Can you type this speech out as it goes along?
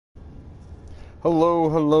Hello,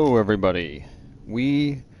 hello, everybody.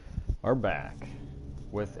 We are back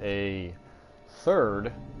with a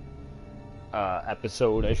third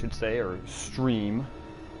episode, I should say, or stream,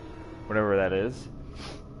 whatever that is.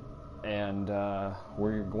 And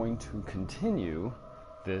we're going to continue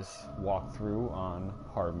this walkthrough on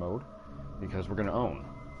hard mode because we're going to own.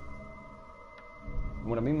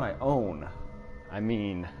 When I mean my own, I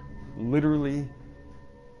mean literally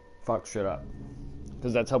fuck shit up.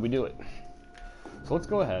 Because that's how we do it. So let's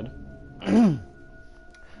go ahead.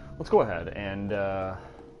 Let's go ahead and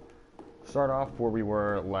start off where we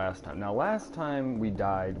were last time. Now, last time we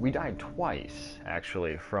died twice,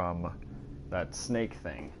 actually, from that snake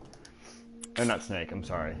thing. Not snake, I'm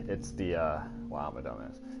sorry. It's the, wow, I'm a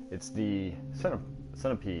dumbass. It's the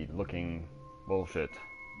centipede-looking bullshit,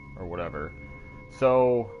 or whatever.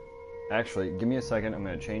 So, actually, give me a second. I'm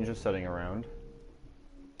going to change the setting around.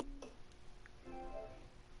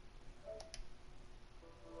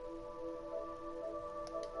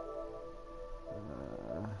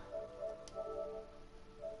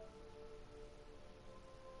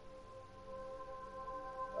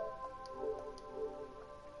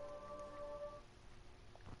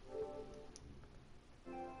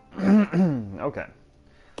 Okay.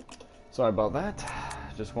 Sorry about that.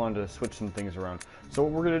 Just wanted to switch some things around. So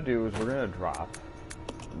what we're going to do is we're going to drop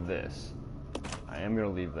this. I am going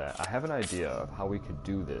to leave that. I have an idea of how we could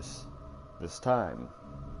do this time.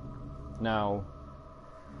 Now,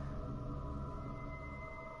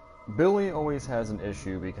 Billy always has an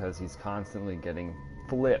issue because he's constantly getting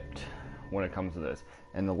flipped when it comes to this.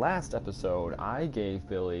 In the last episode, I gave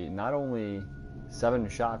Billy not only 7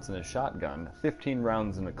 shots in a shotgun, 15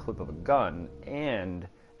 rounds in a clip of a gun, and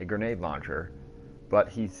a grenade launcher, but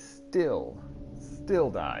he still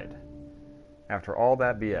died after all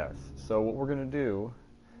that BS. So what we're going to do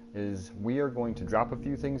is we are going to drop a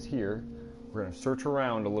few things here, we're going to search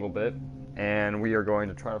around a little bit, and we are going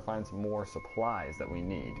to try to find some more supplies that we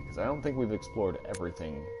need, because I don't think we've explored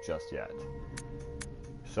everything just yet.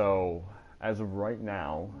 So, as of right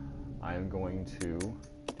now, I am going to do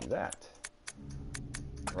that.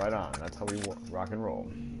 Right on. That's how we rock and roll.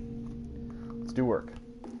 Let's do work.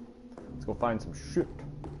 Let's go find some shit.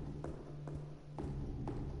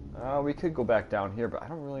 We could go back down here, but I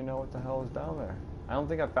don't really know what the hell is down there. I don't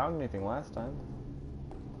think I found anything last time.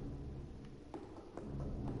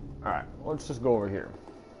 Alright, let's just go over here.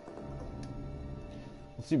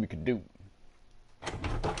 Let's see what we could do.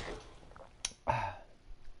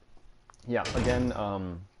 Yeah, again,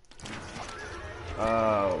 oh,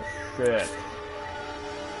 shit.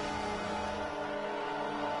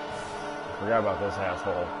 Forgot about this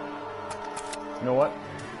asshole. You know what?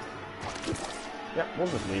 Yeah, we'll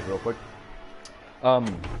just leave real quick.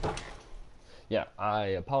 Yeah,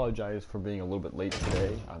 I apologize for being a little bit late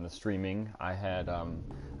today on the streaming. I had some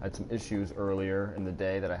issues earlier in the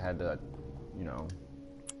day that I had to, you know,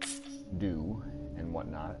 do and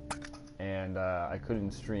whatnot. And I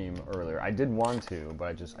couldn't stream earlier. I did want to,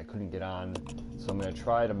 but I couldn't get on. So I'm going to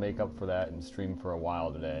try to make up for that and stream for a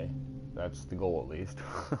while today. That's the goal, at least.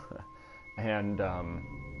 And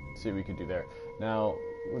see what we could do there. Now,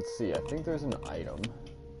 let's see. I think there's an item.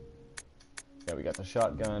 Yeah, we got the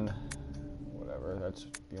shotgun. Whatever. That's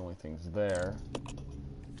the only things there.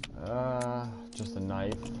 Just a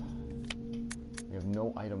knife. We have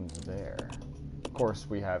no items there. Of course,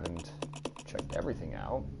 we haven't checked everything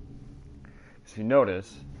out. If you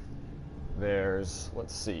notice, there's,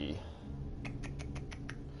 let's see.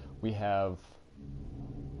 We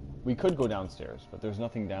could go downstairs, but there's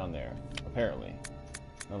nothing down there, apparently.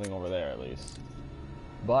 Nothing over there, at least.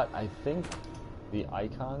 But I think the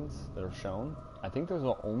icons that are shown, I think those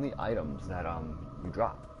are the only items that you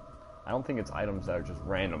drop. I don't think it's items that are just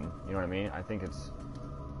random, you know what I mean? I think it's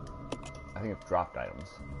dropped items.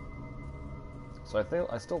 So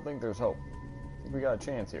I still think there's hope. I think we got a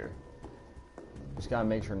chance here. Just gotta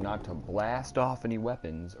make sure not to blast off any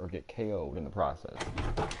weapons or get KO'd in the process.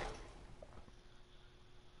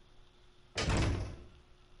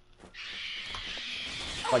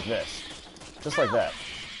 Like this. Just like that.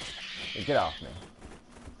 Hey, get off me.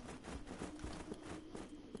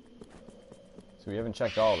 So we haven't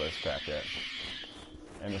checked all this crap yet.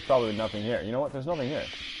 And there's probably nothing here. You know what? There's nothing here.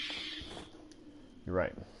 You're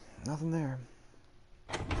right. Nothing there.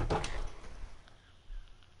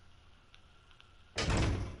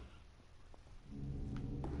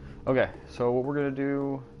 Okay, so what we're gonna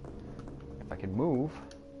do, if I can move.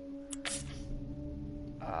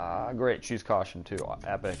 Great, she's cautioned too.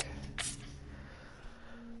 Epic.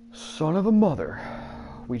 Son of a mother.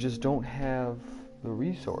 We just don't have the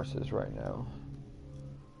resources right now.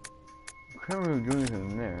 Can't really do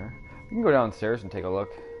anything there. We can go downstairs and take a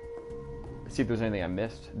look. See if there's anything I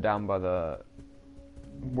missed down by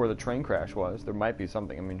where the train crash was. There might be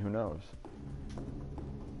something. I mean, who knows?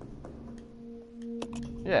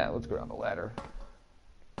 Yeah, let's go down the ladder.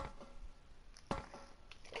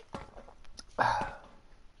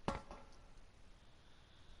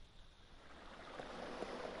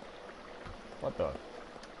 What the?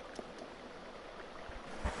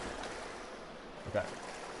 Okay.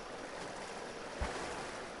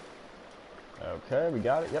 Okay, we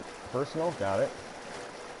got it. Yep, personal, got it.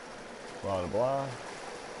 Blah, blah, blah.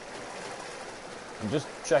 I'm just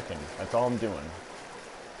checking. That's all I'm doing.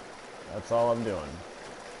 That's all I'm doing.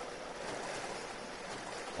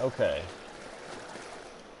 Okay.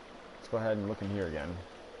 Let's go ahead and look in here again.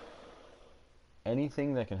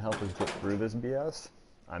 Anything that can help us get through this BS,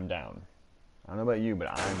 I'm down. I don't know about you, but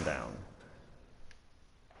I'm down.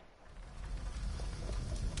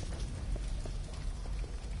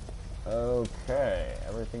 Okay,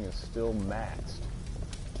 everything is still maxed.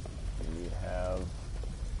 We have...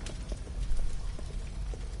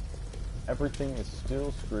 Everything is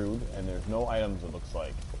still screwed, and there's no items, it looks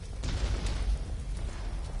like.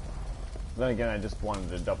 Then again, I just wanted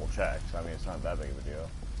to double check, so I mean, it's not that big of a deal.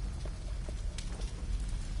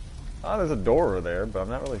 Oh, there's a door over there, but I'm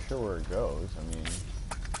not really sure where it goes. I mean...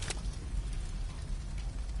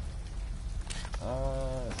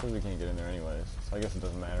 it says we can't get in there anyways, so I guess it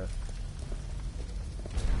doesn't matter.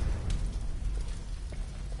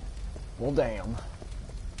 Well, damn.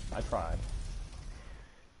 I tried.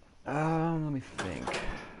 Let me think.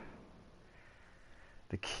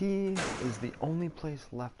 The key is the only place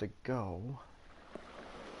left to go.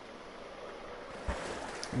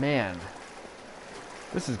 Man,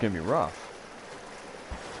 this is gonna be rough.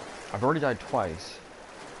 I've already died twice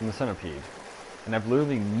from the centipede, and I've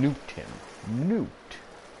literally nuked him. Nuked.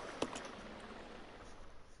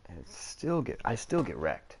 And I still get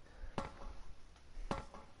wrecked.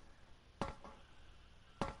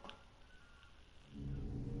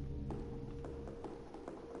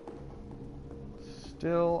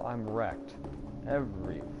 Still, I'm wrecked.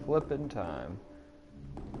 Every flippin' time.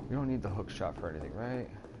 We don't need the hook shot for anything, right?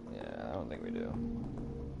 Yeah, I don't think we do.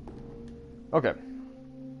 Okay.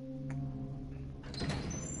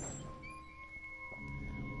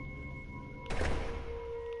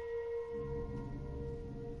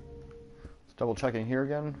 Let's double checking here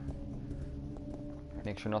again.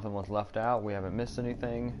 Make sure nothing was left out. We haven't missed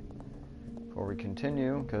anything before we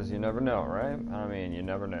continue, because you never know, right? I mean, you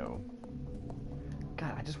never know.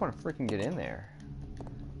 God, I just want to freaking get in there.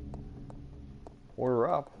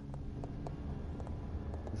 Order up.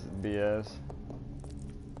 This is BS.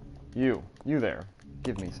 You there.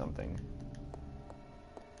 Give me something.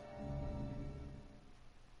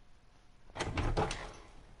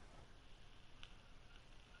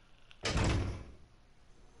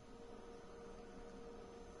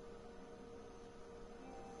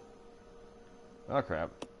 Oh crap.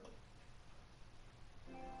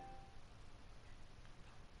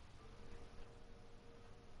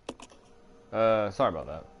 Sorry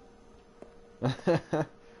about that.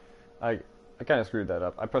 I kind of screwed that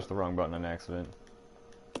up. I pressed the wrong button on accident.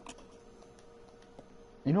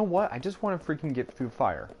 You know what? I just want to freaking get through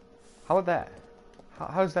fire. How about that?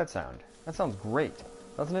 How does that sound? That sounds great,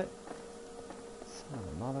 doesn't it? Son of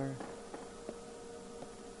a mother.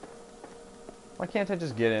 Why can't I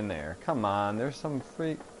just get in there? Come on, there's some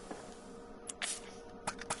freak...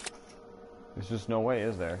 There's just no way,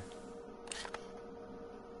 is there?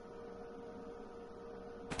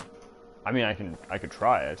 I mean, I could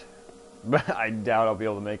try it, but I doubt I'll be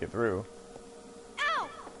able to make it through. Ow!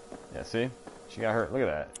 Yeah, see? She got hurt. Look at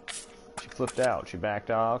that. She flipped out. She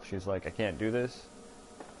backed off. She's like, I can't do this.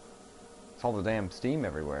 It's all the damn steam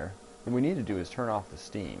everywhere. What we need to do is turn off the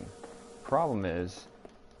steam. Problem is,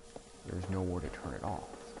 there's nowhere to turn it off.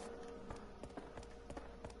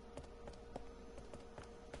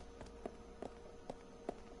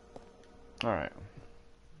 Alright.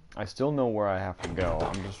 I still know where I have to go.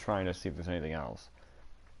 I'm just trying to see if there's anything else.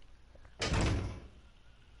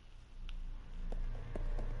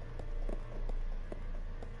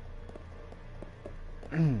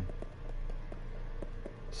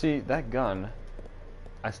 See, that gun,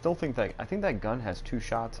 I think that gun has 2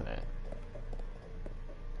 shots in it.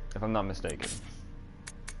 If I'm not mistaken.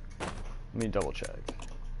 Let me double check.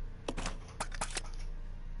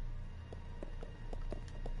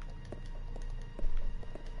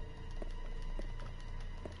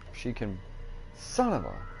 She can... Son of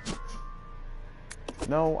a...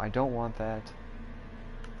 No, I don't want that.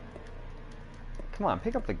 Come on,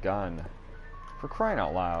 pick up the gun. For crying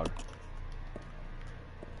out loud.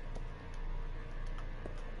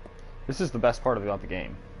 This is the best part about the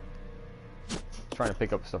game. Trying to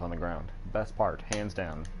pick up stuff on the ground. Best part, hands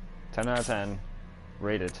down. 10 out of 10.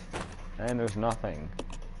 Rate it. And there's nothing.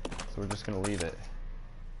 So we're just gonna leave it.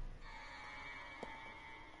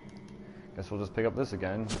 Guess we'll just pick up this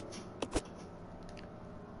again.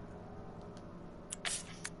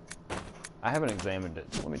 I haven't examined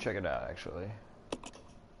it, so let me check it out actually.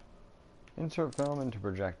 Insert film into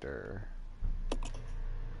projector.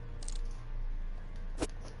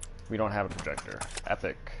 We don't have a projector.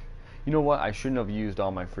 Epic. You know what? I shouldn't have used all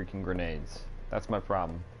my freaking grenades. That's my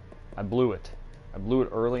problem. I blew it. I blew it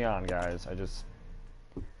early on, guys. I just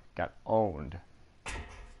got owned.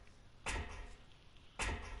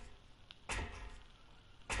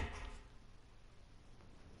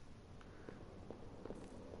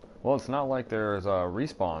 Well, it's not like there's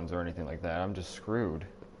respawns or anything like that. I'm just screwed.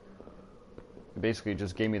 It basically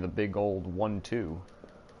just gave me the big old 1-2.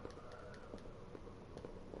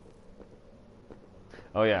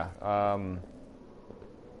 Oh yeah,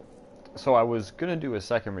 so I was gonna do a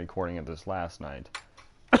second recording of this last night,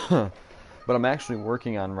 but I'm actually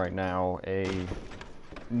working on right now a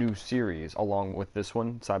new series along with this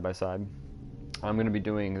one, side by side. I'm gonna be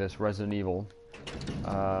doing this Resident Evil,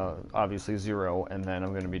 obviously 0, and then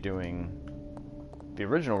I'm gonna be doing the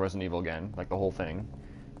original Resident Evil again, like the whole thing,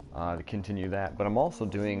 to continue that. But I'm also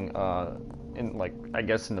doing, I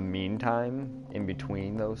guess in the meantime, in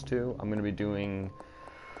between those two, I'm gonna be doing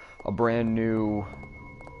a brand new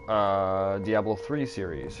Diablo 3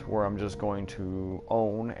 series where I'm just going to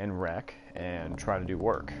own and wreck and try to do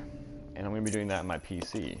work. And I'm going to be doing that on my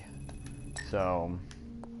PC. So,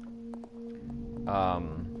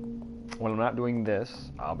 when I'm not doing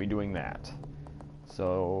this, I'll be doing that.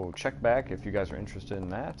 So, check back if you guys are interested in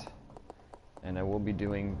that. And I will be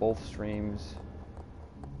doing both streams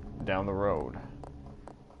down the road.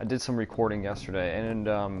 I did some recording yesterday, and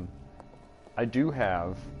I do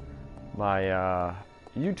have my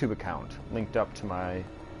YouTube account linked up to my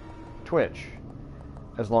Twitch,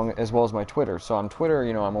 as well as my Twitter. So on Twitter,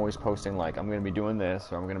 you know, I'm always posting like I'm going to be doing this,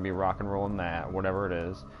 or I'm going to be rock and rolling that, whatever it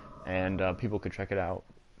is, and people could check it out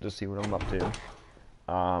to see what I'm up to.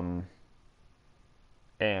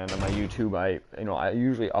 And on my YouTube, I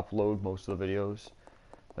usually upload most of the videos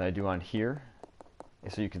that I do on here,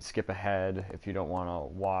 so you can skip ahead if you don't want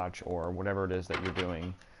to watch or whatever it is that you're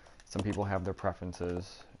doing. Some people have their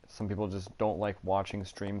preferences. Some people just don't like watching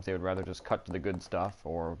streams. They would rather just cut to the good stuff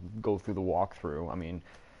or go through the walkthrough. I mean,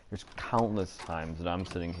 there's countless times that I'm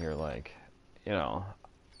sitting here like, you know,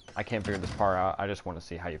 I can't figure this part out. I just want to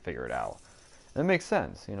see how you figure it out. And it makes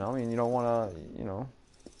sense, you know. I mean, you don't want to, you know,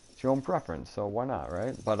 it's your own preference, so why not,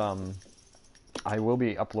 right? But I will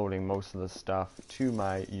be uploading most of this stuff to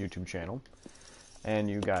my YouTube channel, and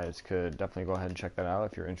you guys could definitely go ahead and check that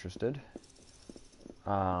out if you're interested.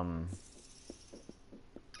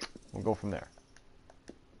 We'll go from there.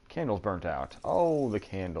 Candle's burnt out. Oh, the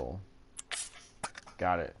candle.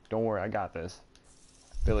 Got it. Don't worry, I got this.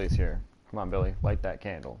 Billy's here. Come on, Billy. Light that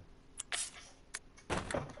candle.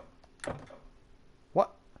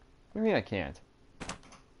 What? What do you mean I can't?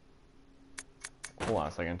 Hold on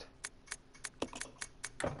a second.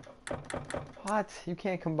 What? You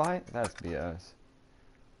can't combine? That's BS.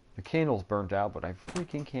 The candle's burnt out, but I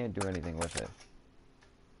freaking can't do anything with it.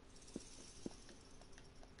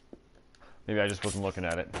 Maybe I just wasn't looking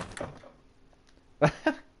at it.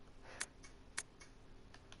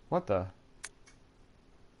 What the?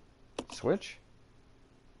 Switch?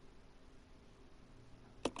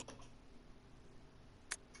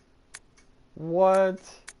 What?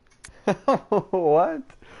 What?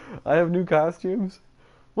 I have new costumes?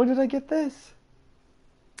 When did I get this?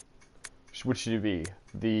 Which should it be?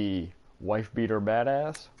 The wife beater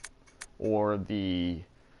badass? Or the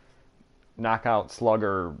knockout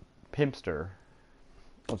slugger pimpster?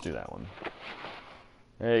 Let's do that one.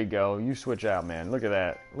 There you go. You switch out, man. Look at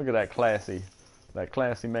that. Look at that classy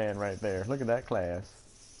man right there. Look at that class.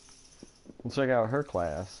 Let's check out her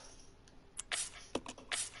class.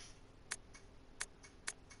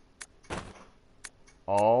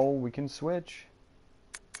 Oh, we can switch.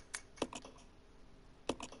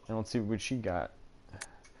 And let's see what she got.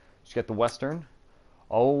 She got the Western.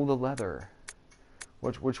 Oh, the leather.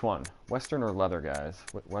 Which one? Western or leather, guys?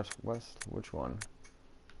 Which one?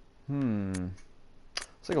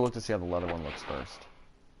 Let's take a look to see how the leather one looks first.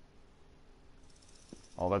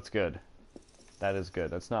 Oh, that's good. That is good.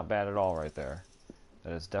 That's not bad at all right there.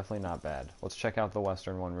 That is definitely not bad. Let's check out the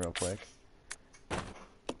Western one real quick.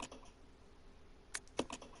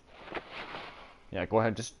 Yeah, go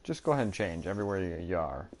ahead. Just go ahead and change everywhere you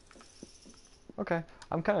are. Okay,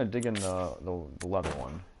 I'm kind of digging the leather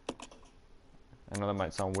one. I know that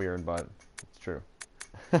might sound weird, but it's true.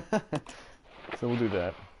 So we'll do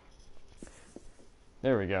that.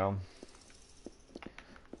 There we go.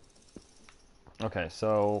 Okay,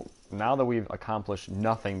 so now that we've accomplished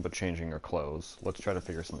nothing but changing our clothes, let's try to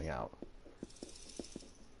figure something out.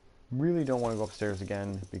 Really don't want to go upstairs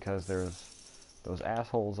again because there's those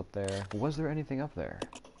assholes up there. Was there anything up there?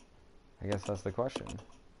 I guess that's the question.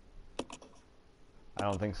 I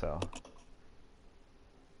don't think so.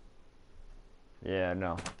 Yeah,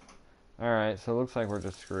 no. Alright, so it looks like we're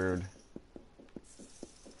just screwed.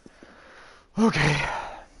 Okay.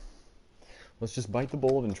 Let's just bite the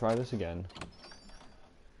bullet and try this again.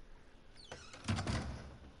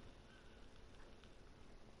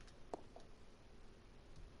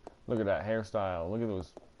 Look at that hairstyle. Look at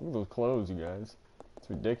those clothes, you guys. It's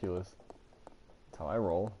ridiculous. That's how I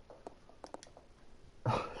roll.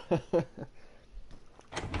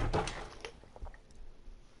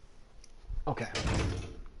 Okay.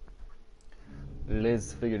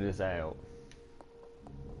 Let's figure this out.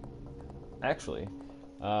 Actually,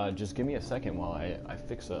 just give me a second while I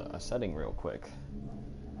fix a setting real quick.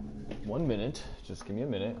 1 minute. Just give me a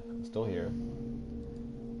minute. I'm still here.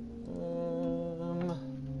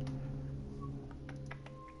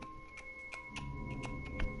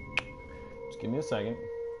 Just give me a second.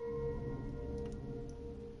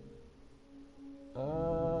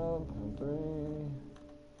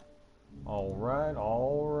 Alright,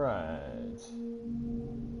 alright.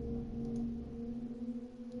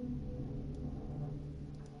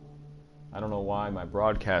 I don't know why my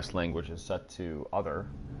broadcast language is set to other.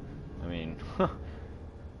 I mean, but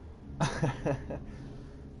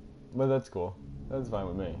that's cool. That's fine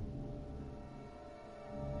with me.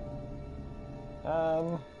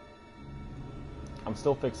 I'm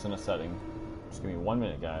still fixing a setting. Just give me 1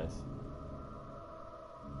 minute, guys.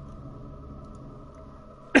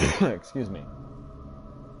 Excuse me.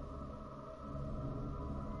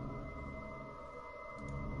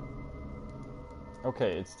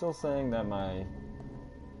 Okay, it's still saying that my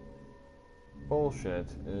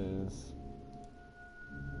bullshit is...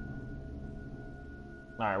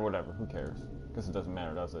 Alright, whatever, who cares? Guess it doesn't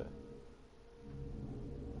matter, does it?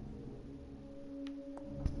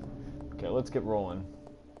 Okay, let's get rolling.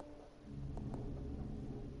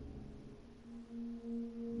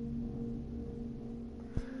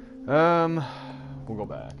 We'll go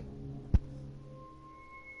back.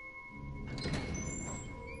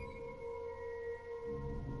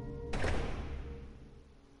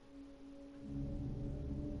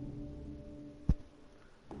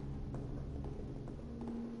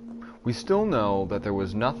 We still know that there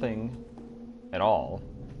was nothing at all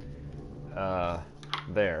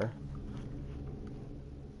there.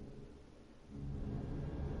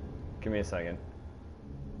 Give me a second.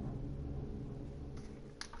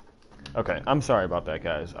 Okay, I'm sorry about that,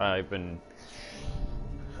 guys. I've been...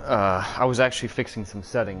 I was actually fixing some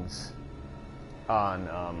settings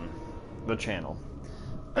on the channel.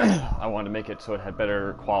 I wanted to make it so it had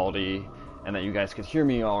better quality and that you guys could hear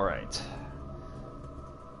me all right.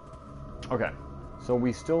 Okay, so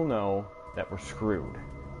we still know that we're screwed.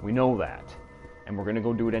 We know that. And we're going to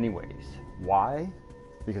go do it anyways. Why?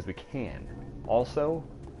 Because we can. Also,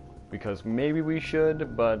 because maybe we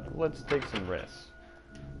should, but let's take some risks.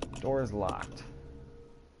 Door is locked.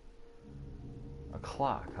 A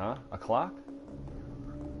clock, huh? A clock?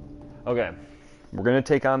 Okay, we're gonna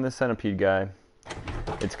take on this centipede guy.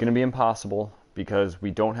 It's gonna be impossible because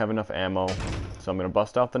we don't have enough ammo. So I'm gonna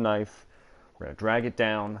bust out the knife. We're gonna drag it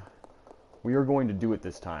down. We are going to do it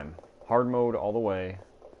this time. Hard mode all the way.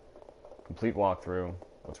 Complete walkthrough.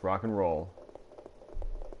 Let's rock and roll.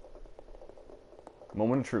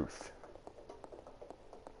 Moment of truth.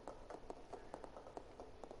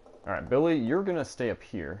 Alright, Billy, you're gonna stay up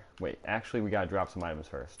here. Wait, actually we gotta drop some items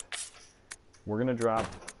first. We're gonna drop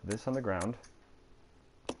this on the ground.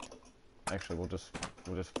 Actually, we'll just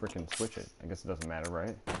freaking switch it. I guess it doesn't matter,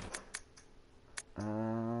 right?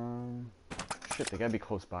 Shit, they gotta be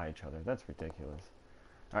close by each other. That's ridiculous.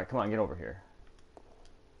 Alright, come on, get over here.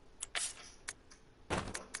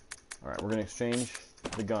 Alright, we're gonna exchange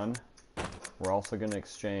the gun. We're also gonna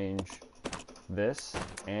exchange this,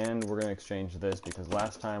 and we're gonna exchange this because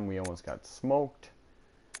last time we almost got smoked.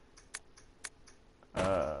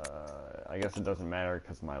 I guess it doesn't matter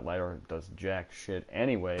because my lighter does jack shit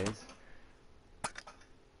anyways.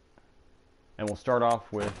 And we'll start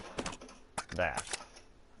off with that.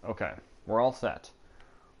 Okay, we're all set.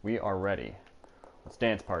 We are ready. Let's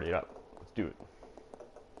dance party it up. Let's do it.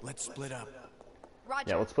 Let's split up.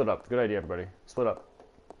 Roger. Yeah, let's split up. Good idea, everybody. Split up.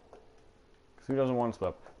 Because who doesn't want to split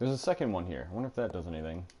up? There's a second one here. I wonder if that does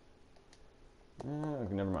anything.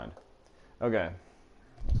 Okay, never mind. Okay.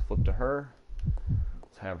 Let's flip to her.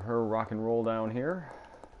 Let's have her rock and roll down here.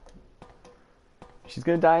 She's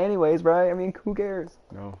gonna die anyways, right? I mean, who cares?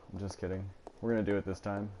 No, I'm just kidding. We're gonna do it this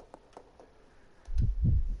time.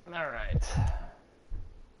 Alright.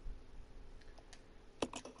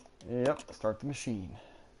 Yep, start the machine.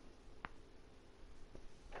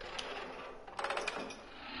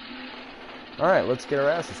 Alright, let's get our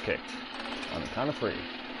asses kicked. On the count of 3.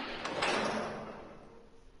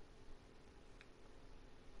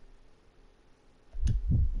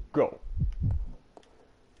 Go.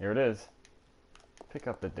 Here it is. Pick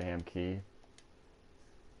up the damn key.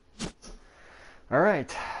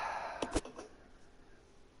 Alright.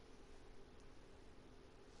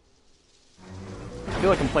 I feel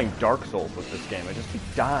like I'm playing Dark Souls with this game. I just keep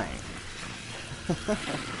dying.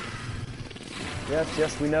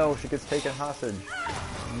 Yes, we know. She gets taken hostage.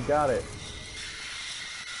 You got it.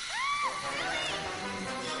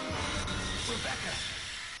 Rebecca.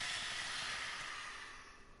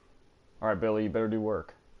 Alright, Billy, you better do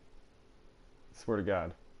work. I swear to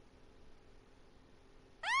God.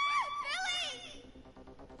 Billy!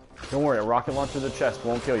 Don't worry, a rocket launcher to the chest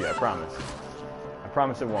won't kill you, I promise. I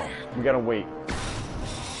promise it won't. We gotta wait.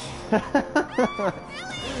 Yeah,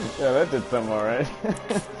 that did something alright.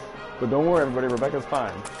 But don't worry, everybody, Rebecca's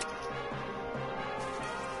fine.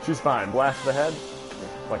 She's fine. Blast to the head.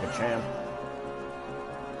 Like a champ.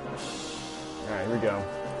 Alright, here we go.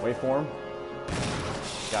 Wait for him.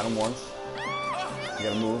 Got him once. You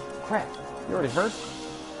gotta move. Crap! You already hurt?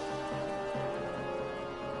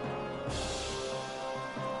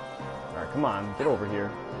 Alright, come on. Get over here.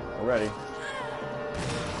 We're ready.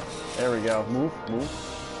 There we go. Move.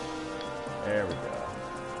 There we go.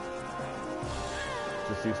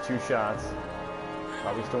 Just use 2 shots.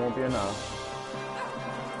 Probably still won't be enough.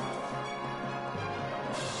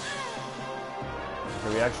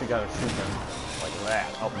 Okay, we actually gotta shoot him like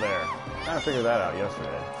that, up there. Trying to figure that out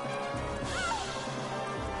yesterday.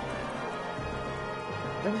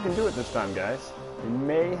 I think we can do it this time, guys. We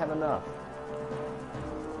may have enough.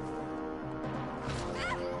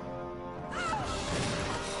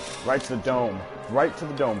 Right to the dome. Right to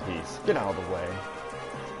the dome piece. Get out of the way.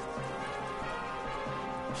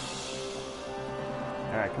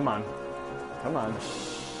 Alright, come on. Come on.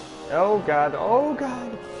 Oh god, oh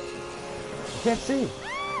god! I can't see!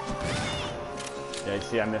 Yeah, you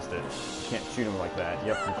see, I missed it. You can't shoot him like that.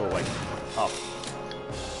 You have to go, like, up.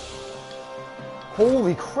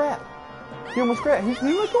 Holy crap! He almost grabbed. He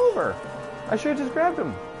let go over! I should have just grabbed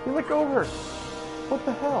him. He let go over. What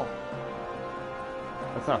the hell?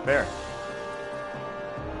 That's not fair.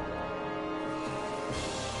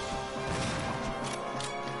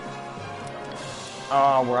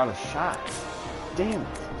 Oh, we're out of shots. Damn it.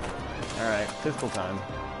 Alright, pistol time.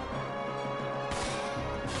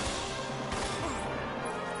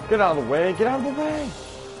 Get out of the way, get out of the way!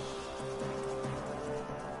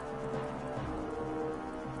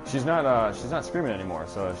 She's not screaming anymore,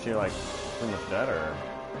 so is she like pretty much dead or?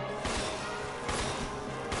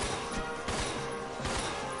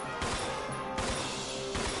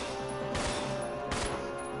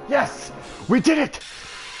 Yes! We did it!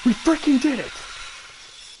 We freaking did it!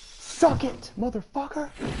 Suck it, motherfucker!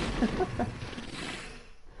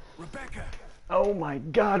 Rebecca. Oh my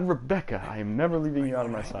god, Rebecca! I am never leaving you out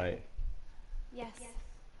of my sight. Yes,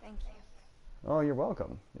 thank you. Oh, you're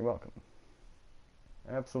welcome. You're welcome.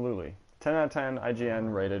 Absolutely. 10 out of 10,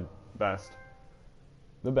 IGN rated best.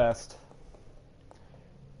 The best.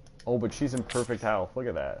 Oh, but she's in perfect health. Look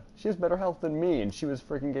at that. She has better health than me, and she was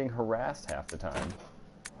freaking getting harassed half the time.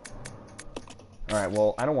 Alright,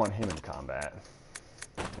 well, I don't want him in combat.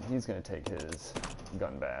 He's gonna take his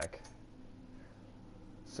gun back.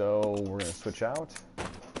 So, we're gonna switch out.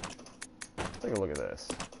 Take a look at this.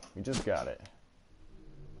 We just got it.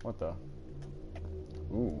 What the?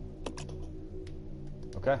 Ooh.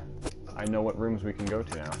 Okay. I know what rooms we can go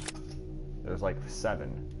to now. There's like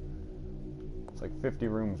 7. It's like 50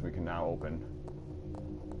 rooms we can now open.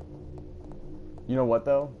 You know what,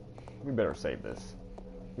 though? We better save this.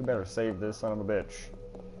 We better save this son of a bitch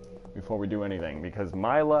before we do anything, because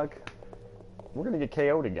my luck, we're gonna get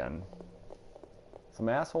KO'd again. Some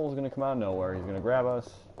asshole's gonna come out of nowhere. He's gonna grab us.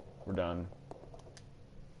 We're done.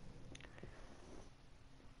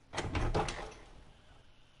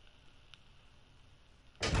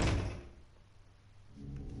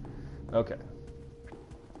 Okay.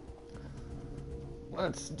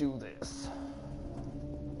 Let's do this.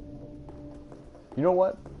 You know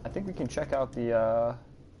what? I think we can check out the,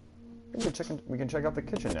 we can check out the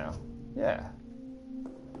kitchen now. Yeah.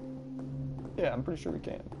 Yeah, I'm pretty sure we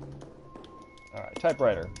can. Alright,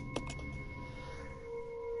 typewriter.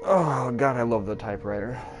 Oh god, I love the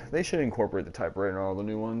typewriter. They should incorporate the typewriter in all the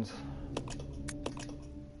new ones.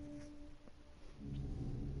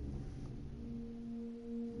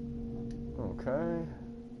 Okay.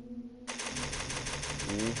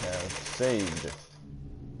 We have saved.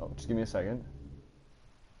 Oh, just give me a second.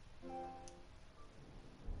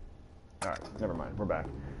 Alright, never mind. We're back.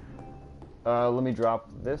 Let me drop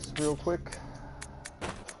this real quick.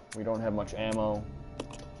 We don't have much ammo.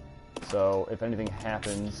 So, if anything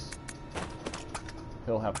happens,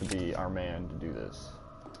 he'll have to be our man to do this.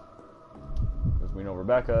 Because we know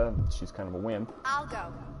Rebecca, she's kind of a wimp. I'll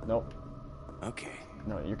go. Nope. Okay.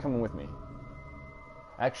 No, you're coming with me.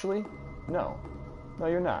 Actually, no. No,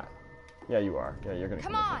 you're not. Yeah, you are. Yeah, you're gonna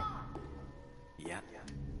come Come with me. on. Yeah.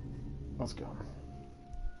 Let's go.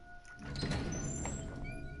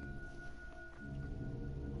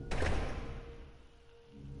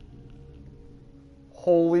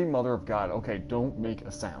 Holy mother of God. Okay, don't make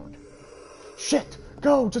a sound. Shit!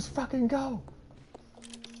 Go! Just fucking go!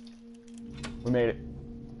 We made it.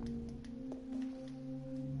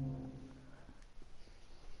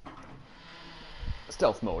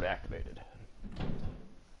 Stealth mode activated.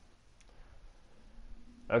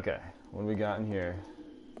 Okay, what do we got in here?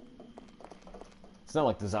 It's not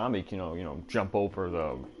like the zombie can, jump over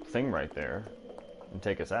the thing right there and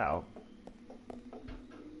take us out.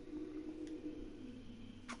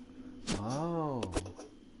 Oh.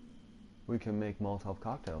 We can make Molotov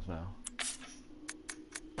cocktails now.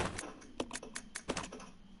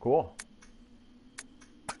 Cool.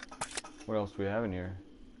 What else do we have in here?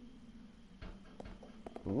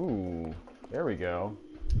 Ooh, there we go.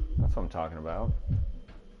 That's what I'm talking about.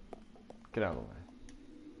 Get out of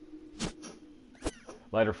the way.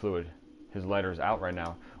 Lighter fluid. His lighter is out right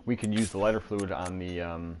now. We could use the lighter fluid on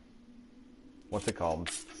the, what's it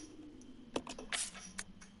called?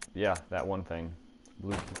 Yeah, that one thing.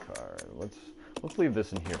 Blue key card. Let's leave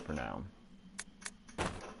this in here for now.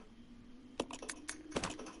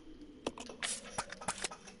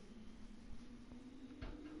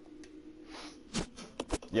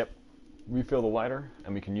 Yep. Refill the lighter,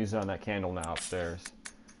 and we can use it on that candle now upstairs.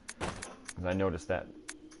 Because I noticed that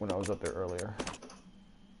when I was up there earlier.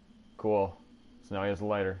 Cool. So now he has a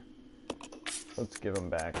lighter. Let's give him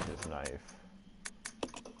back his knife.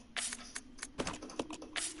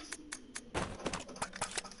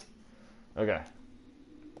 Okay.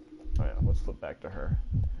 Oh yeah, let's flip back to her.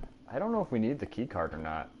 I don't know if we need the key card or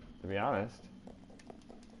not, to be honest.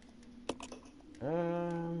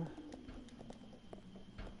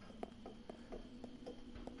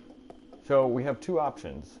 So we have two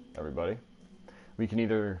options, everybody. We can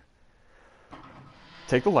either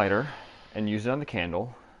take the lighter and use it on the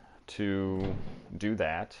candle to do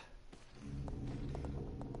that,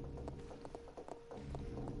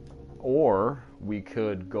 or we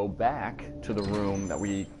could go back to the room that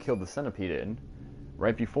we killed the centipede in.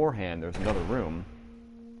 Right beforehand, there's another room,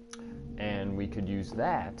 and we could use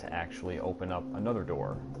that to actually open up another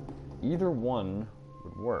door. Either one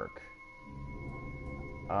would work.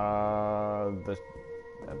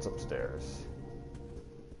 That's upstairs.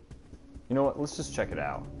 You know what? Let's just check it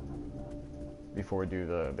out before we do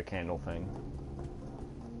the candle thing.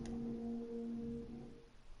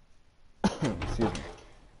 Excuse me.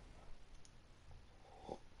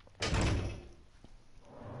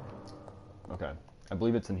 Okay, I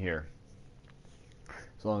believe it's in here.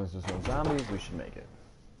 As long as there's no zombies, we should make it.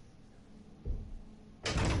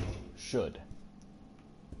 Should.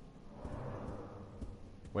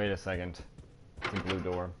 Wait a second. It's a blue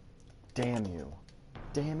door. Damn you.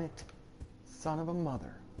 Damn it. Son of a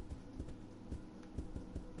mother.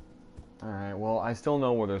 Alright, well, I still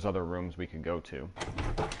know where there's other rooms we could go to,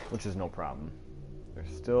 which is no problem.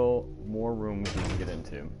 There's still more rooms we can get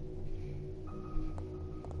into.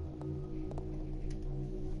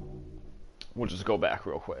 We'll just go back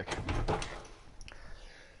real quick.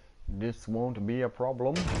 This won't be a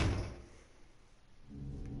problem.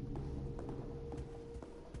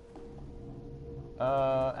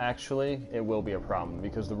 Actually, it will be a problem,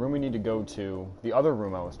 because the room we need to go to, the other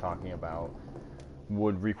room I was talking about,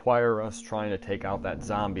 would require us trying to take out that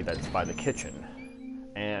zombie that's by the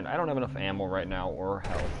kitchen. And I don't have enough ammo right now or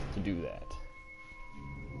health to do that.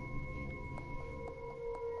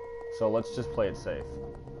 So let's just play it safe.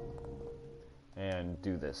 And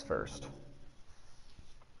do this first.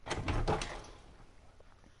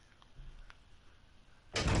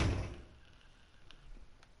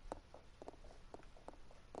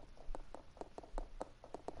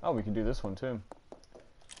 Oh, we can do this one too.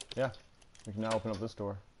 Yeah, we can now open up this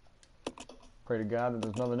door. Pray to God that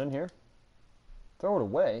there's nothing in here. Throw it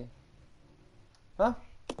away. Huh?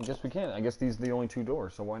 I guess we can. I guess these are the only two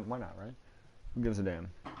doors, so why not, right? Who gives a damn?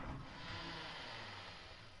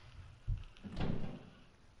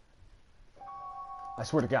 I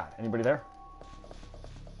swear to God, anybody there?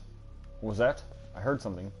 What was that? I heard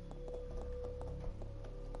something.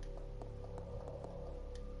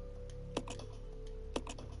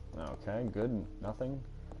 Okay, good. Nothing.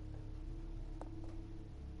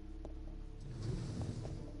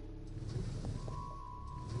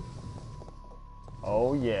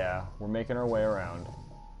 Oh yeah, we're making our way around.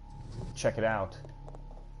 Check it out.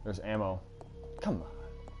 There's ammo. Come on.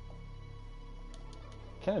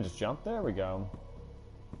 Can I just jump? There we go.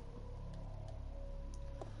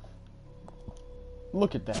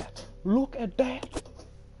 Look at that. Look at that.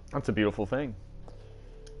 That's a beautiful thing.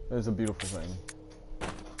 That is a beautiful thing.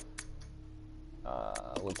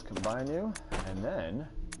 Let's combine you, and then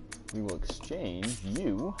we will exchange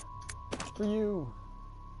you for you.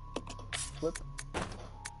 Flip.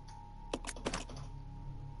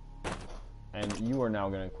 And you are now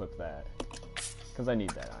going to equip that, because I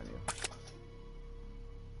need that on you.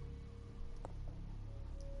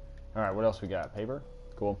 Alright, what else we got? Paper?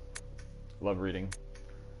 Cool. Love reading.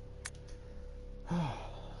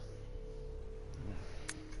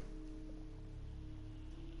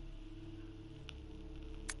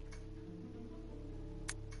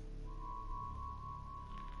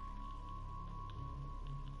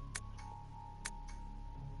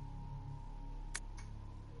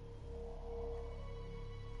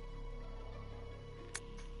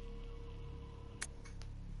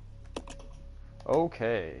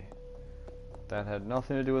 Okay. That had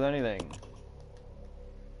nothing to do with anything.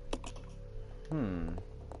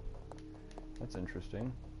 That's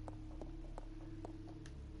interesting.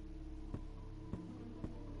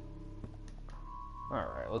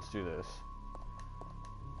 Alright, let's do this.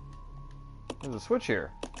 There's a switch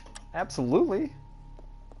here. Absolutely.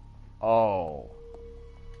 Oh.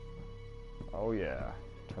 Oh yeah.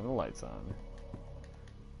 Turn the lights on.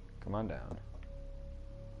 Come on down.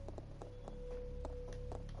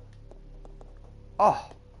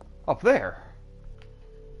 Oh! Up there!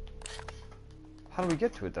 How do we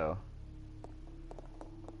get to it, though?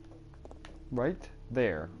 Right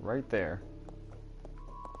there. Right there.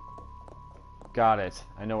 Got it.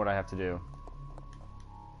 I know what I have to do.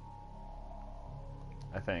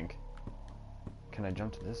 I think. Can I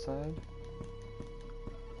jump to this side?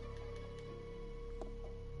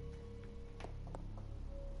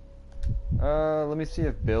 Let me see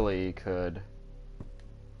if Billy could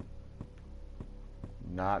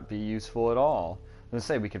not be useful at all. I'm gonna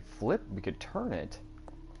say we could flip, we could turn it,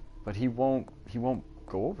 but he won't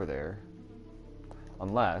go over there.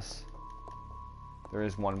 Unless there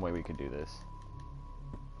is one way we could do this.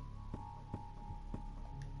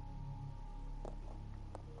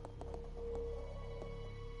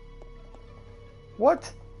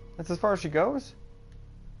 What? That's as far as she goes?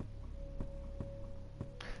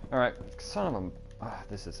 Alright, son of a... Ah,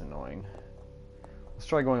 this is annoying. Let's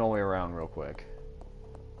try going all the way around real quick.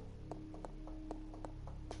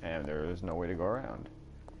 And there is no way to go around.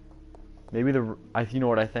 Maybe you know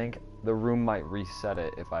what I think? The room might reset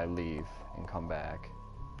it if I leave and come back.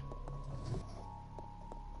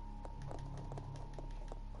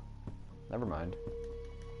 Never mind.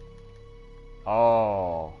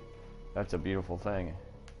 Oh, that's a beautiful thing.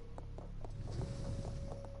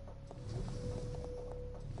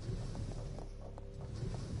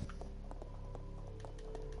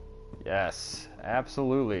 Yes,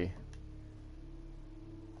 absolutely.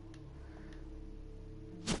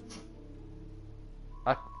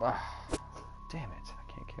 Damn it,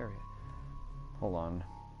 I can't carry it. Hold on.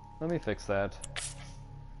 Let me fix that.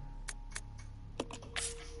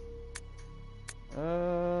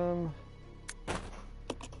 We'll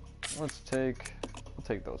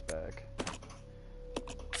take those back.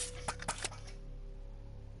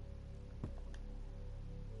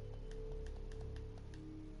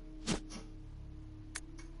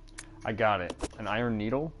 I got it. An iron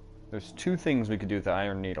needle? There's two things we could do with the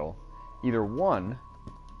iron needle. Either one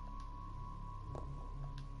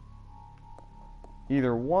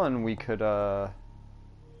we could,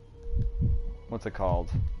 what's it called?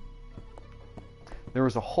 There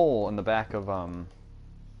was a hole in the back of,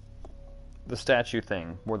 the statue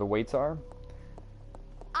thing, where the weights are.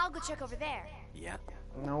 I'll go check over there. Yeah.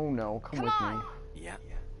 No, come with me. Yeah.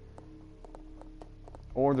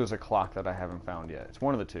 Or there's a clock that I haven't found yet. It's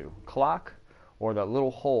one of the two. Clock, or that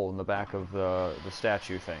little hole in the back of the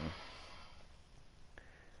statue thing.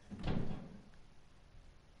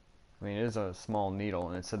 I mean, it is a small needle,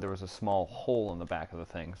 and it said there was a small hole in the back of the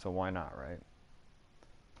thing, so why not, right?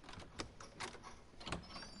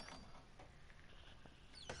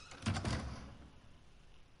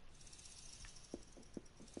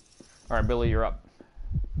 Alright, Billy, you're up.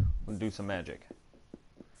 We'll do some magic.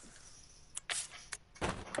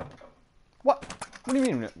 What? What do you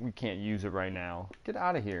mean we can't use it right now? Get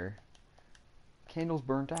out of here. Candle's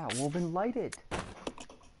burnt out. Well, then light it.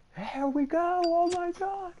 Here we go. Oh my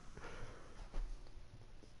god.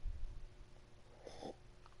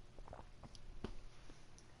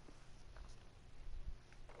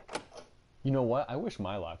 You know what? I wish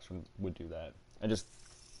my locks would do that. I just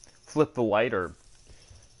flip the light or,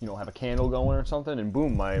 you know, have a candle going or something, and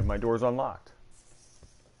boom, my door's unlocked.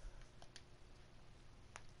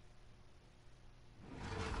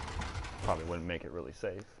 Probably wouldn't make it really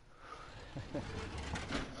safe.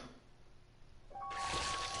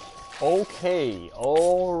 Okay,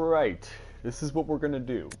 alright. This is what we're gonna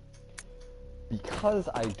do. Because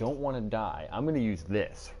I don't want to die, I'm gonna use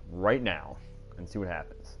this right now and see what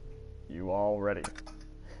happens. You all ready?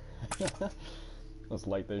 Let's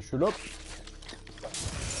light this shit up.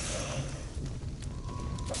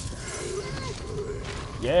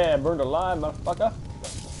 Yeah, burned alive, motherfucker.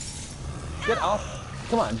 Get off.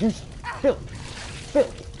 Come on, juice. Billy.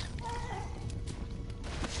 Billy.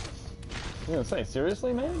 You gonna say,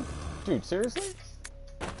 seriously, man? Dude, seriously?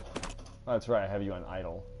 Oh, that's right, I have you on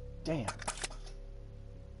idle. Damn.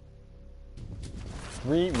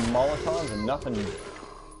 3 Molotovs and nothing.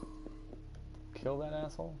 Kill that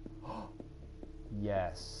asshole?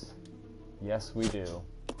 Yes. Yes, we do.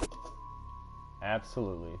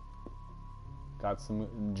 Absolutely. Got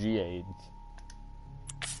some G-aids.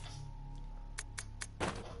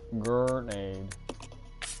 Grenade.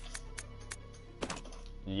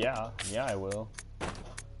 Yeah, I will.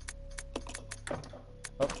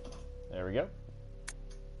 Oh, there we go.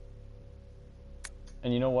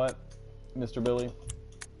 And you know what, Mr. Billy?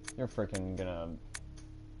 You're freaking gonna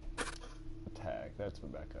attack. That's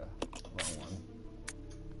Rebecca. Wrong one.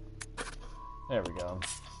 There we go.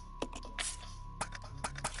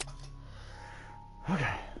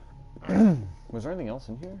 Okay. Was there anything else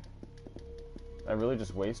in here? Did I really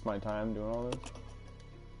just waste my time doing all this?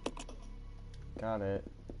 Got it.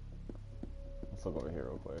 Let's look over here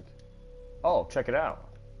real quick. Oh, check it out.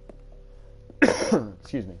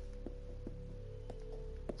 Excuse me.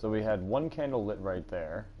 So we had 1 candle lit right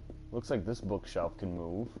there. Looks like this bookshelf can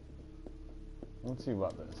move. Let's see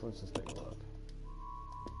about this. Let's just take a look.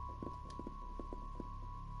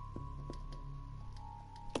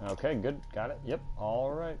 Okay, good. Got it. Yep.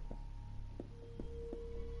 All right.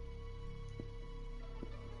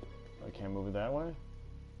 I can't move it that way?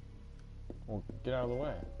 Well, get out of the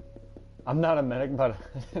way. I'm not a medic, but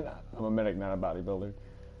I'm a medic, not a bodybuilder.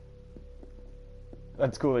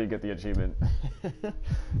 That's cool that you get the achievement.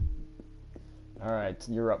 Alright,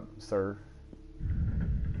 you're up, sir.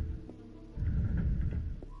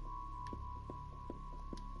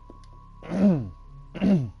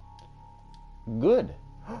 Good.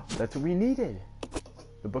 That's what we needed.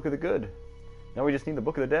 The Book of the Good. Now we just need the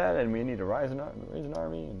Book of the Dead, and we need to raise an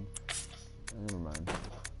army, and never mind.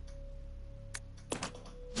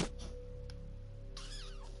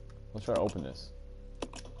 Let's try to open this.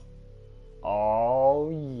 Oh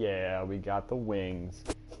yeah, we got the wings.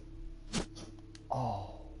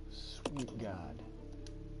 Oh, sweet God.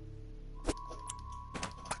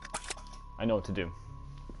 I know what to do.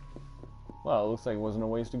 Well, it looks like it wasn't a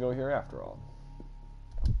ways to go here after all.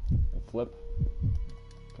 And flip.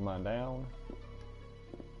 Come on down.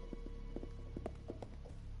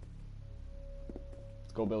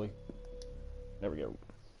 Let's go, Billy. There we go.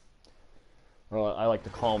 Well, I like to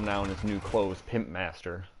call him now in his new clothes, Pimp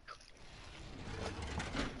Master.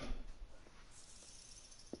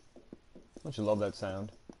 Don't you love that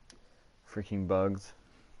sound? Freaking bugs.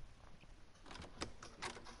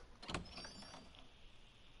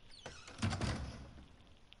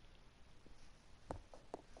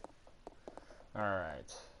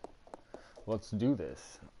 Alright. Let's do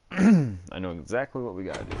this. I know exactly what we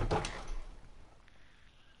gotta do.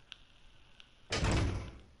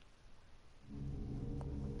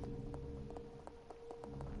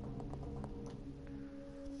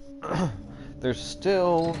 There's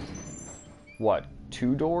still, what,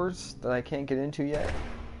 2 doors that I can't get into yet?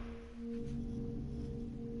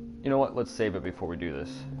 You know what, let's save it before we do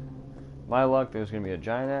this. My luck, there's going to be a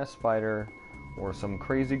giant-ass spider or some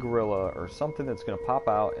crazy gorilla or something that's going to pop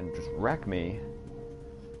out and just wreck me.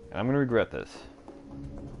 And I'm going to regret this.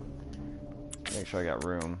 Make sure I got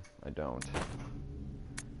room. I don't.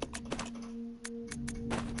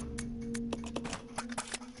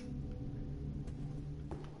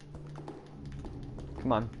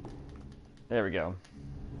 Come on. There we go.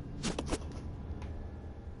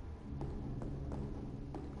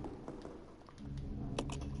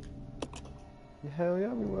 Hell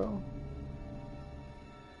yeah, we will.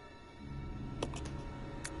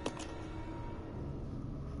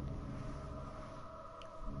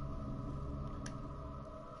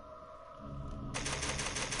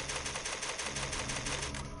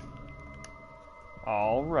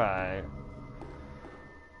 All right.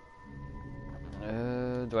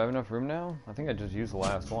 Do I have enough room now? I think I just used the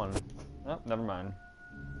last one. Oh, never mind.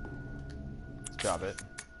 Let's drop it.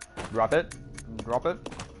 Drop it. Drop it.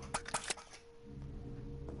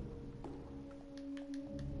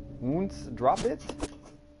 Wounds, drop it.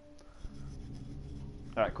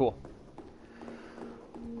 Alright, cool.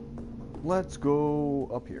 Let's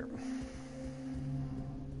go up here.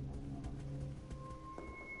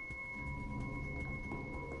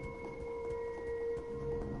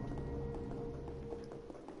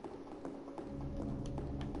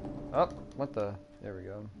 Oh, what the? There we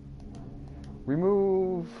go.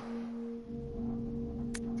 Remove.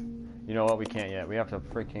 You know what? We can't yet. We have to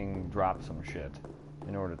freaking drop some shit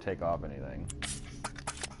in order to take off anything.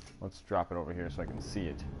 Let's drop it over here so I can see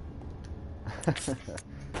it.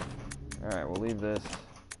 Alright, we'll leave this.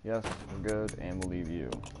 Yes, we're good. And we'll leave you.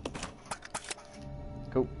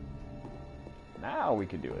 Cool. Now we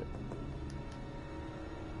can do it.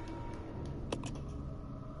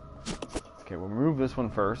 Okay, we'll remove this one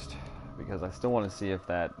first, because I still want to see if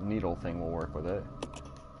that needle thing will work with it.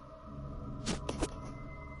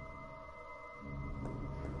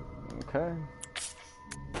 Okay.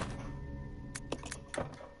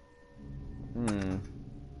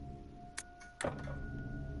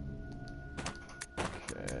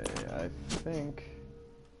 Okay, I think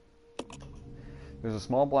there's a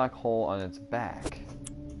small black hole on its back.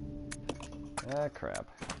 Ah, crap.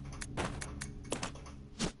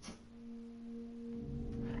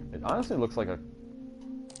 It honestly looks like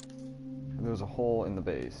there's a hole in the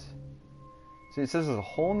base. See, it says there's a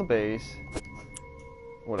hole in the base.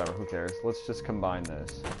 Whatever, who cares? Let's just combine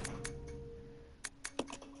this.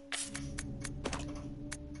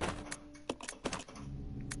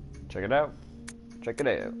 Check it out. Check it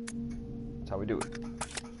out. That's how we do it.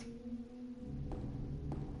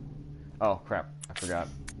 Oh, crap. I forgot.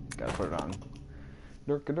 Gotta put it on.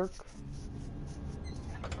 Dirk-a-dirk.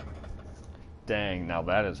 Dang, now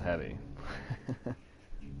that is heavy.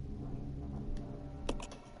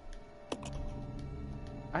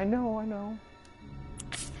 I know, I know.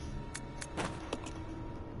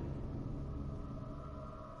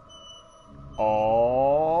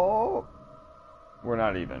 Oh, we're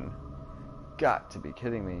not even. Got to be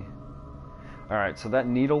kidding me. Alright, so that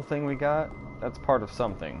needle thing we got, that's part of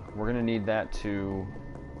something. We're gonna need that to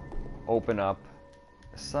open up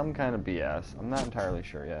some kind of BS. I'm not entirely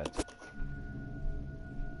sure yet.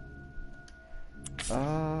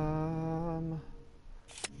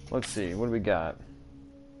 Let's see, what do we got?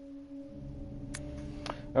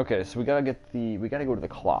 Okay, so we gotta go to the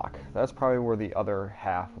clock. That's probably where the other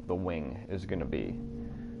half of the wing is gonna be.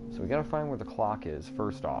 So we gotta find where the clock is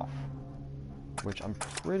first off, which I'm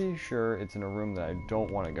pretty sure it's in a room that I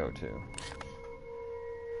don't want to go to.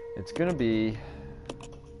 It's gonna be...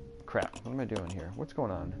 Crap, what am I doing here? What's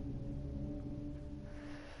going on?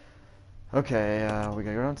 Okay, we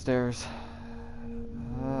gotta go downstairs.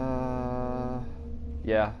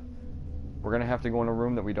 Yeah. We're gonna have to go in a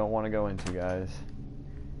room that we don't want to go into, guys.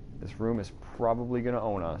 This room is probably gonna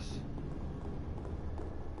own us.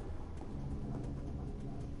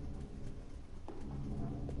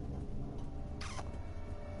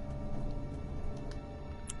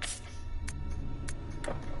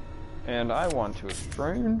 And I want to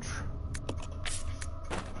exchange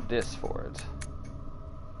this for it.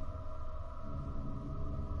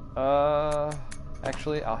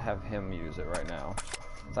 Actually, I'll have him use it right now.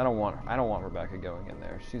 I don't want Rebecca going in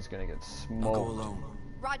there. She's gonna get smoked. I'll go alone.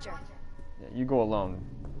 Roger. Yeah, you go alone.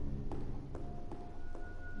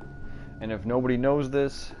 And if nobody knows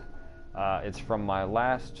this, it's from my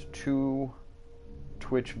last 2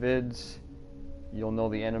 Twitch vids. You'll know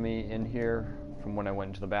the enemy in here from when I went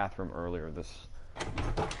into the bathroom earlier this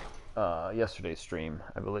yesterday's stream,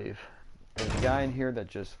 I believe. There's a guy in here that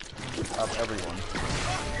just up everyone.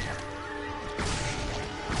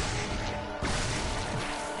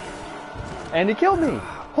 And he killed me!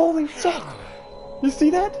 Holy shit! You see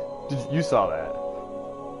that? You saw that.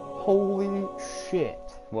 Holy shit.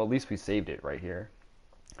 Well, at least we saved it right here.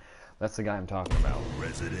 That's the guy I'm talking about.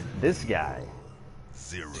 Resident This guy.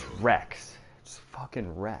 Zero. Rex. It's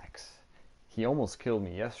fucking Rex. He almost killed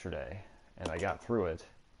me yesterday, and I got through it,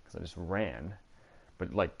 because I just ran.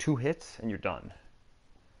 But like 2 hits, and you're done.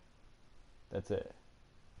 That's it.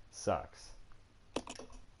 Sucks.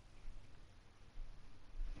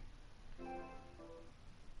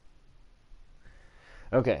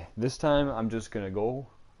 Okay, this time I'm just gonna go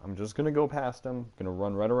past him. Gonna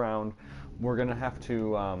run right around. We're gonna have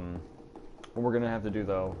to what we're gonna have to do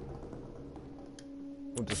though.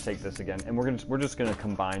 We'll just take this again, and we're just gonna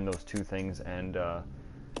combine those two things and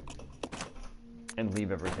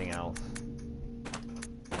leave everything else.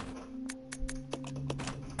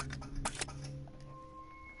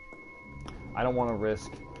 I don't want to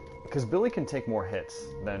risk, because Billy can take more hits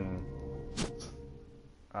than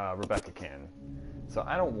Rebecca can. So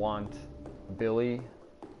I don't want Billy.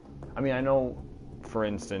 I mean, I know, for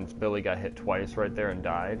instance, Billy got hit twice right there and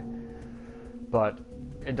died, but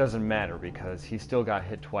it doesn't matter because he still got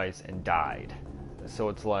hit twice and died. So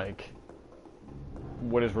it's like,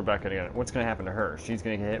 what is Rebecca gonna? What's gonna happen to her? She's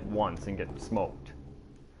gonna get hit once and get smoked.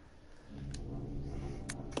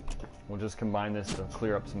 We'll just combine this to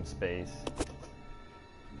clear up some space,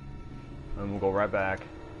 and we'll go right back.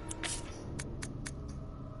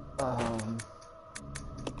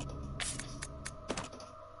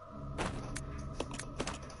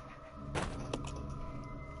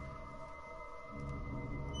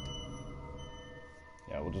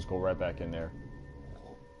 Yeah, we'll just go right back in there.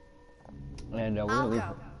 And we're gonna leave.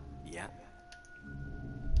 Yeah.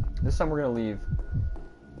 This time we're gonna leave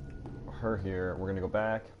her here. We're gonna go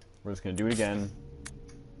back. We're just gonna do it again.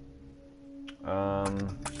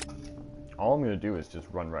 All I'm gonna do is just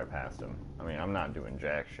run right past him. I mean, I'm not doing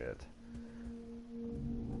jack shit.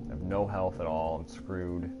 I have no health at all. I'm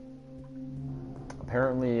screwed.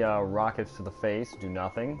 Apparently, rockets to the face do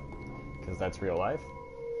nothing, because that's real life.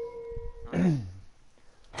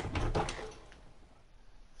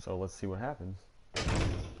 So let's see what happens.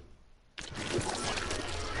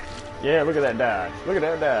 Yeah, look at that dodge. Look at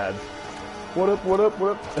that dodge. What up, what up,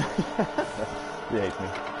 what up? He hates me.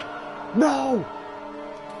 No!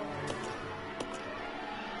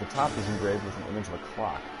 The top is engraved with an image of a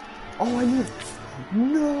clock. Oh, I knew it!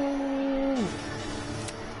 No!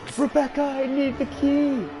 Rebecca, I need the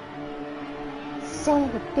key! Son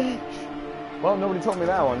of a bitch! Well, nobody told me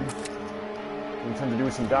that one. I'm trying to do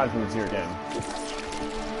some dodge moves here again.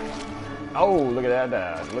 Oh, look at that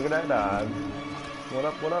dodge. Look at that dodge. What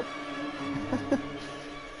up, what up?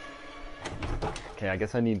 Okay, I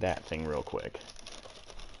guess I need that thing real quick.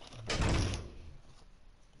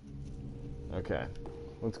 Okay,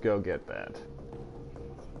 let's go get that.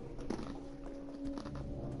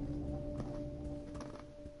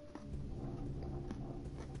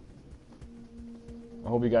 I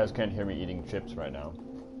hope you guys can't hear me eating chips right now.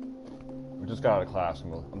 We just got out of class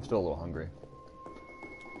and I'm still a little hungry.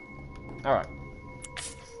 Alright.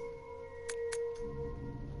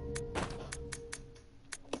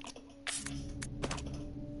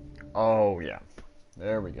 Oh, yeah.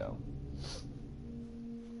 There we go.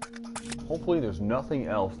 Hopefully there's nothing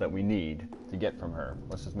else that we need to get from her.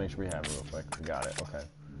 Let's just make sure we have it real quick. We got it. Okay.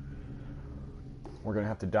 We're going to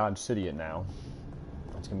have to Dodge City it now.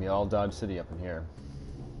 It's going to be all Dodge City up in here.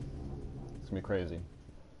 It's going to be crazy.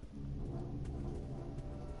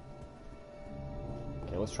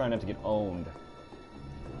 Okay, let's try not to get owned. It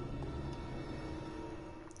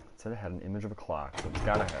said it had an image of a clock, so it's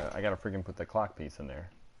gotta have, I gotta freaking put the clock piece in there.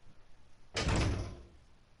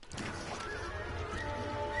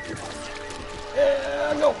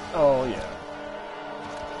 Yeah, go! Oh, yeah.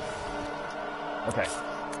 Okay.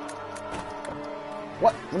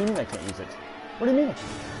 What? What do you mean I can't use it? What do you mean?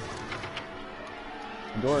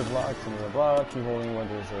 The door is locked and blah blah. Key holding when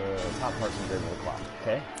there's a top part engraved with a clock.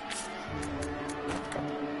 Okay.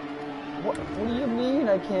 What do you mean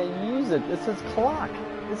I can't use it? It says clock.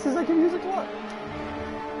 It says I can use a clock.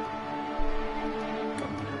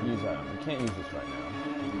 Use that. I can't use this right now.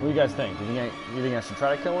 What do you guys think? Do you think I should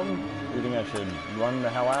try to kill him? Do you think I should run the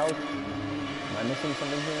hell out? Am I missing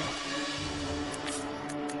something here?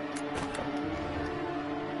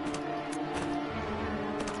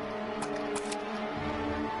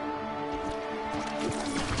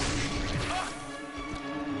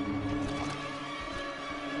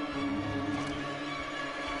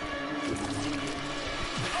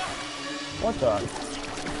 What the?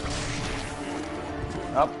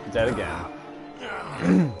 Oh, dead again.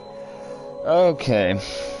 Okay.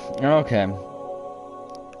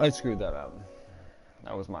 I screwed that up.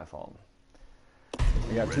 That was my fault.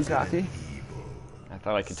 I got too cocky. I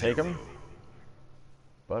thought I could take him.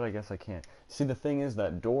 But I guess I can't. See, the thing is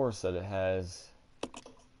that door said it has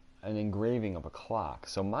an engraving of a clock.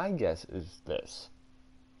 So my guess is this.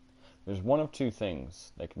 There's one of two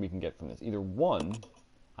things that we can get from this. Either one,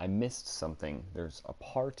 I missed something. There's a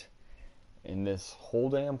part in this whole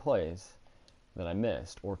damn place that I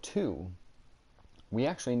missed. Or two, we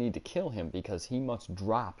actually need to kill him because he must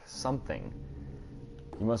drop something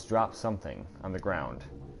You must drop something on the ground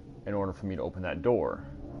in order for me to open that door.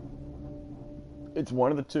 It's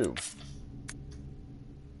one of the two.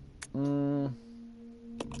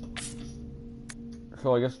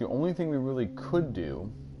 So I guess the only thing we really could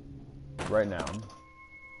do right now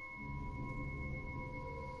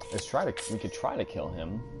is we could try to kill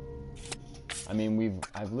him. I mean,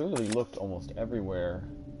 I've literally looked almost everywhere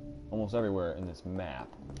in this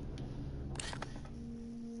map.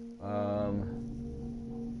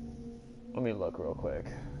 Let me look real quick.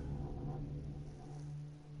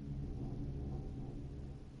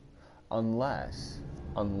 Unless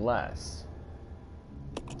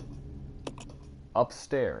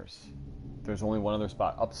upstairs, there's only one other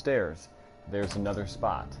spot. Upstairs, there's another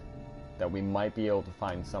spot that we might be able to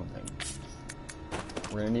find something.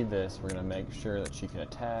 We're gonna need this. We're gonna make sure that she can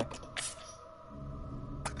attack.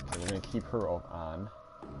 Okay, we're gonna keep her on.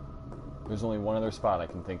 There's only one other spot I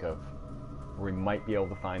can think of where we might be able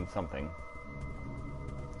to find something.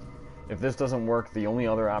 If this doesn't work, the only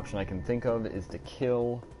other option I can think of is to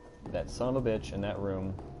kill that son of a bitch in that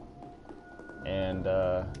room and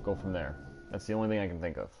go from there. That's the only thing I can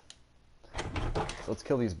think of. So let's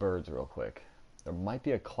kill these birds real quick. There might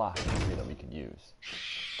be a clock here that we could use.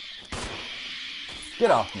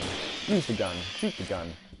 Get off me! Use the gun. Shoot the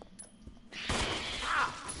gun.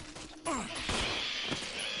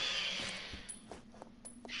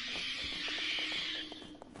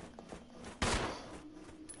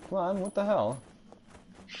 Come on, what the hell?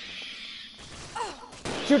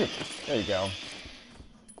 Shoot it! There you go. I was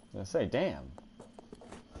gonna say, damn.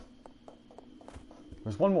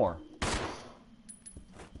 There's one more.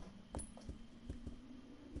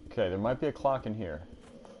 Okay, there might be a clock in here.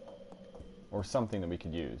 Or something that we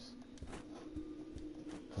could use.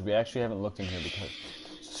 Because we actually haven't looked in here because...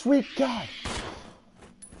 Sweet God!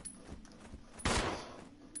 I'm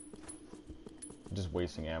just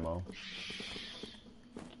wasting ammo.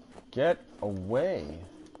 Get away!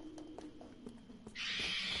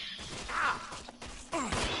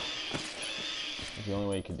 That's the only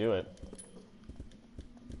way you could do it.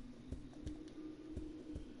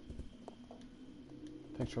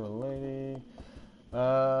 Picture of a lady.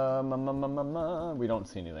 We don't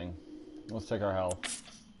see anything. Let's check our health.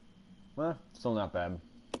 Still not bad.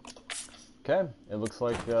 Okay, it looks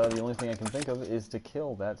like the only thing I can think of is to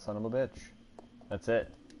kill that son of a bitch. That's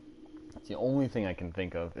it. That's the only thing I can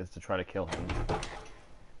think of is to try to kill him.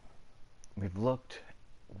 We've looked...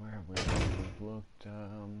 Where have we looked? We've looked,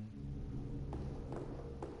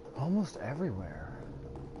 almost everywhere.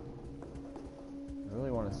 I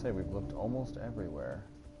really want to say we've looked almost everywhere.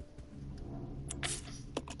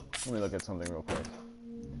 Let me look at something real quick.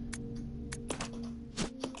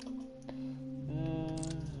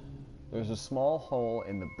 There's a small hole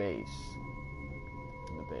in the base.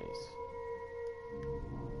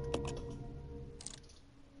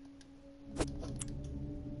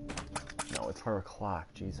 No, it's her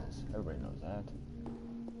clock. Jesus, everybody knows that.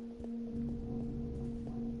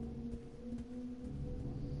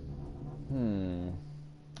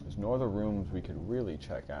 There's no other rooms we could really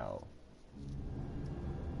check out.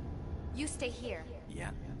 You stay here.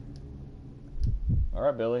 Yeah.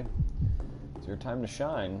 Alright, Billy. It's your time to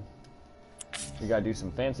shine. We gotta do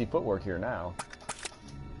some fancy footwork here now.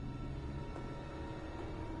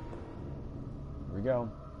 Here we go.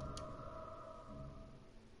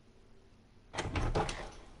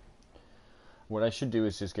 What I should do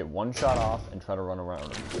is just get one shot off and try to run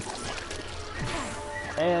around him.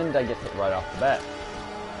 And I get hit right off the bat.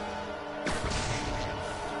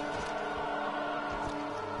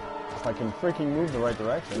 If I can freaking move the right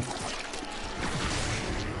direction.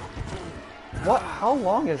 What? How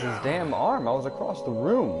long is his damn arm? I was across the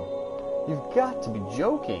room. You've got to be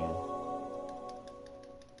joking.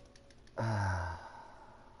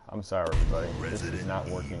 I'm sorry, everybody. This is not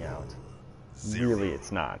working out. Really,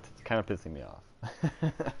 it's not. It's kind of pissing me off.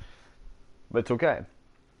 But it's okay.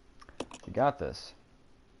 You got this.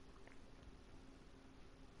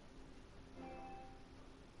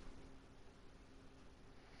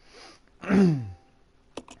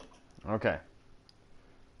 Okay.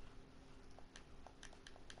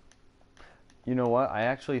 You know what? I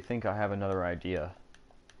actually think I have another idea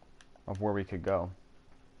of where we could go.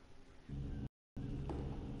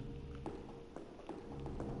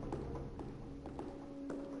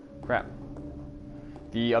 Crap.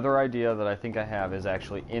 The other idea that I think I have is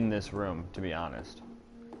actually in this room, to be honest.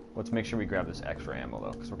 Let's make sure we grab this extra ammo,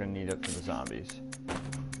 though, because we're going to need it for the zombies.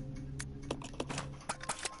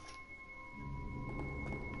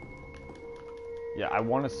 Yeah, I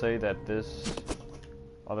want to say that this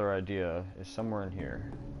other idea is somewhere in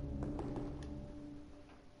here.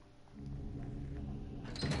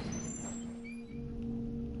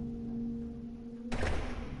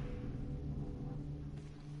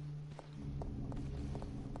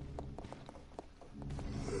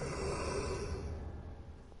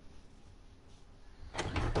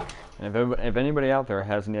 And if anybody out there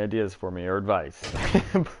has any ideas for me or advice,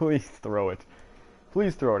 please throw it.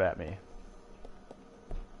 Please throw it at me.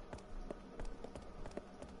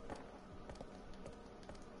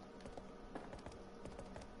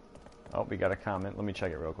 Oh, we got a comment. Let me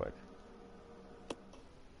check it real quick.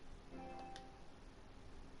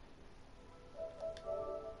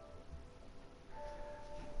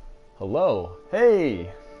 Hello.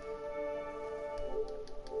 Hey.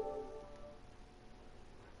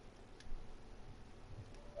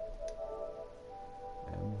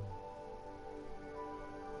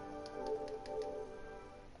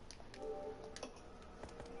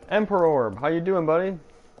 Emperor Orb, how you doing, buddy?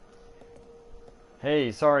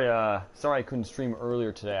 Hey, sorry I couldn't stream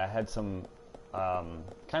earlier today. I had some kind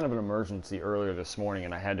of an emergency earlier this morning,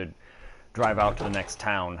 and I had to drive out to the next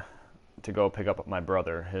town to go pick up my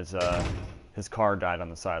brother. His car died on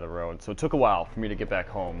the side of the road, so it took a while for me to get back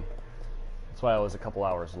home. That's why I was a couple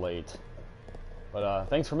hours late. But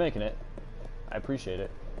thanks for making it. I appreciate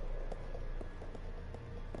it.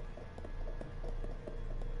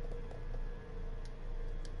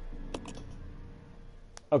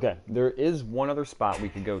 Okay, there is one other spot we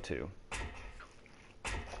could go to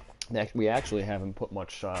that we actually haven't put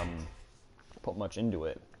much into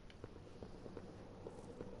it.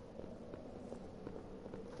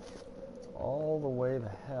 It's all the way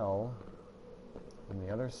the hell on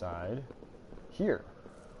the other side here.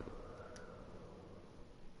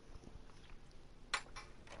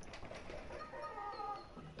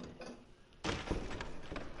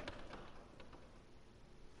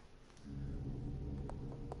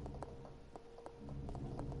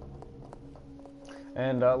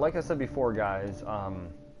 And like I said before, guys,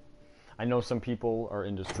 I know some people are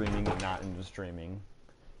into streaming and not into streaming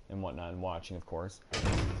and whatnot, and watching, of course.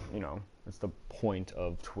 You know, it's the point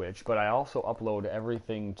of Twitch. But I also upload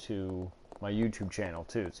everything to my YouTube channel,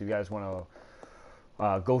 too. So if you guys want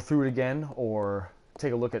to go through it again or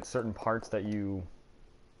take a look at certain parts that you,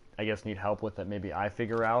 I guess, need help with that maybe I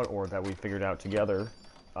figure out or that we figured out together,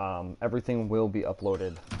 everything will be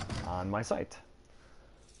uploaded on my site.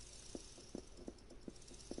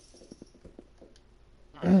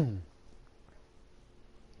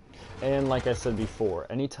 And like I said before,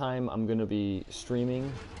 anytime I'm going to be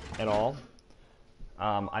streaming at all,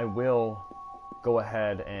 I will go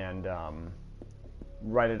ahead and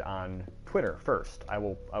write it on Twitter first. I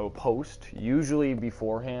will post, usually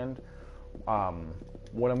beforehand,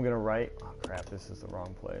 what I'm going to write. Oh crap, this is the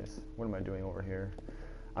wrong place. What am I doing over here?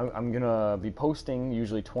 I'm going to be posting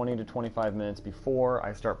usually 20 to 25 minutes before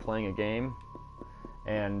I start playing a game.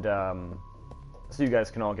 And so you guys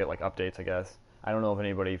can all get like updates, I guess. I don't know if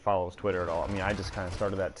anybody follows Twitter at all. I mean, I just kind of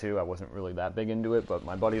started that too. I wasn't really that big into it, but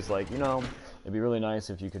my buddy's like, you know, it'd be really nice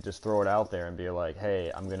if you could just throw it out there and be like,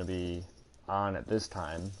 hey, I'm going to be on at this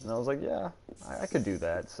time. And I was like, yeah, I could do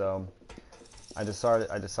that. So I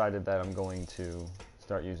decided that I'm going to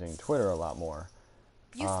start using Twitter a lot more.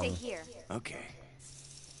 You stay here. Okay.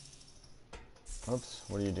 Oops,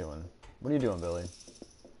 what are you doing? What are you doing, Billy?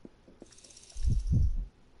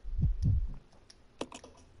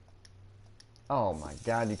 Oh my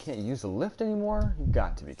god, you can't use the lift anymore? You've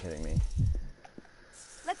got to be kidding me.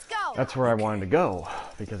 Let's go. That's where I wanted to go,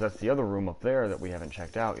 because that's the other room up there that we haven't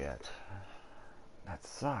checked out yet. That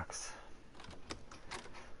sucks.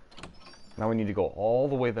 Now we need to go all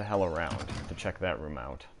the way the hell around to check that room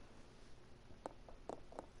out.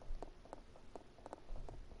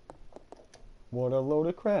 What a load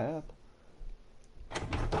of crap.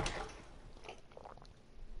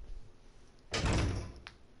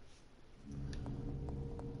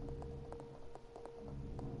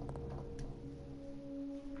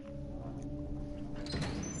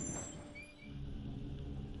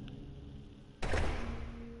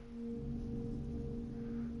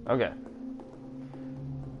 Okay.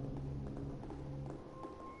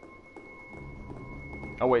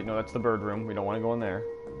 Oh wait, no, that's the bird room. We don't want to go in there.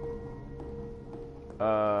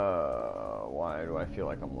 Why do I feel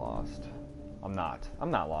like I'm lost? I'm not.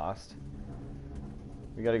 I'm not lost.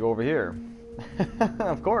 We gotta go over here.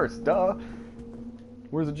 Of course, duh.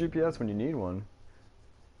 Where's the GPS when you need one?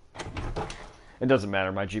 It doesn't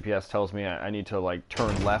matter. My GPS tells me I need to like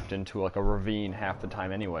turn left into like a ravine half the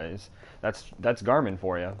time anyways. That's Garmin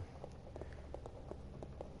for you.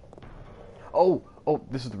 Oh,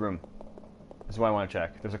 this is the room. This is what I want to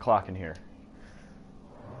check. There's a clock in here.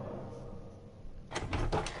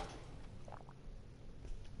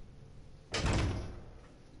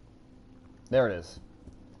 There it is.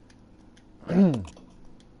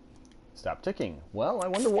 Stop ticking. Well, I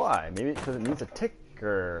wonder why. Maybe because it needs a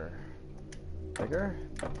ticker. Ticker?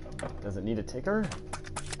 Does it need a ticker?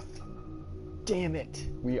 Damn it!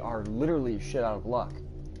 We are literally shit out of luck.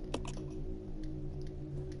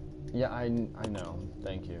 Yeah, I know.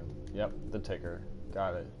 Thank you. Yep, the ticker.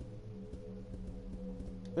 Got it.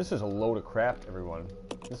 This is a load of crap, everyone.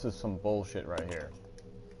 This is some bullshit right here.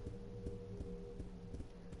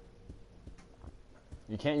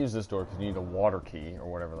 You can't use this door because you need a water key or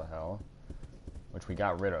whatever the hell, which we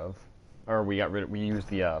got rid of. Or we used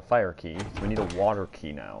the fire key, so we need a water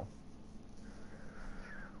key now.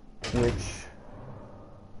 Which,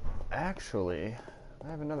 actually, I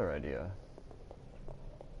have another idea.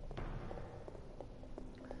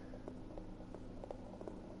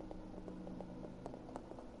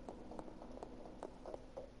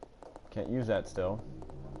 Can't use that still.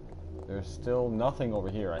 There's still nothing over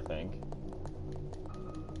here, I think.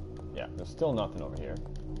 Yeah, there's still nothing over here.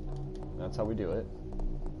 That's how we do it.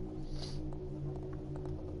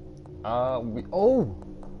 Oh!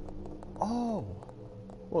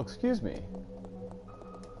 Well, excuse me.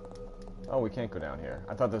 Oh, we can't go down here.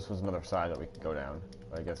 I thought this was another side that we could go down,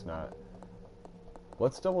 but I guess not.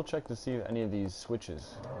 Let's double check to see if any of these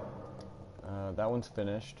switches. That one's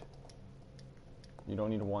finished. You don't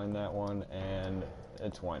need to wind that one, and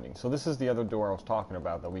it's winding. So this is the other door I was talking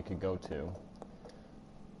about that we could go to.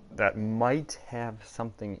 That might have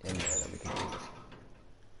something in there that we can use.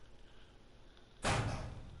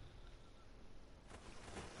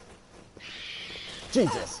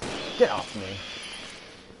 Jesus! Get off me!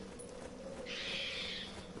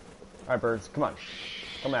 Alright, birds, come on.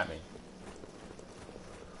 Come at me.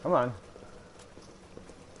 Come on.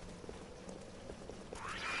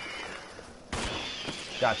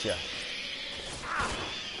 Gotcha.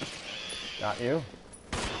 Got you.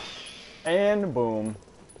 And boom.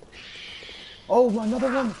 Oh,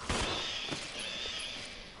 another one!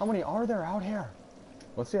 How many are there out here?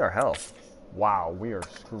 Let's see our health. Wow, we are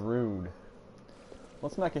screwed.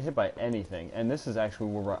 Let's not get hit by anything. And this is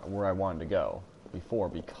actually where I wanted to go before,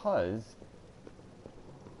 because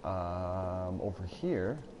over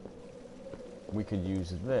here we could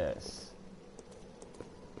use this.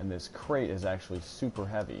 And this crate is actually super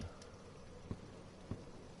heavy.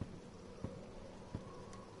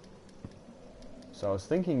 So I was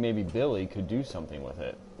thinking maybe Billy could do something with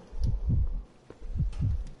it.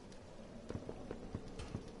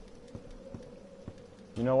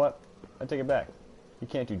 You know what? I take it back. He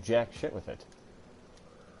can't do jack shit with it.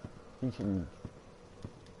 He can...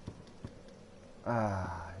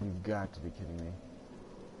 Ah, you've got to be kidding me.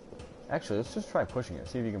 Actually, let's just try pushing it.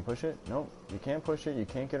 See if you can push it. Nope, you can't push it. You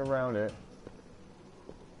can't get around it.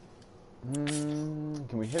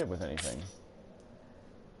 Can we hit it with anything?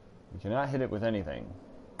 We cannot hit it with anything.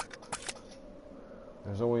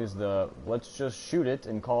 There's always the, let's just shoot it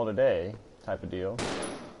and call it a day type of deal.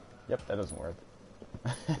 Yep, that doesn't work.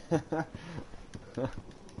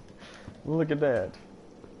 Look at that.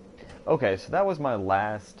 Okay, so that was my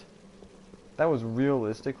last... That was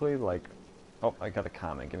realistically, like... Oh, I got a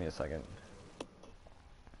comment. Give me a second.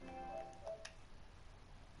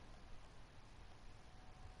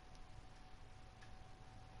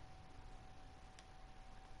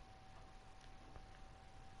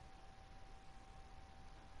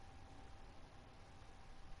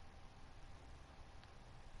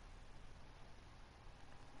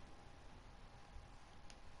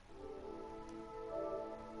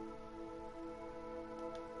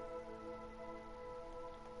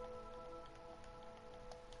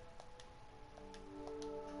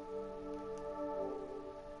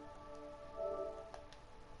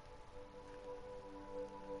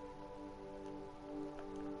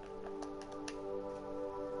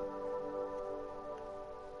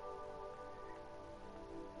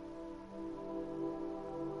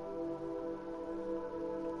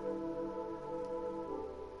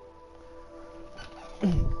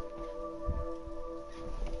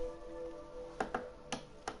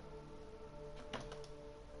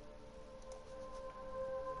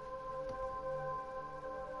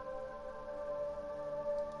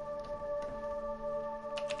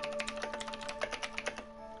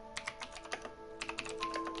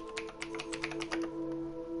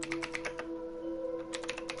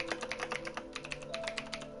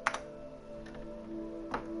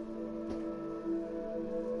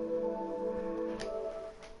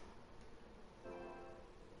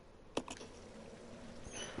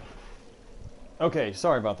 Okay,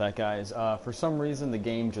 sorry about that, guys. For some reason, the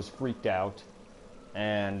game just freaked out,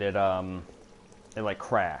 and it like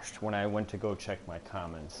crashed when I went to go check my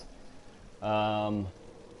comments. So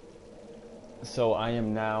I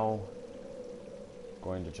am now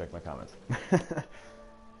going to check my comments.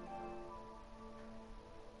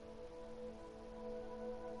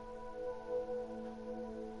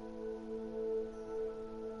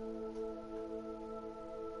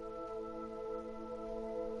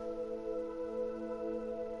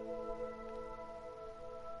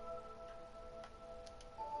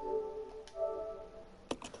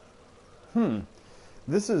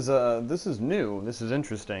 This is new. This is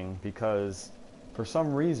interesting because for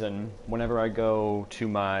some reason, whenever I go to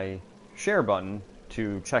my share button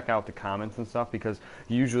to check out the comments and stuff, because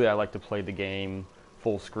usually I like to play the game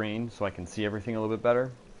full screen so I can see everything a little bit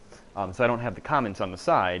better. So I don't have the comments on the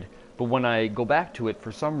side, but when I go back to it,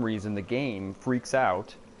 for some reason the game freaks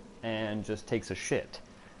out and just takes a shit.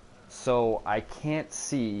 So I can't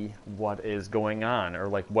see what is going on or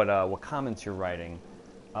like what comments you're writing.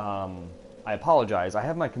 I apologize. I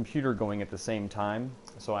have my computer going at the same time,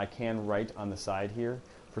 so I can write on the side here.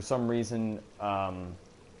 For some reason,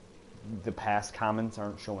 the past comments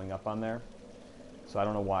aren't showing up on there, so I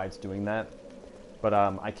don't know why it's doing that. But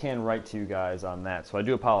I can write to you guys on that, so I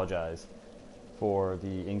do apologize for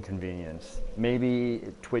the inconvenience. Maybe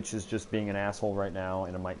Twitch is just being an asshole right now,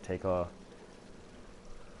 and it might take a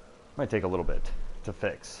little bit to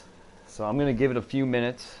fix. So I'm going to give it a few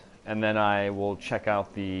minutes, and then I will check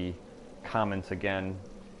out the comments again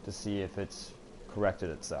to see if it's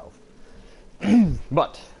corrected itself.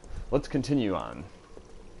 But let's continue on.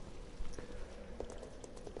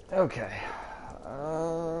 Okay. What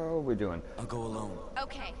are we doing? I'll go alone.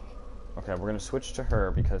 Okay. Okay, we're going to switch to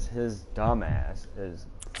her because his dumbass is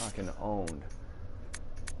fucking owned.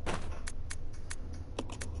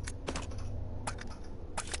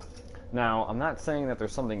 Now, I'm not saying that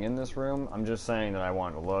there's something in this room. I'm just saying that I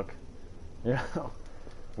want to look. You know,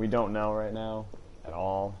 we don't know right now at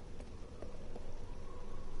all.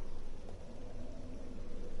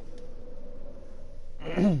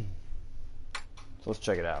 So let's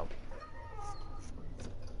check it out.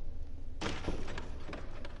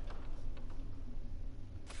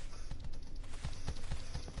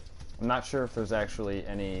 I'm not sure if there's actually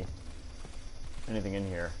anything in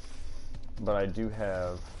here, but I do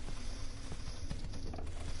have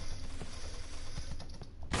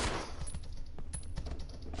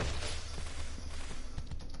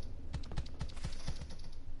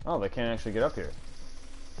oh, they can't actually get up here.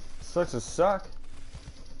 Sucks to suck.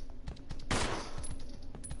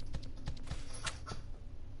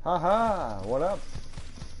 Haha, what up?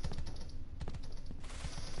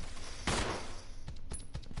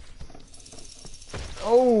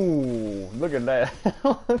 Oh, look at that.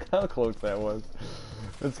 Look how close that was.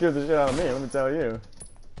 That scared the shit out of me, let me tell you.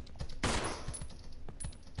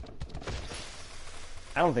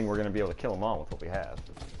 I don't think we're going to be able to kill them all with what we have.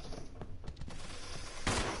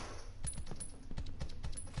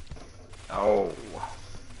 Oh.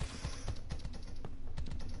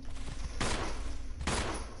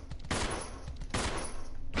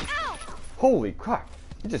 Ow! Holy crap.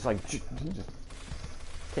 You just can't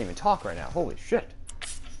even talk right now. Holy shit.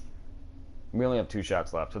 We only have 2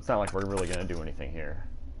 shots left, so it's not like we're really going to do anything here.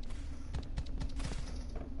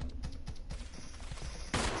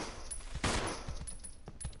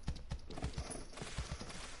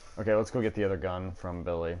 Okay, let's go get the other gun from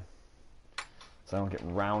Billy, so I don't get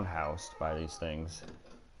roundhoused by these things.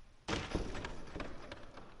 It's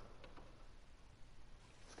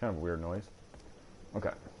kind of a weird noise.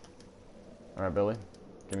 Okay. Alright, Billy.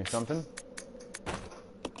 Give me something.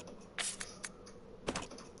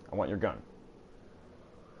 I want your gun.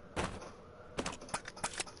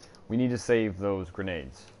 We need to save those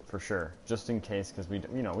grenades, for sure. Just in case, because we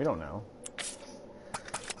don't know.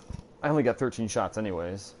 I only got 13 shots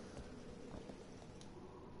anyways.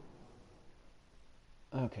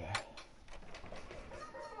 Okay.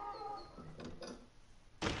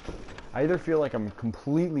 I either feel like I'm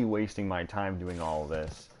completely wasting my time doing all of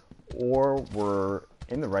this, or we're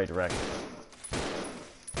in the right direction.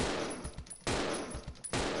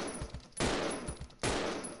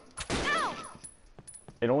 Ow!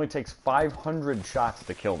 It only takes 500 shots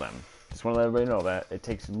to kill them. Just want to let everybody know that. It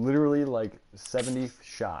takes literally like 70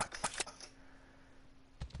 shots.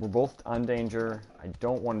 We're both on danger. I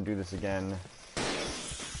don't want to do this again.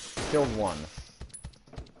 Killed one.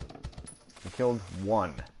 We killed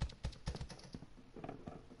one.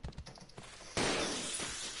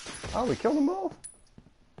 Oh, we killed them both?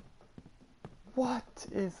 What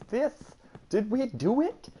is this? Did we do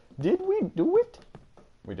it? Did we do it?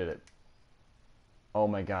 We did it. Oh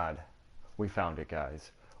my god. We found it,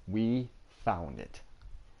 guys. We found it.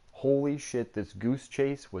 Holy shit, this goose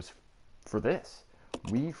chase was for this.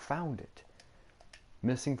 We found it.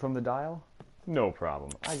 Missing from the dial? No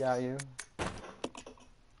problem. I got you.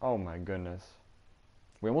 Oh my goodness.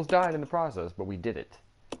 We almost died in the process, but we did it.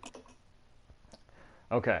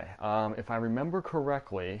 Okay, if I remember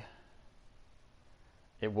correctly,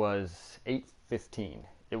 it was 8:15.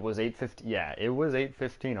 It was 8:15. Yeah, it was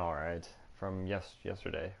 8:15. All right, from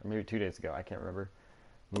yesterday or maybe 2 days ago. I can't remember.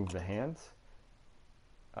 Move the hands.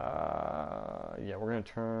 Yeah, we're gonna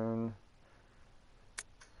turn.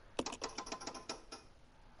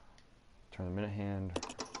 turn the minute hand,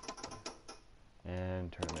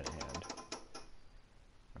 and turn the minute hand.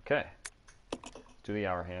 Okay. Let's do the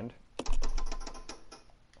hour hand.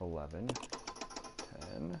 11,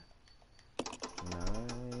 10,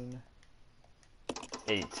 9,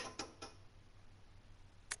 8.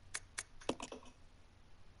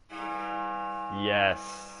 Yes.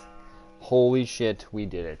 Holy shit, we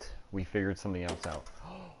did it. We figured something else out.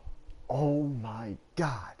 Oh my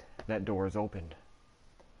god. That door is opened.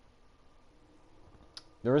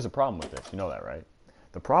 There is a problem with this. You know that, right?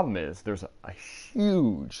 The problem is there's a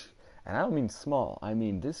huge, and I don't mean small, I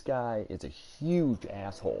mean this guy is a huge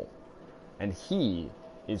asshole. And he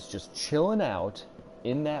is just chilling out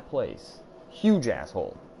in that place. Huge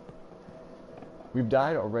asshole. We've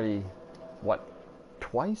died already, what,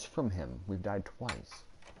 twice from him? We've died twice.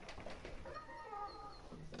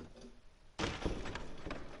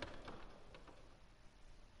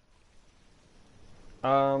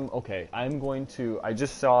 Okay, I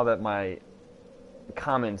just saw that my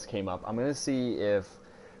comments came up. I'm gonna see if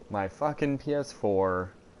my fucking PS4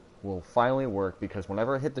 will finally work, because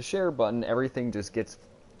whenever I hit the share button, everything just gets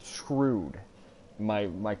screwed.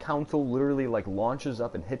 My console literally like launches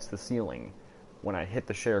up and hits the ceiling when I hit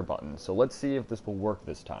the share button. So let's see if this will work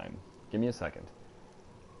this time. Give me a second.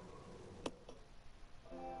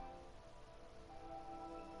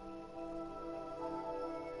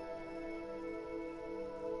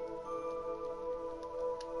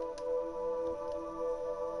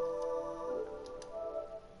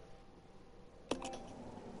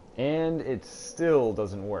 And it still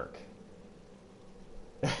doesn't work.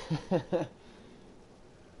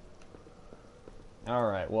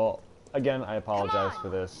 Alright, well, again, I apologize for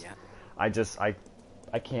this. Yeah.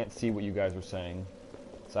 I can't see what you guys are saying.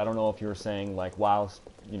 So I don't know if you were saying, like, wow,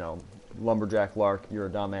 you know, Lumberjack Lark, you're a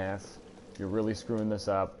dumbass. You're really screwing this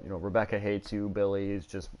up. You know, Rebecca hates you. Billy is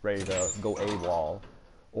just ready to go AWOL.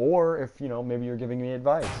 Or if, you know, maybe you're giving me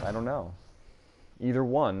advice. I don't know. Either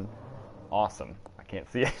one, awesome. I can't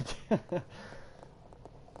see it.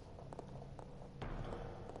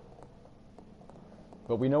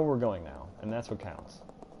 But we know where we're going now, and that's what counts.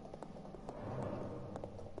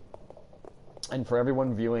 And for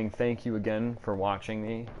everyone viewing, thank you again for watching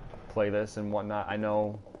me play this and whatnot. I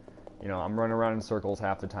know, you know, I'm running around in circles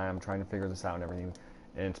half the time trying to figure this out and everything.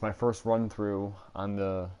 And it's my first run through on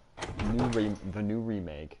the new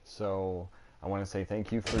remake. So I want to say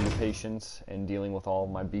thank you for your patience and dealing with all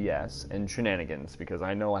my BS and shenanigans, because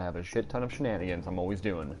I know I have a shit ton of shenanigans I'm always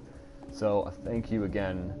doing. So thank you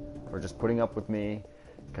again for just putting up with me,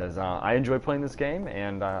 because I enjoy playing this game,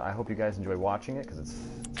 and I hope you guys enjoy watching it, because it's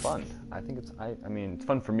fun. I think I mean, it's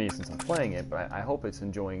fun for me since I'm playing it, but I hope it's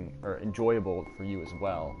enjoyable for you as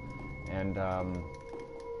well. And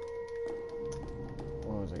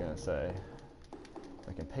what was I gonna say? If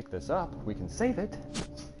I can pick this up, we can save it.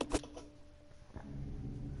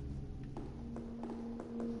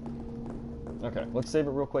 Okay, let's save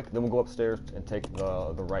it real quick, then we'll go upstairs and take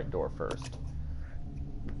the right door first.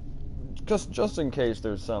 Just in case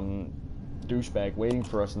there's some douchebag waiting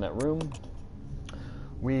for us in that room,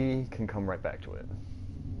 we can come right back to it.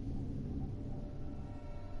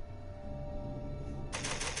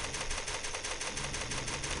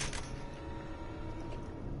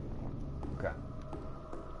 Okay.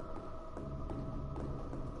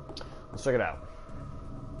 Let's check it out.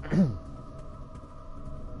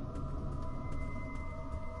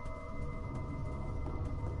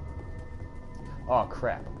 Oh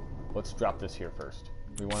crap. Let's drop this here first.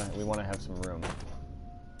 We want to have some room.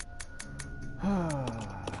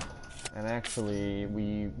 And actually,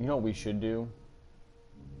 you know what we should do?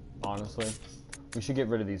 Honestly, we should get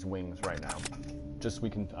rid of these wings right now, just so we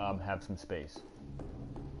can have some space.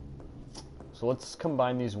 So let's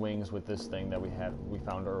combine these wings with this thing that we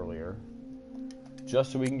found earlier,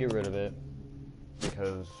 just so we can get rid of it,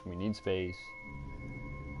 because we need space.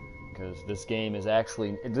 Because this game is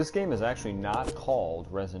actually not called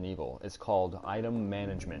Resident Evil. It's called Item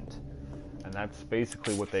Management, and that's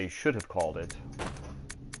basically what they should have called it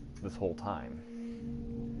this whole time.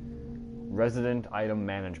 Resident Item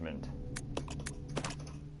Management.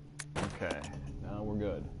 Okay, now we're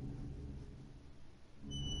good.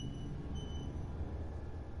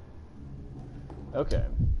 Okay,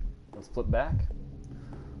 let's flip back.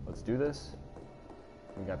 Let's do this.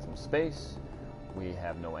 We got some space. We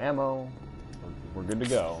have no ammo. We're good to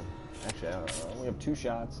go. Actually, we have 2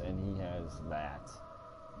 shots, and he has that.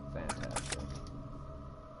 Fantastic.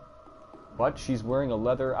 But she's wearing a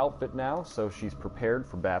leather outfit now, so she's prepared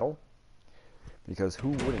for battle. Because who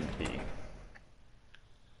wouldn't be?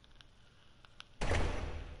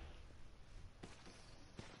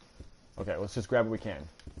 Okay, let's just grab what we can.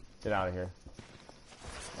 Get out of here.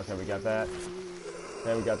 Okay, we got that.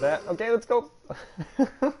 Okay, we got that. Okay, let's go.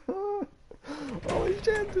 Holy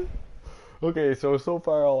shit. Okay, so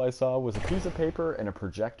far all I saw was a piece of paper and a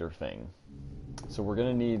projector thing. So we're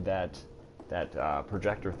gonna need that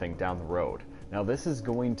projector thing down the road. Now this is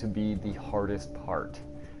going to be the hardest part,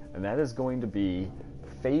 and that is going to be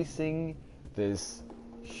facing this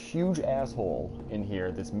huge asshole in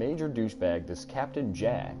here, this major douchebag, this Captain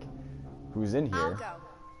Jack, who's in I'll here, go.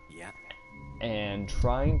 Yeah. and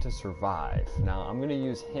trying to survive. Now I'm gonna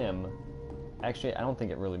use him. Actually, I don't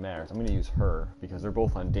think it really matters. I'm gonna use her because they're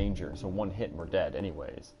both on danger. So one hit and we're dead,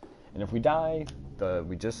 anyways. And if we die,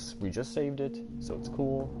 we just saved it, so it's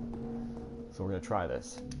cool. So we're gonna try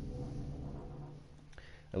this.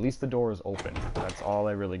 At least the door is open. That's all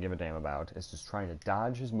I really give a damn about. Is just trying to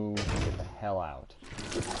dodge his moves and get the hell out.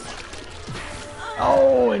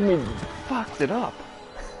 Oh, and we fucked it up.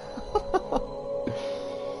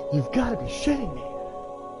 You've got to be shitting me.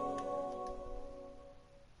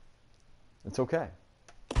 It's okay.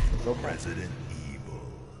 It's okay. Resident Evil.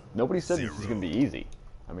 Nobody said this was going to be easy.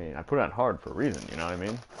 I mean, I put it on hard for a reason, you know what I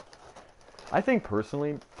mean? I think,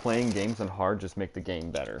 personally, playing games on hard just make the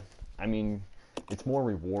game better. I mean, it's more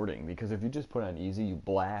rewarding, because if you just put on easy, you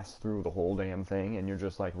blast through the whole damn thing, and you're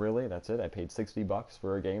just like, really? That's it? I paid $60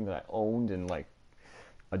 for a game that I owned in, like,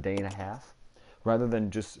 a day and a half? Rather than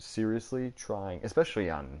just seriously trying, especially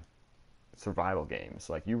on survival games,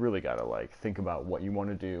 like, you really gotta, like, think about what you want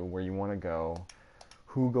to do, where you want to go,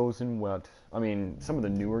 who goes in what. I mean, some of the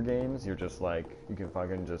newer games, you're just like, you can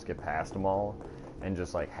fucking just get past them all and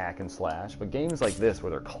just like hack and slash. But games like this, where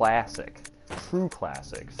they're classic, true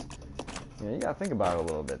classics, you know, you gotta think about it a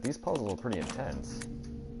little bit. These puzzles are pretty intense.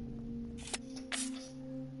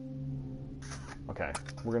 Okay,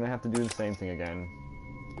 we're gonna have to do the same thing again.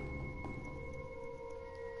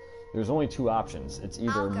 There's only two options. It's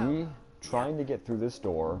either me trying to get through this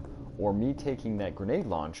door, or me taking that grenade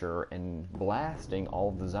launcher and blasting all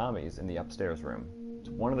of the zombies in the upstairs room. It's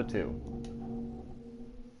one of the two.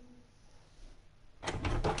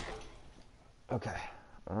 Okay.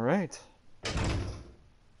 Alright.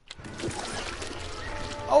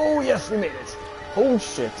 Oh, yes, we made it! Oh,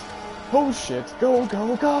 shit. Oh, shit. Go,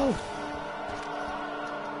 go, go!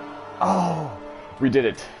 Oh, we did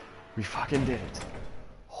it. We fucking did it.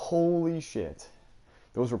 Holy shit.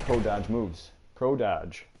 Those were pro dodge moves. Pro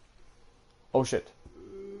dodge. Oh shit.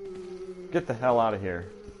 Get the hell out of here.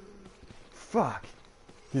 Fuck.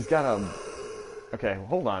 He's got a... Okay,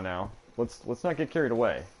 hold on now. Let's not get carried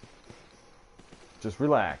away. Just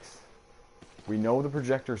relax. We know the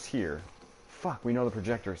projector's here. Fuck, we know the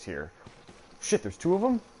projector's here. Shit, there's two of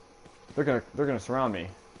them? They're gonna surround me.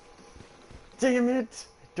 Damn it!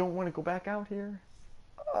 I don't want to go back out here.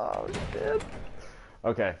 Oh shit.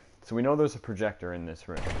 Okay, so we know there's a projector in this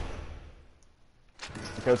room.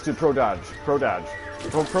 Okay, let's do pro dodge. Pro dodge.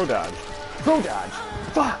 Pro dodge. Pro dodge!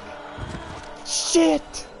 Fuck!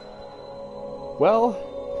 Shit! Well...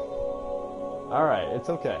 Alright, it's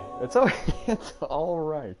okay. It's okay. It's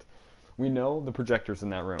alright. We know the projector's in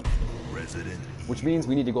that room. Resident Which means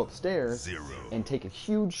we need to go upstairs 0. and take a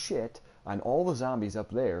huge shit on all the zombies up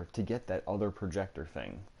there to get that other projector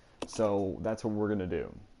thing. So that's what we're gonna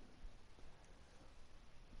do.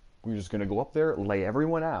 We're just gonna go up there, lay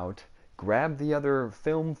everyone out, grab the other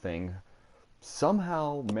film thing,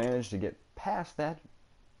 somehow manage to get past that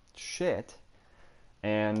shit,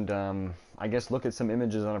 and I guess look at some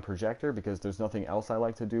images on a projector, because there's nothing else I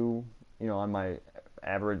like to do, you know, on my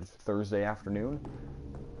average Thursday afternoon.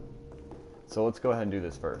 So let's go ahead and do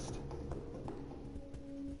this first.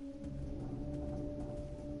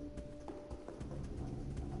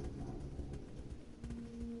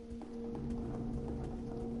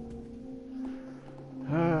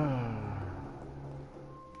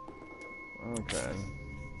 Okay.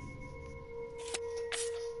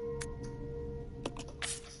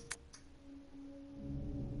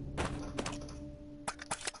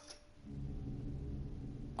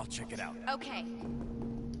 I'll check it out. Okay.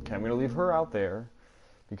 Okay, I'm going to leave her out there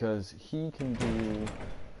because he can do...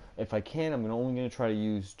 If I can, I'm only going to try to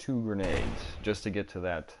use 2 grenades just to get to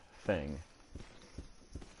that thing.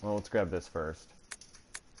 Well, let's grab this first.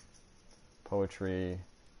 Poetry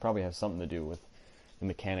probably has something to do with the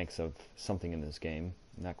mechanics of something in this game.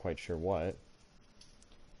 Not quite sure what.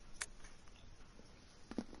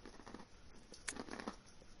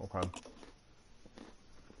 Okay.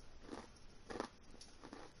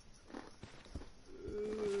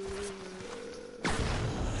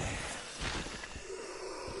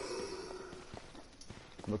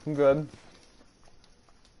 Looking good.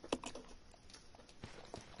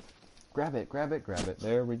 Grab it, grab it, grab it.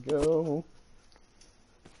 There we go.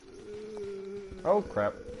 Oh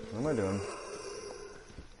crap. What am I doing?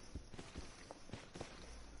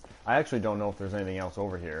 I actually don't know if there's anything else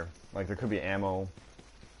over here. Like, there could be ammo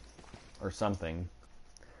or something.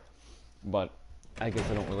 But I guess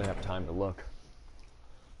I don't really have time to look.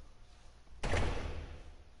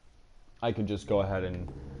 I could just go ahead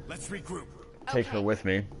and Let's regroup. take her Okay. with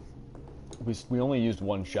me. We only used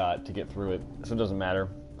one shot to get through it, so it doesn't matter.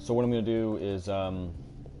 So what I'm going to do is I'm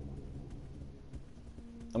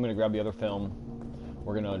going to grab the other film.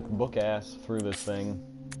 We're going to book ass through this thing.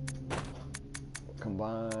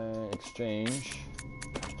 Combine, exchange.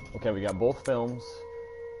 Okay, we got both films.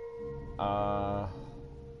 I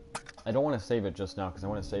don't want to save it just now because I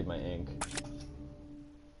want to save my ink.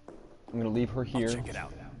 I'm going to leave her here. Check it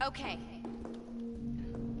out. Okay.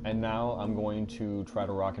 And now I'm going to try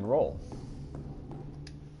to rock and roll.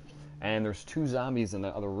 And there's 2 zombies in the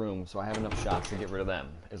other room, so I have enough shots to get rid of them.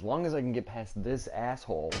 As long as I can get past this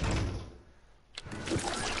asshole.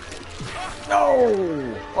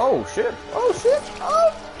 No! Oh shit! Oh shit!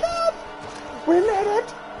 Oh god! We made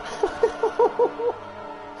it!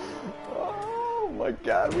 Oh my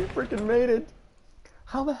god, we freaking made it!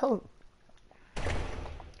 How the hell?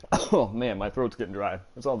 Oh man, my throat's getting dry.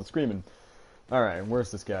 That's all the screaming. Alright, where's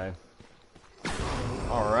this guy?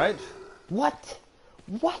 Alright. What?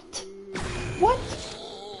 What? What?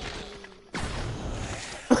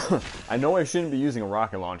 I know I shouldn't be using a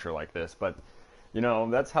rocket launcher like this, but, you know,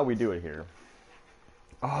 that's how we do it here.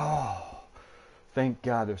 Oh, thank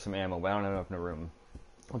God there's some ammo, but I don't have enough in the room.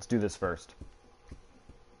 Let's do this first.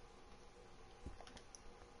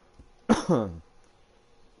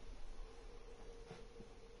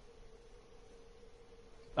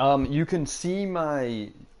 You can see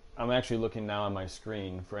my... I'm actually looking now on my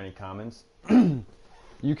screen for any comments.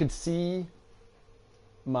 You can see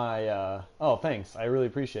my... oh, thanks. I really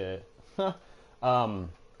appreciate it.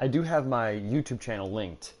 I do have my YouTube channel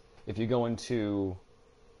linked. If you go into...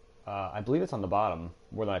 I believe it's on the bottom,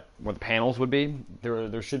 where the panels would be.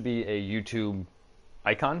 There should be a YouTube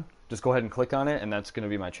icon. Just go ahead and click on it, and that's going to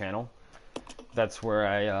be my channel. That's where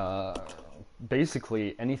I...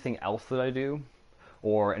 basically, anything else that I do,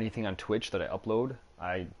 or anything on Twitch that I upload,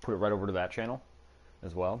 I put it right over to that channel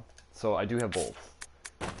as well. So I do have both.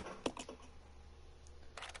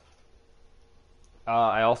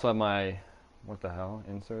 I also have my, what the hell,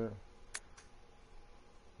 insert?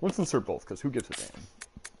 Let's insert both, because who gives a damn?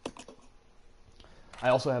 I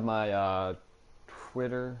also have my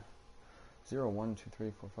Twitter,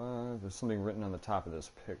 012345. There's something written on the top of this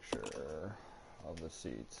picture of the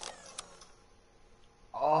seats.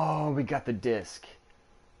 Oh, we got the disc.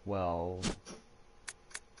 Well,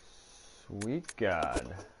 sweet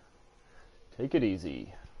God. Take it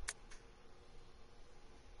easy.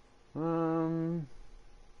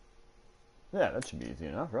 Yeah, that should be easy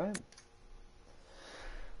enough, right?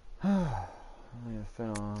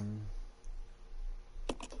 Film.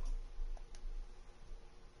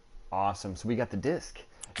 Awesome. So we got the disc.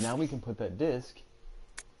 Now we can put that disc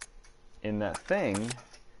in that thing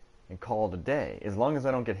and call it a day. As long as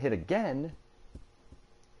I don't get hit again.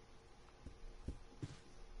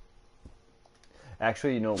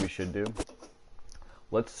 Actually, you know what we should do?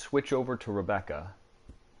 Let's switch over to Rebecca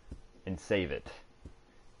and save it.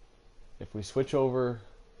 If we switch over,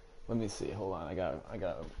 let me see. Hold on, I got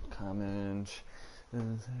a comment.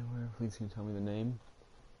 Please can you tell me the name?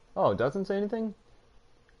 Oh, it doesn't say anything.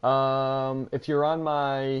 If you're on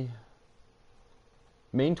my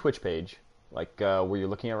main Twitch page, like where you're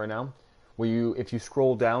looking at right now, if you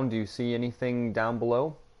scroll down, do you see anything down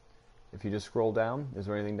below? If you just scroll down, is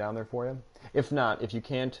there anything down there for you? If not, if you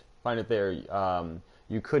can't find it there,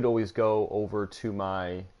 you could always go over to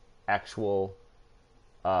my actual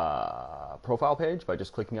profile page by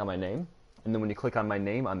just clicking on my name. And then when you click on my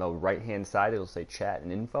name, on the right-hand side, it'll say chat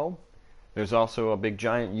and info. There's also a big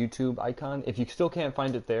giant YouTube icon. If you still can't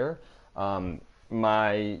find it there,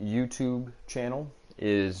 my YouTube channel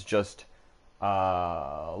is just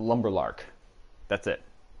Lumberlark. That's it.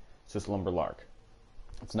 It's just Lumberlark.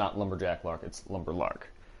 It's not Lumberjack Lark, it's Lumberlark.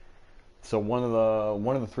 So one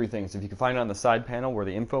of the 3 things, if you can find it on the side panel where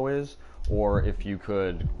the info is, or if you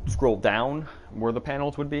could scroll down where the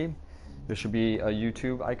panels would be, there should be a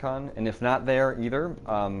YouTube icon. And if not there either,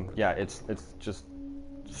 yeah, it's just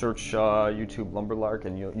search YouTube Lumberlark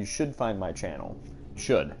and you should find my channel.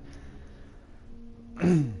 Should.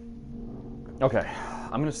 Okay,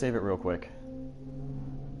 I'm gonna save it real quick.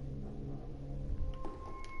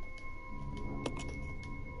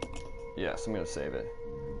 Yes, I'm gonna save it.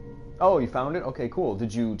 Oh, you found it? Okay, cool.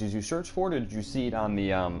 Did you search for it, or did you see it on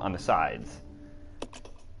the sides?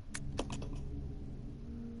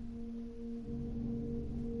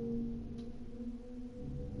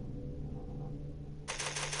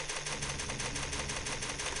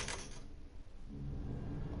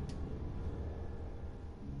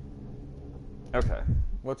 Okay,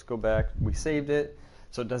 let's go back. We saved it,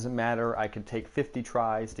 so it doesn't matter. I could take 50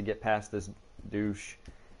 tries to get past this douche,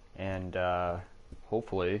 and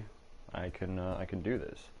hopefully I can do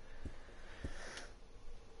this.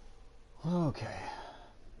 Okay.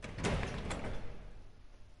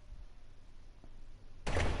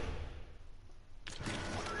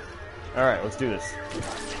 All right, let's do this.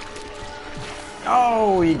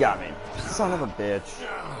 Oh, he got me. Son of a bitch.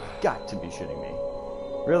 Got to be shitting me.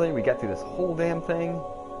 Really? We got through this whole damn thing?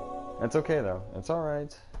 That's okay, though. It's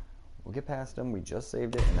alright. We'll get past him. We just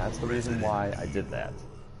saved it, and that's the reason why I did that.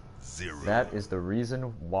 That is the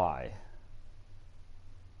reason why.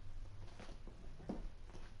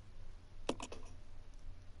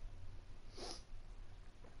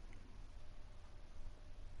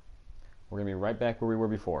 We're going to be right back where we were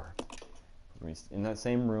before. In that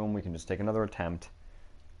same room, we can just take another attempt.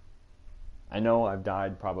 I know I've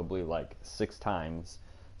died probably like 6 times,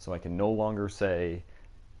 so I can no longer say,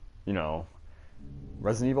 you know,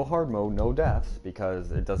 Resident Evil hard mode, no deaths,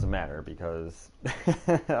 because it doesn't matter, because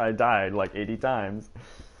I died like 80 times.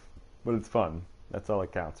 But it's fun. That's all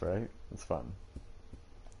that counts, right? It's fun.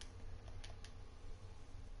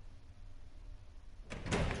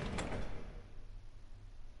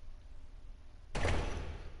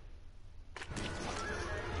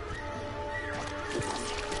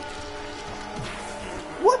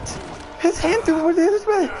 What? His hand threw this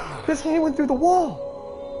way. His hand went through the wall.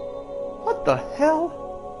 What the hell?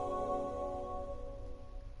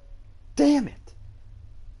 Damn it!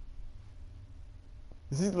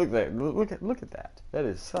 Look at that. That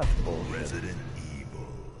is such bullshit. Resident Evil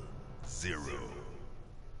 0.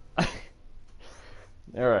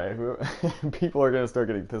 All right, people are gonna start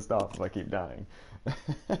getting pissed off if I keep dying.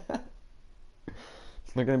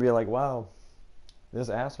 They're gonna be like, "Wow, this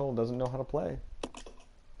asshole doesn't know how to play."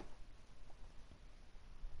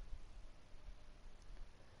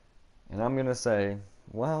 And I'm gonna say,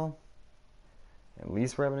 well, at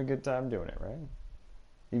least we're having a good time doing it, right?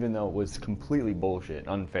 Even though it was completely bullshit,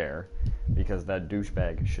 unfair, because that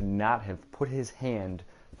douchebag should not have put his hand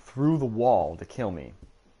through the wall to kill me.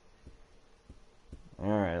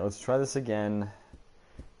 Alright, let's try this again.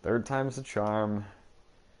 3rd time's the charm.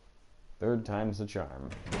 3rd time's the charm.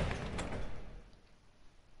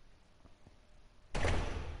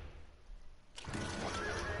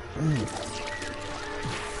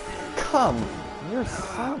 Come, you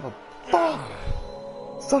son of a fuck!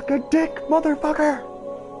 Suck a dick, motherfucker!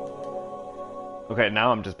 Okay,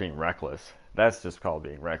 now I'm just being reckless. That's just called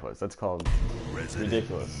being reckless. That's called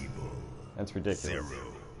ridiculous. That's ridiculous. 0.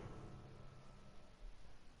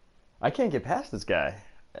 I can't get past this guy.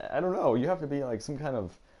 I don't know. You have to be like some kind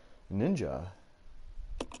of ninja.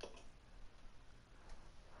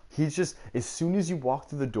 He's just, as soon as you walk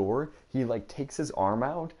through the door, he like takes his arm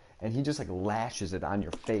out and he just like lashes it on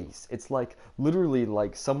your face. It's like literally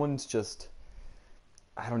like someone's just,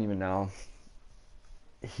 I don't even know.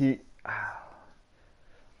 He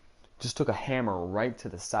just took a hammer right to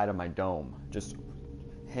the side of my dome. Just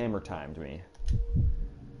hammer timed me.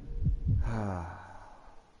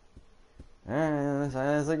 And let's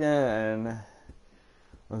try this again.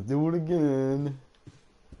 Let's do it again.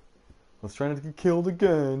 Let's try not to get killed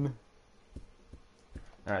again.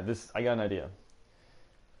 Alright, I got an idea.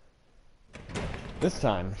 This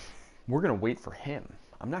time, we're gonna wait for him.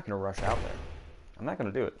 I'm not gonna rush out there. I'm not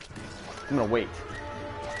gonna do it. I'm gonna wait.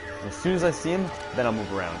 And as soon as I see him, then I'll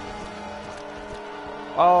move around.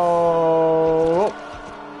 Oh!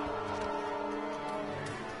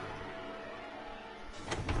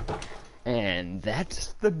 And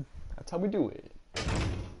that's how we do it.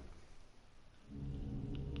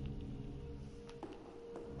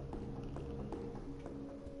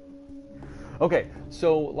 Okay,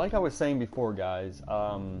 so like I was saying before, guys,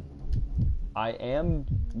 I am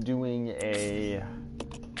doing a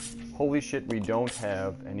holy shit, we don't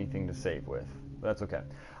have anything to save with. That's okay.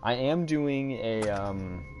 I am doing a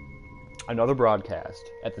another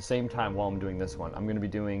broadcast at the same time while I'm doing this one. I'm going to be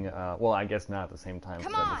doing, well, I guess not at the same time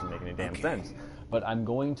because that doesn't make any damn sense. But I'm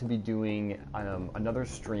going to be doing another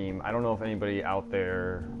stream. I don't know if anybody out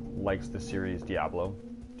there likes the series Diablo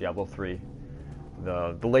 3,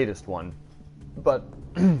 the latest one. But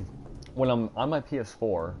when I'm on my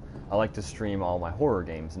PS4, I like to stream all my horror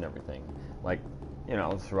games and everything. Like, you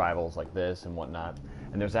know, survivals like this and whatnot.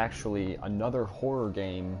 And there's actually another horror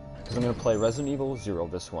game, because I'm going to play Resident Evil 0,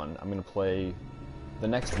 this one. I'm going to play the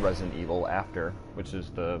next Resident Evil after, which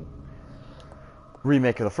is the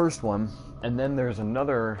remake of the first one. And then there's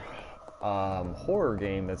another horror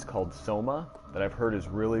game that's called Soma, that I've heard is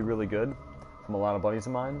really, really good from a lot of buddies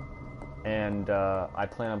of mine. And I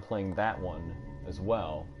plan on playing that one as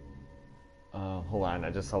well. Hold on, I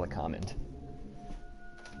just saw the comment.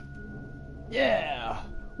 Yeah!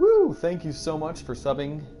 Woo! Thank you so much for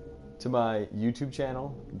subbing to my YouTube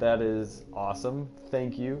channel. That is awesome.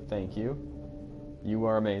 Thank you, thank you. You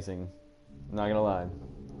are amazing. I'm not gonna lie.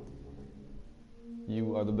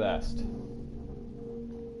 You are the best.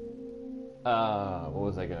 What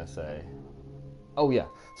was I gonna say? Oh yeah,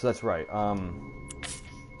 so that's right.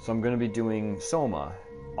 So I'm gonna be doing Soma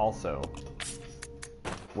also,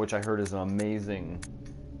 which I heard is an amazing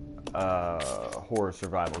horror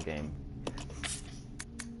survival game.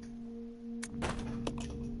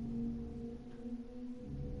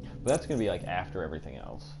 But that's gonna be like after everything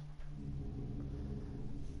else.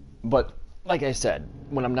 But like I said,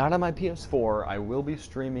 when I'm not on my PS4, I will be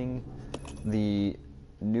streaming the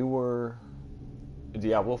newer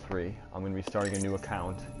Diablo 3. I'm going to be starting a new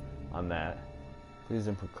account on that. Please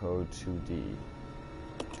input code 2D.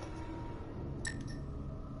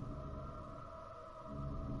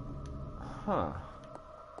 Huh.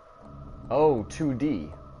 Oh,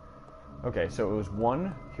 2D. Okay, so it was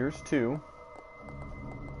 1, here's 2.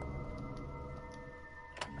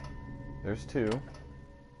 There's 2.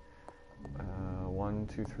 1,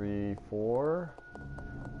 2, 3, 4,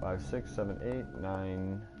 5, 6, 7, 8,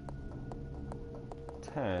 9,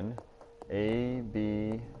 10. A,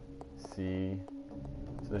 B, C.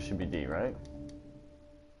 So this should be D, right?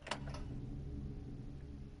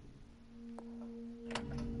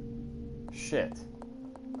 Shit.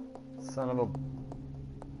 Son of a...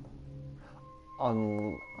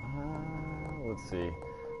 let's see.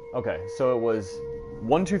 Okay, so it was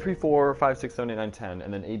 1, 2, 3, 4, 5, 6, 7, 8, 9, 10,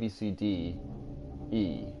 and then A, B, C, D,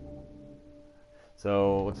 E.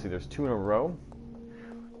 So let's see, there's 2 in a row.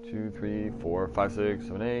 2, 3, 4, 5, 6,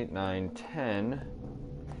 7, 8, 9, 10.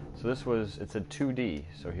 So this was, it said 2D.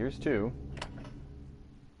 So here's 2.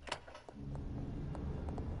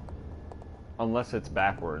 Unless it's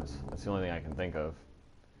backwards. That's the only thing I can think of.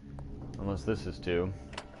 Unless this is 2.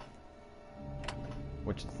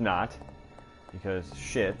 Which it's not. Because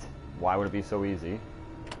shit. Why would it be so easy?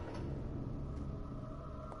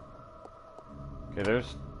 Okay,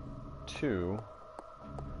 there's 2.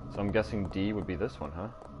 So I'm guessing D would be this one, huh?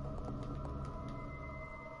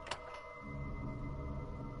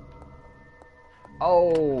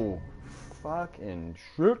 Oh, fucking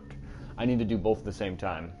shit. I need to do both at the same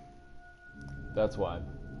time. That's why.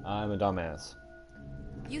 I'm a dumbass.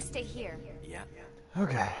 You stay here. Yeah.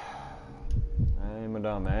 Okay. I'm a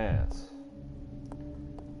dumbass.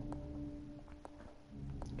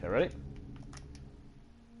 Okay, ready?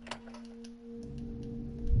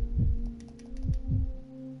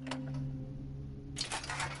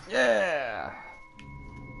 Yeah!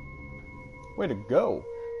 Way to go.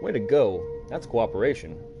 Way to go. That's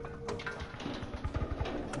cooperation.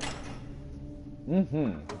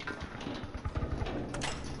 Mm-hmm.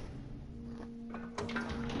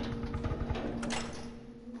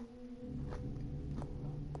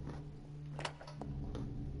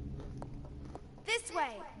 This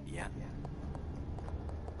way. Yeah.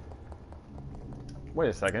 Wait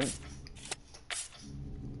a second.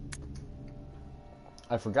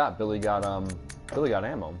 I forgot Billy got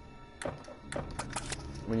ammo.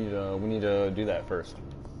 We need to do that first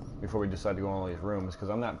before we decide to go in all these rooms, because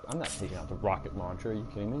I'm not taking out the rocket launcher. Are you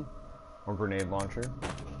kidding me? Or grenade launcher.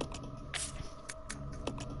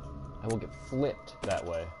 I will get flipped that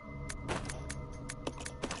way.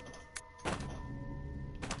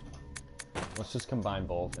 Let's just combine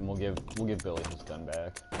both, and we'll give Billy his gun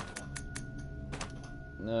back.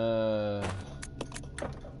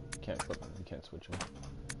 Can't flip him. You can't switch him.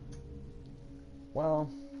 Well,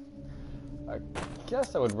 I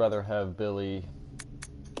guess I would rather have Billy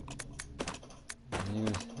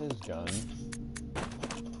use his gun,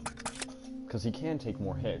 because he can take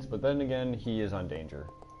more hits, but then again, he is on danger.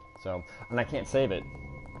 So, and I can't save it.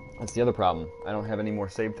 That's the other problem. I don't have any more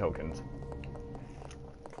save tokens.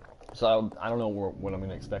 So I don't know what I'm going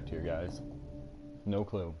to expect here, guys. No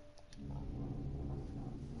clue.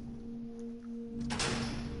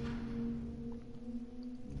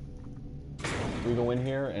 If we go in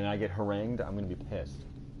here and I get harangued, I'm going to be pissed.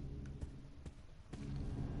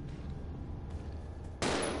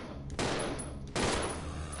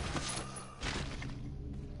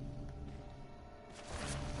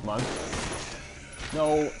 Come on.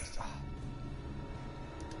 No.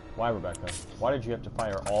 Why, Rebecca? Why did you have to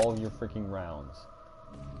fire all of your freaking rounds?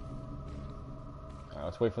 Alright,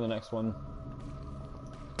 let's wait for the next one.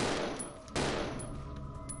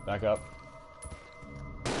 Back up.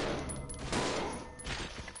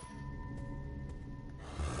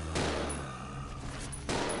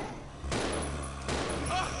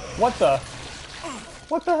 What the?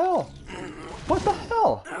 What the hell? What the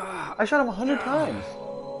hell? I shot him 100 times.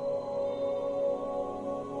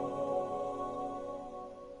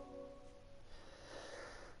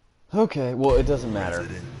 Okay, well, it doesn't matter.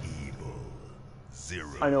 Resident Evil 0.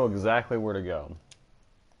 I know exactly where to go.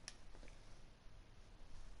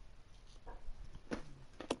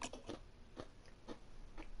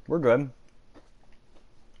 We're good.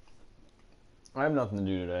 I have nothing to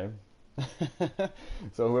do today.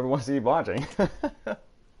 So whoever wants to keep watching.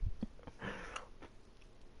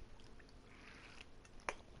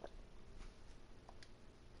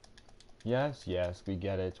 Yes, yes, we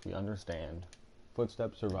get it. We understand.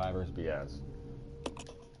 Footstep Survivors BS.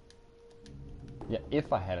 Yeah,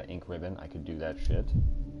 if I had an ink ribbon, I could do that shit.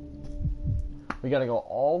 We gotta go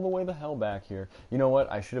all the way the hell back here. You know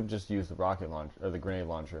what? I should have just used the rocket launcher, or the grenade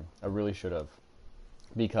launcher. I really should have.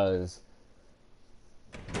 Because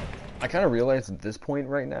I kind of realized at this point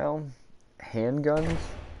right now, handguns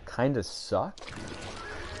kind of suck.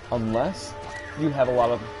 Unless you have a lot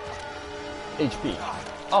of HP.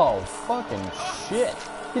 Oh, fucking shit.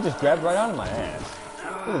 He just grabbed right onto my ass.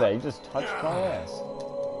 Look at that, he just touched my ass.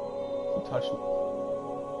 He touched...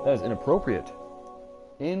 That is inappropriate.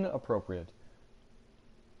 Inappropriate.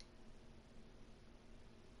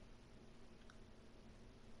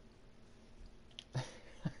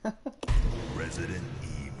 Resident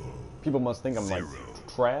Evil. People must think I'm like 0.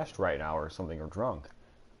 trashed right now or something, or drunk.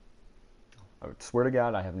 I swear to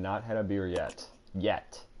God, I have not had a beer yet.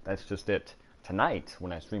 Yet. That's just it. Tonight,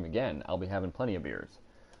 when I stream again, I'll be having plenty of beers.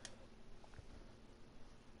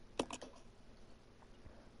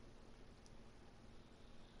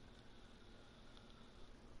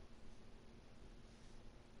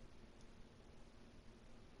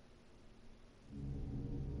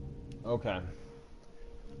 Okay.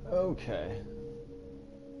 Okay.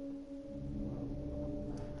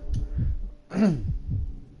 I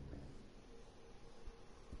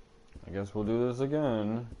guess we'll do this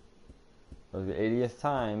again. For the 80th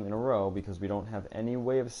time in a row because we don't have any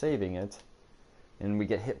way of saving it. And we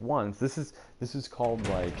get hit once. This is called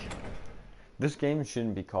like... This game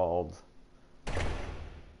shouldn't be called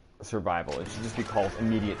survival. It should just be called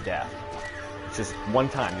immediate death. It's just one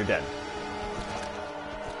time, you're dead.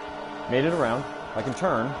 Made it around. I can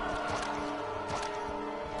turn.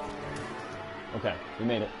 Okay, we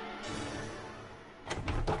made it.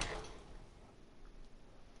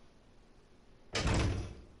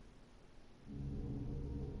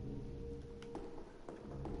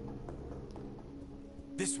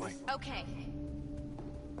 This way. Okay.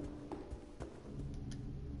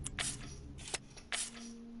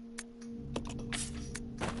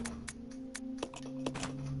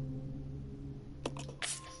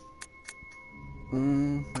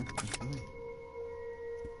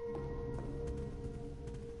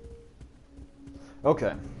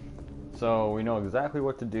 Okay, so we know exactly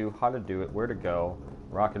what to do, how to do it, where to go,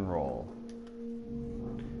 rock and roll.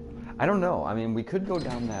 I don't know. I mean, we could go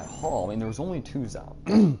down that hall. I mean, there was only 2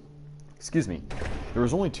 zombies. Excuse me. There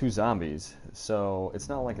was only 2 zombies, so it's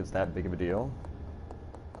not like it's that big of a deal.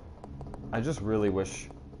 I just really wish...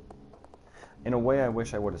 In a way, I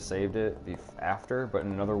wish I would have saved it after, but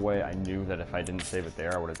in another way, I knew that if I didn't save it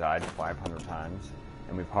there, I would have died 500 times,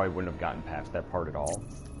 and we probably wouldn't have gotten past that part at all.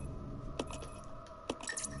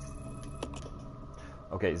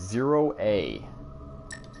 Okay, 0A.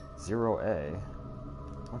 0A?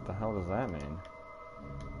 What the hell does that mean?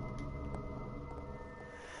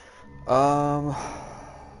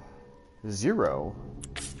 Zero?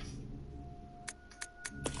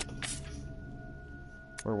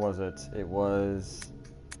 Where was it? It was...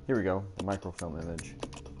 Here we go, the microfilm image.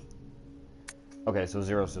 Okay, so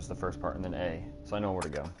 0 is just the first part, and then A. So I know where to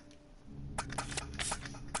go.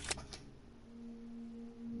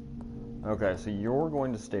 Okay, so you're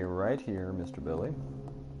going to stay right here, Mr. Billy.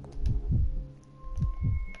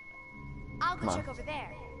 I'll go check over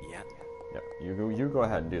there. Yeah. Yep, you go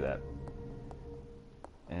ahead and do that.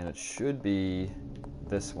 And it should be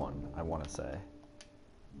this one, I want to say.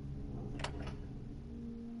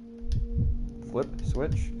 Flip,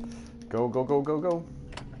 switch. Go, go, go, go, go.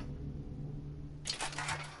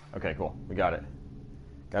 Okay, cool. We got it.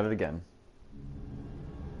 Got it again.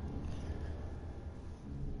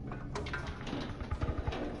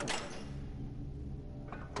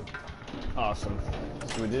 Awesome.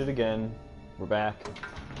 So we did it again. We're back.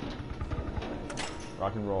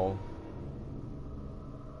 Rock and roll.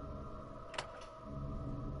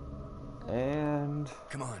 And...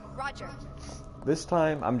 Come on. Roger. This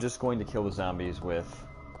time, I'm just going to kill the zombies with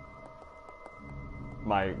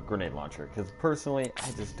my grenade launcher. Because personally,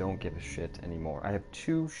 I just don't give a shit anymore. I have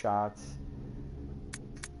 2 shots.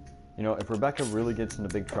 You know, if Rebecca really gets into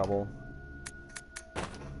big trouble,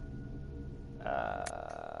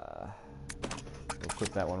 equip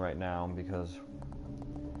that one right now because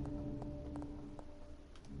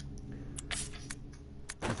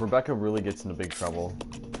if Rebecca really gets into big trouble,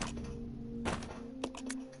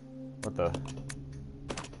 what the?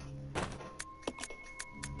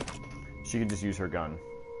 She could just use her gun.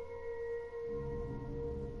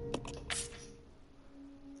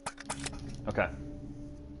 Okay.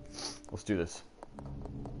 Let's do this.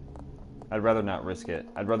 I'd rather not risk it.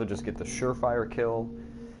 I'd rather just get the surefire kill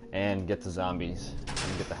and get the zombies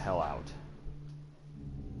and get the hell out.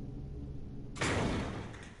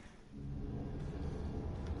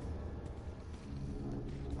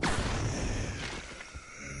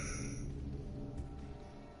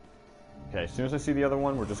 Okay, as soon as I see the other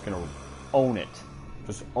one, we're just gonna own it.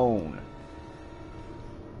 Just own.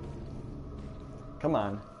 Come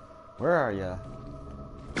on. Where are ya?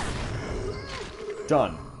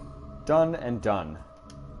 Done. Done and done.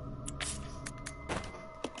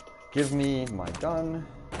 Give me my gun.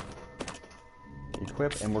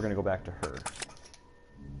 Equip, and we're gonna go back to her.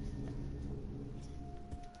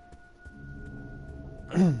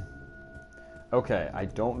 Okay, I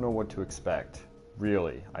don't know what to expect.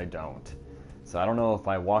 Really, I don't. So I don't know if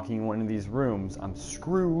by walking in one of these rooms I'm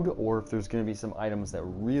screwed or if there's gonna be some items that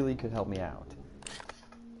really could help me out.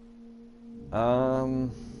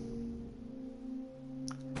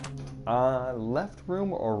 Left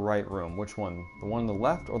room or right room? Which one? The one on the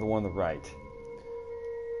left or the one on the right?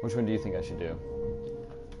 Which one do you think I should do?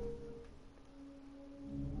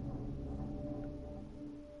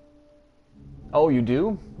 Oh, you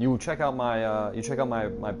do? You check out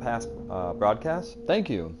my past broadcasts? Thank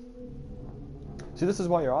you. See, this is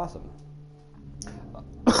why you're awesome.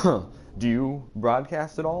 Do you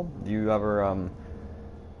broadcast at all? Do you ever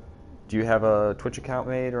do you have a Twitch account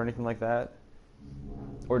made or anything like that?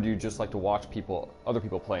 Or do you just like to watch other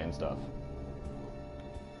people play and stuff?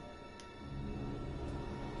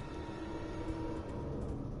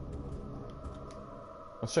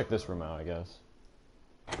 Let's check this room out, I guess.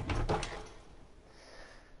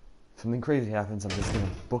 If something crazy happens, I'm just gonna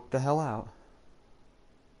book the hell out.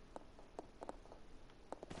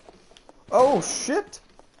 Oh, shit!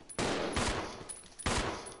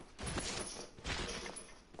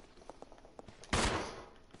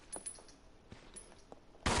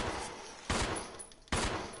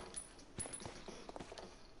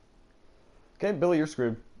 Okay, Billy, you're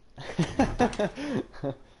screwed.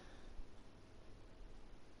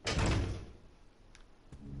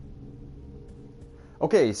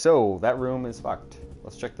 Okay, so that room is fucked.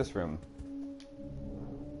 Let's check this room.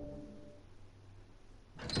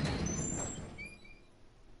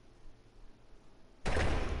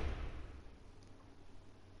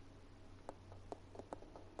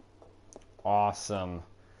 Awesome.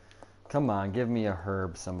 Come on, give me a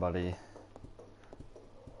herb, somebody.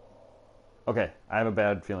 Okay, I have a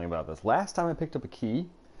bad feeling about this. Last time I picked up a key,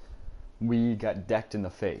 we got decked in the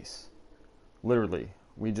face. Literally.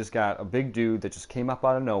 We just got a big dude that just came up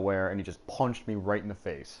out of nowhere and he just punched me right in the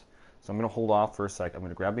face. So I'm going to hold off for a sec. I'm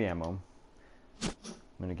going to grab the ammo. I'm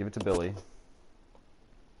going to give it to Billy.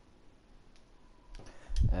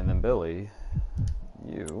 And then Billy,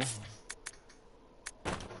 you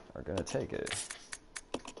are going to take it.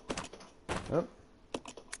 Oh.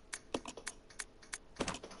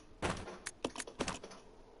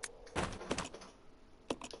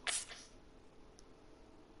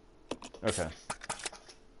 Okay.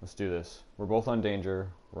 Let's do this. We're both on danger.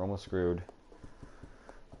 We're almost screwed.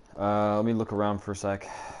 Let me look around for a sec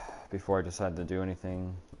before I decide to do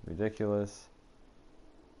anything ridiculous.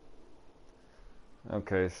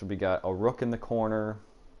 Okay, so we got a rook in the corner.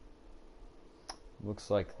 Looks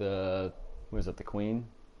like the queen?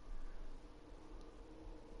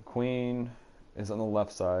 Queen is on the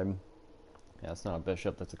left side. Yeah, it's not a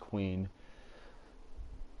bishop, that's a queen.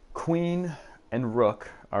 Queen and rook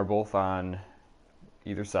are both on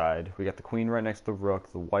either side. We got the queen right next to the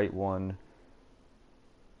rook, the white one.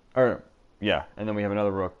 Or, yeah, and then we have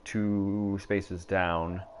another rook 2 spaces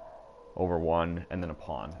down over one, and then a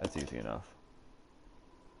pawn. That's easy enough.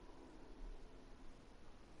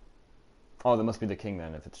 Oh, that must be the king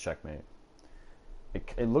then, if it's checkmate.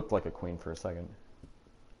 It looked like a queen for a second.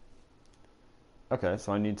 Okay,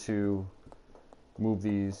 so I need to move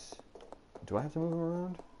these. Do I have to move them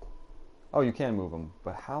around? Oh, you can move them,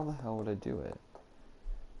 but how the hell would I do it?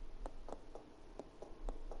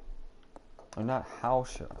 Or not how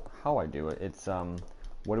I do it. It's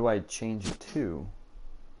what do I change it to?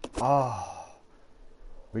 Oh,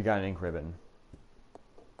 we got an ink ribbon.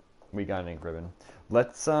 We got an ink ribbon.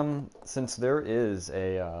 Let's since there is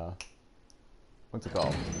a what's it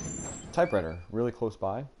called? Typewriter really close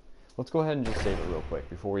by. let's go ahead and just save it real quick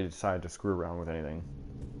before we decide to screw around with anything.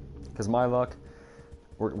 Because my luck,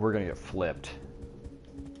 we're gonna get flipped.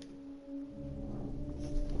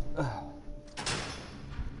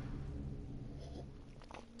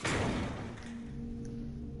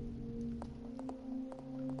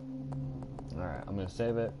 Alright, I'm gonna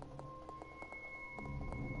save it.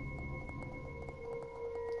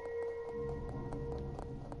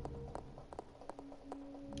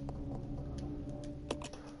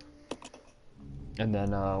 And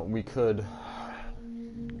then we could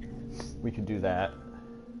do that.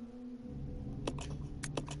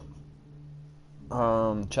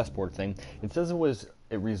 Chessboard thing. It says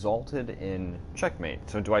it resulted in checkmate.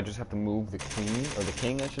 So do I just have to move the queen, or the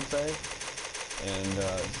king I should say, and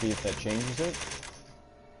see if that changes it?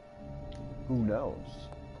 Who knows?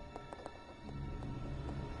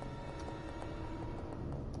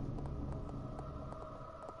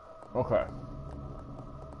 Okay.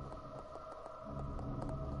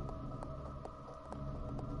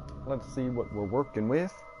 Let's see what we're working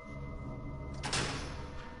with.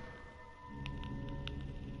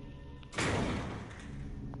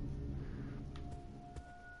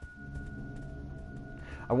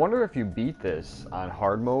 I wonder if you beat this on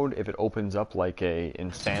hard mode, if it opens up like a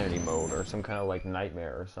insanity mode or some kind of like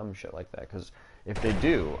nightmare or some shit like that. Because if they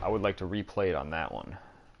do, I would like to replay it on that one.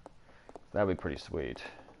 That'd be pretty sweet.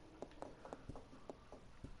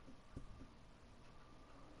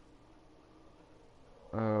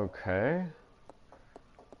 Okay.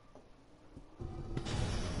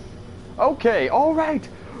 Okay, alright!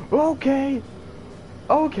 Okay!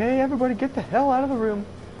 Okay, everybody get the hell out of the room.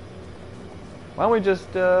 Why don't we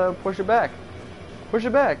just push it back? Push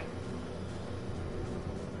it back!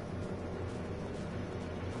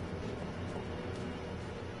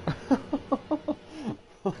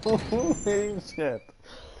 Holy shit.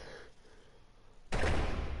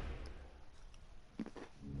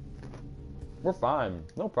 We're fine.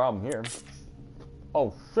 No problem here.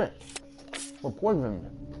 Oh shit. We're poisoned.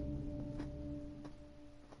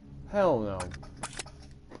 Hell no.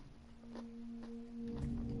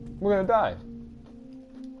 We're gonna die.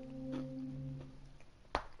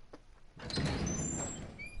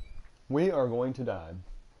 We are going to die.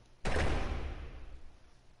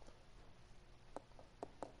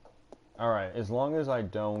 Alright, as long as I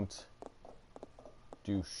don't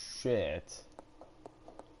do shit.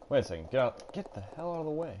 Wait a second, get out. Get the hell out of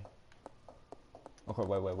the way. Okay,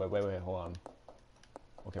 wait, hold on.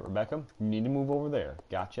 Okay, Rebecca, you need to move over there.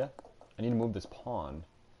 Gotcha. I need to move this pawn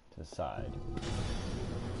to the side.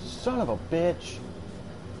 Son of a bitch!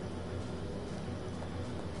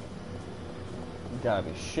 You gotta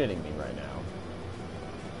be shitting me right now.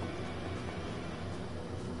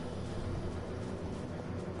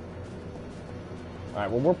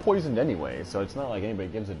 Alright, well we're poisoned anyway, so it's not like anybody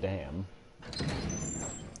gives a damn.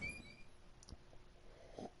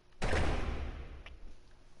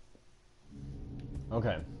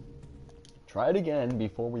 Okay. Try it again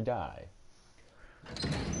before we die.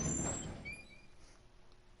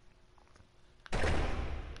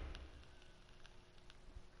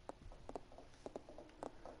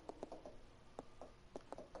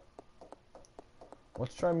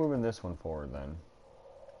 Let's try moving this one forward then.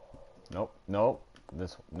 Nope, nope.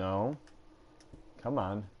 This, no. Come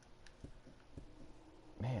on.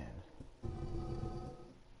 Man.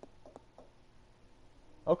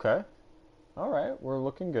 Okay. Alright, we're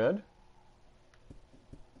looking good.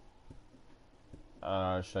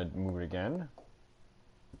 Should I move it again?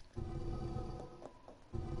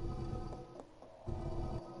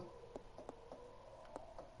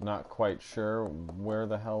 Not quite sure where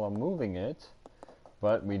the hell I'm moving it,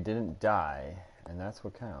 but we didn't die, and that's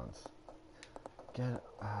what counts. Get...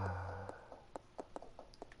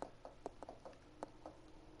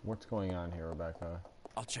 What's going on here, Rebecca?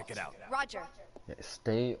 I'll check it out. Roger. Yeah,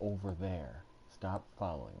 stay over there. Stop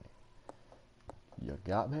following me. You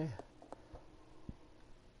got me?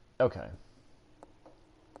 Okay.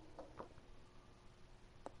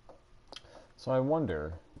 So I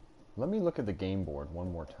wonder... Let me look at the game board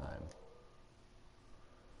one more time.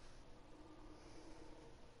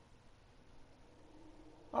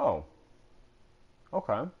 Oh.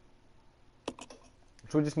 Okay.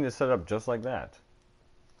 So we just need to set it up just like that.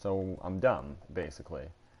 So I'm done, basically.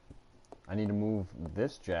 I need to move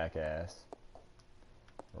this jackass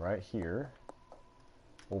right here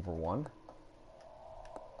over one.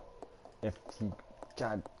 If he...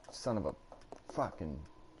 God, son of a fucking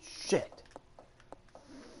shit.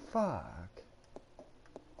 Fuck.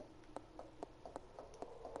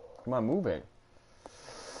 Come on, move it.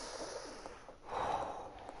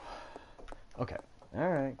 Okay.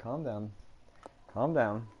 Alright, calm down. Calm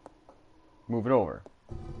down. Move it over.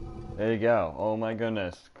 There you go. Oh my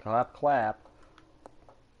goodness. Clap, clap.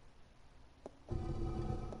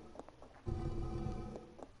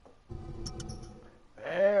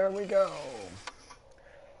 There we go.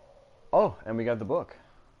 Oh, and we got the book.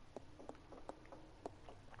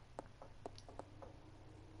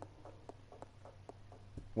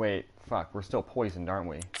 Wait, fuck, we're still poisoned, aren't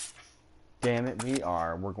we? Damn it, we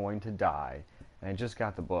are. We're going to die. And I just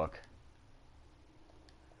got the book.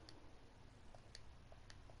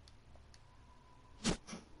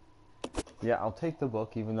 Yeah, I'll take the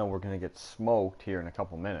book even though we're going to get smoked here in a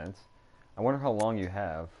couple minutes. I wonder how long you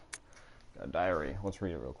have. Got a diary. Let's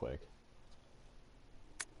read it real quick.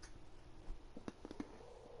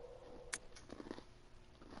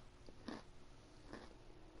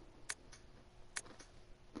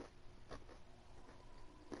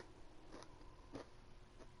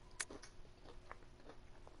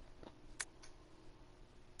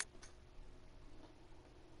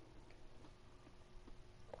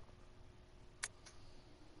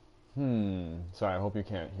 Sorry, I hope you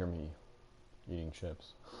can't hear me eating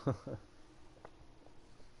chips.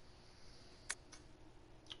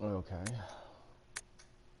 Okay.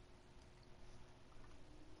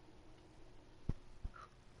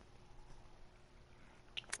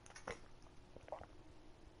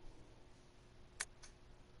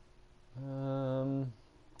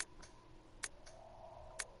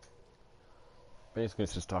 Basically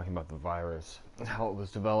it's just talking about the virus, how it was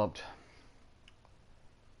developed.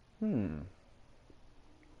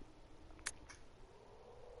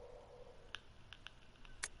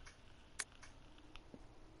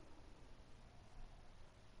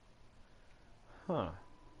 Huh.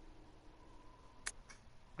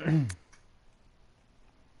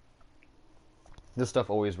 This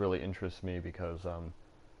stuff always really interests me because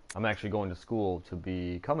I'm actually going to school to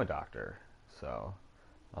become a doctor. So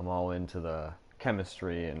I'm all into the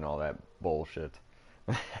chemistry and all that bullshit.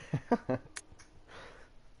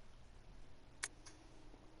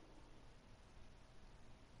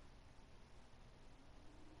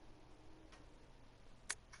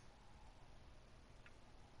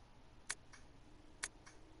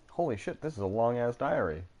 Holy shit, this is a long-ass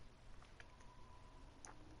diary.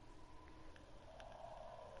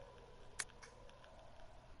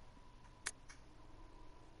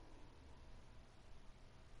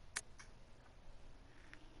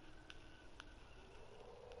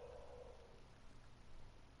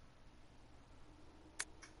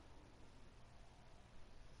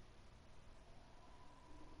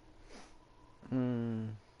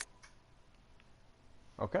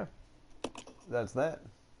 Okay. That's that.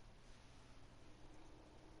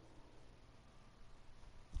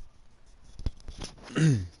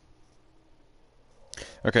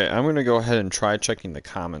 Okay, I'm going to go ahead and try checking the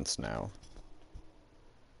comments now.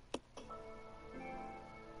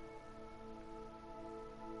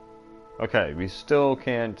 Okay, we still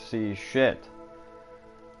can't see shit.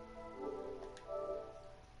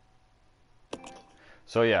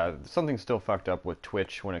 So yeah, something's still fucked up with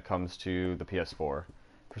Twitch when it comes to the PS4.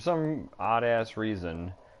 For some odd-ass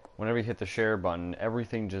reason, whenever you hit the share button,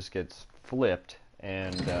 everything just gets flipped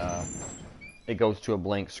and it goes to a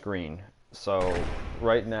blank screen. So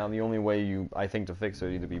right now, the only way I think to fix it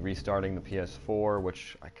would either be restarting the PS4,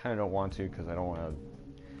 which I kind of don't want to because I don't want to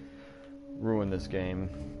ruin this game.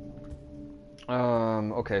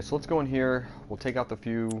 Okay, so let's go in here. We'll take out the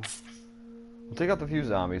few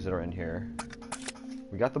zombies that are in here.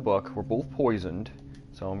 We got the book. We're both poisoned,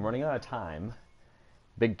 so I'm running out of time.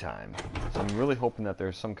 Big time. So I'm really hoping that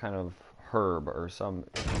there's some kind of herb or some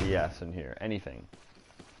BS in here. Anything.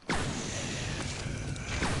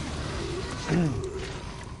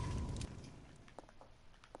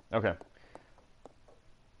 Okay.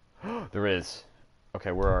 There is.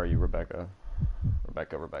 Okay, where are you, Rebecca?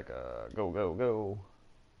 Rebecca. Go, go, go.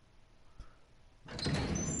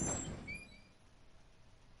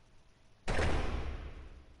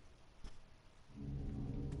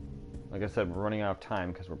 Like I said, we're running out of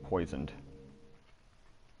time because we're poisoned.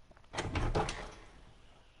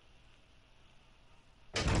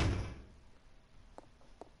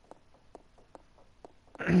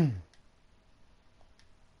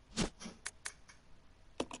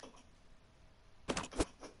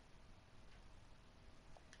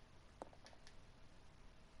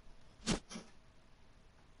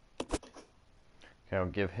 Okay, I'll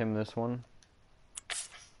give him this one.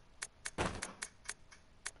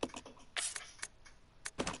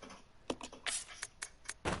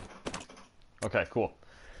 Okay, cool.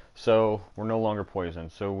 So, we're no longer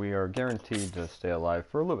poisoned, so we are guaranteed to stay alive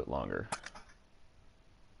for a little bit longer.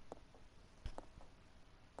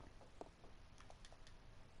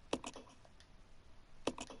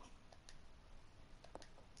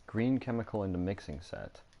 Green chemical into mixing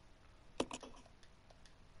set.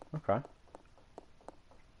 Okay.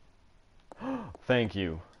 Thank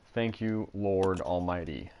you. Thank you, Lord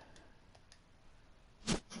Almighty.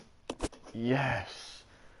 Yes!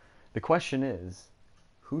 The question is,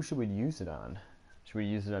 who should we use it on? Should we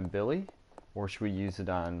use it on Billy? Or should we use it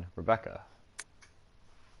on Rebecca?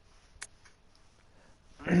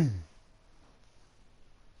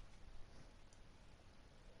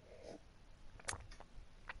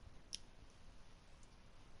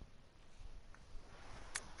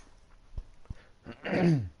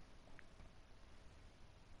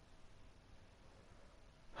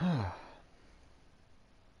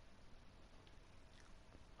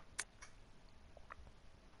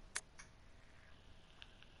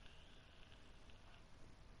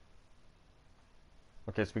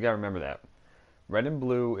 Okay, so we gotta remember that. Red and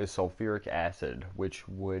blue is sulfuric acid, which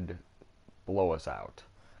would blow us out.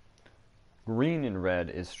 Green and red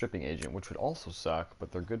is stripping agent, which would also suck,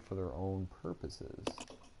 but they're good for their own purposes.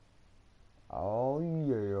 Oh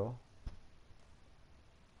yeah.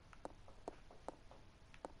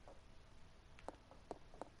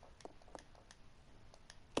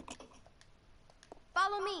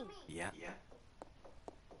 Follow me. Yeah.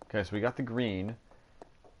 Okay, so we got the green.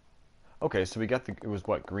 Okay, so we got the, it was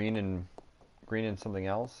what, green and something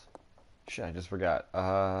else? Shit, I just forgot.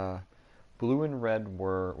 Blue and red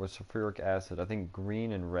was sulfuric acid. I think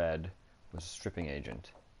green and red was stripping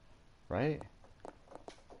agent. Right?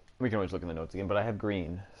 We can always look in the notes again, but I have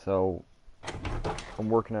green, so I'm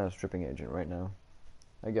working on a stripping agent right now,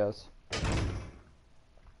 I guess.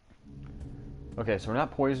 Okay, so we're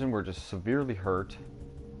not poisoned, we're just severely hurt.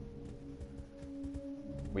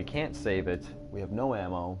 We can't save it. We have no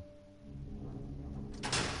ammo.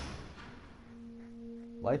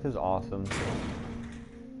 Life is awesome.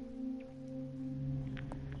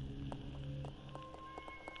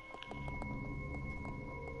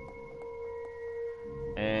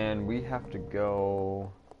 And we have to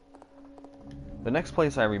go... The next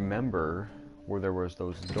place I remember where there was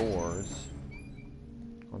those doors...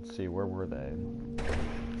 Let's see, where were they?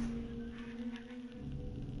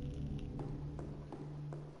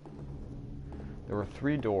 There were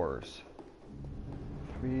 3 doors.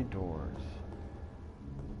 3 doors.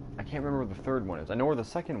 I can't remember where the third one is. I know where the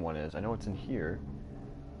second one is. I know it's in here.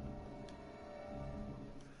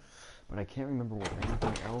 But I can't remember where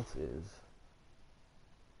anything else is.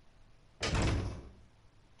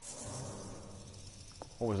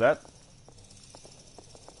 What was that?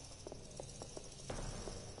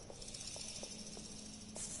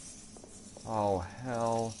 Oh,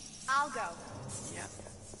 hell. I'll go. Yeah.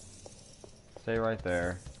 Stay right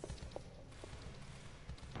there.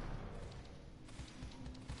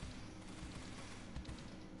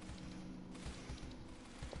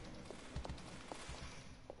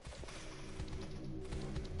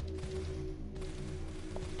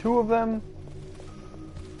 Two of them?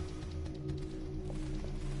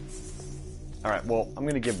 Alright, well, I'm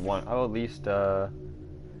gonna give one. I'll at least, I'll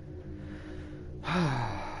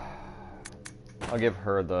give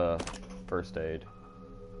her the first aid.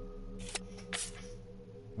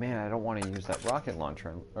 Man, I don't want to use that rocket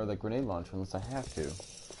launcher, or the grenade launcher unless I have to.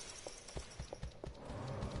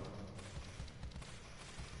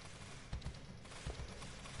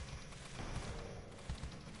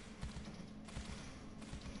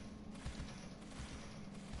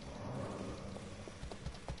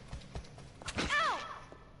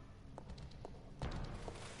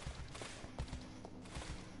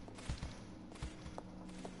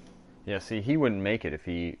 Yeah, see, he wouldn't make it if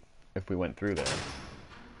we went through there.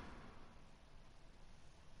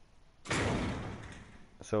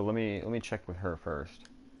 So let me check with her first.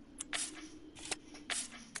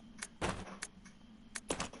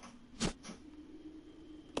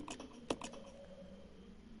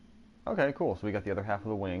 Okay, cool. So we got the other half of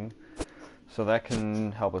the wing. So that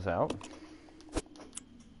can help us out.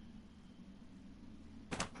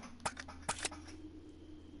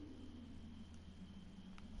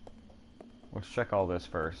 Let's check all this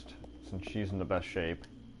first, since she's in the best shape,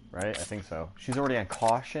 right? I think so. She's already on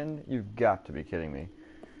caution? You've got to be kidding me.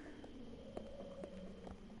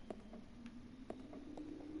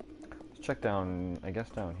 Let's check down, I guess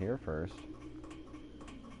down here first.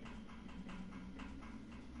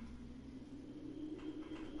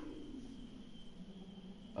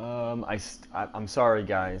 I'm sorry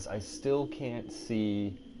guys, I still can't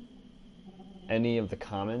see any of the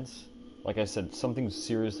comments. Like I said, something's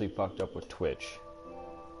seriously fucked up with Twitch.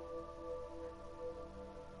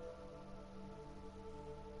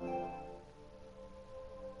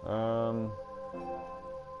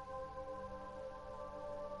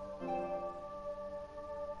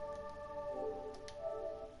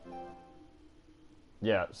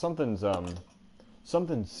 Yeah, something's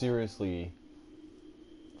seriously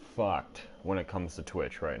fucked when it comes to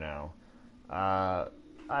Twitch right now. I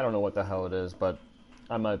don't know what the hell it is, but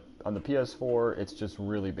on the PS4, it's just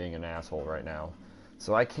really being an asshole right now.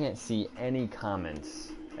 So I can't see any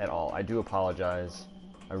comments at all. I do apologize.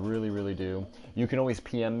 I really, really do. You can always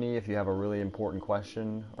PM me if you have a really important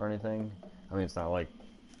question or anything. I mean, it's not like,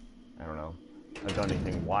 I don't know, I've done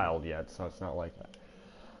anything wild yet, so it's not like that.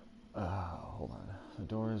 Hold on. The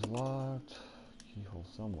door is locked. Keyhole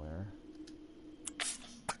somewhere.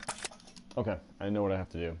 Okay, I know what I have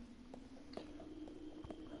to do.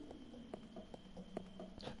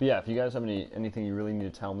 But yeah, if you guys have anything you really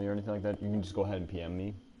need to tell me or anything like that, you can just go ahead and PM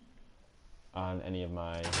me on any of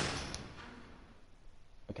my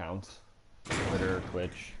accounts. Twitter,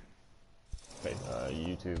 Twitch,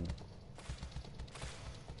 YouTube.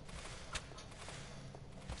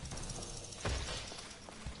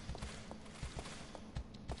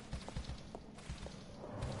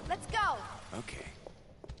 Let's go. Okay.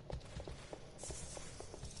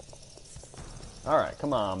 Alright,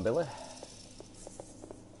 come on, Billy.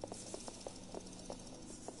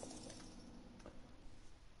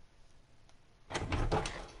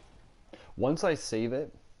 Once I save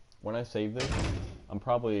it, when I save this, I'll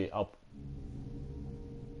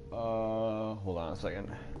hold on a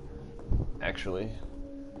second. Actually,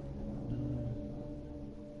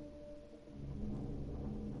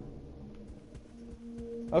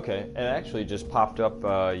 okay, it actually just popped up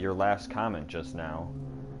your last comment just now.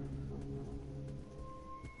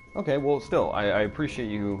 Okay, well, still, I appreciate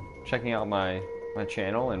you checking out my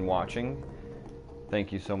channel and watching.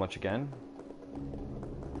 Thank you so much again.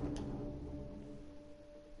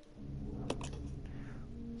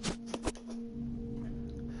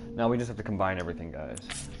 Now we just have to combine everything, guys.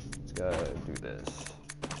 Let's go do this.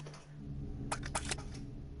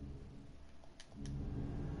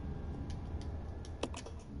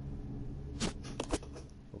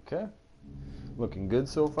 Okay. Looking good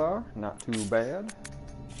so far. Not too bad.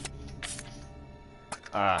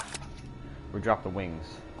 Ah. We dropped the wings.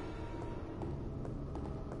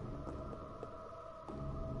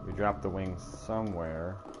 We dropped the wings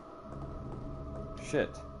somewhere.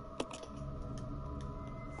 Shit.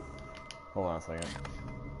 Hold on a second.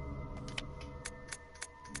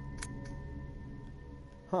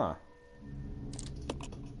 Huh.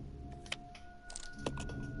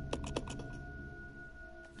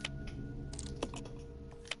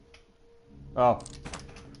 Oh.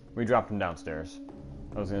 We dropped them downstairs.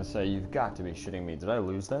 I was gonna say, you've got to be shitting me. Did I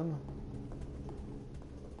lose them?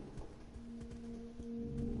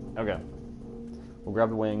 Okay. We'll grab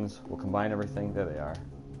the wings. We'll combine everything. There they are.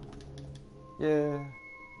 Yeah.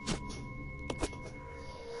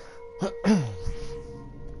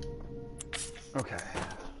 Okay.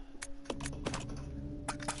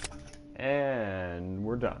 And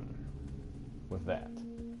we're done with that.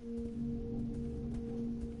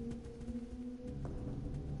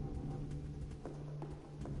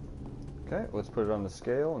 Okay, let's put it on the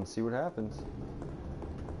scale and see what happens.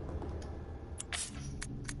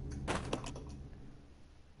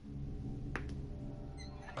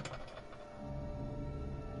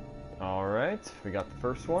 All right, we got the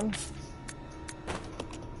first one.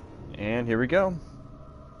 And here we go.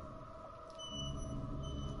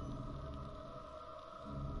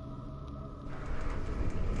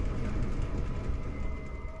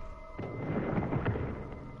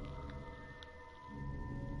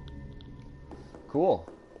 Cool.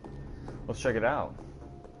 Let's check it out.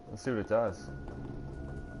 Let's see what it does.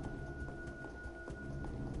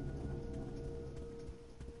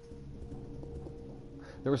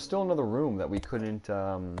 There was still another room that we couldn't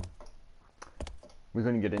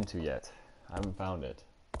get into yet. I haven't found it.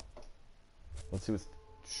 Let's see what's...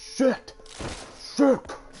 Shit!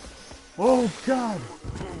 Shit! Oh, God!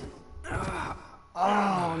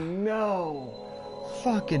 Oh, no!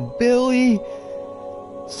 Fucking Billy!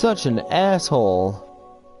 Such an asshole.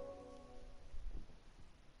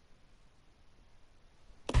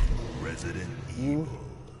 Resident Evil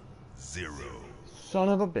 0. Son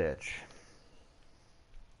of a bitch.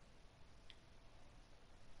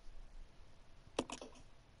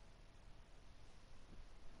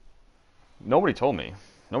 Nobody told me.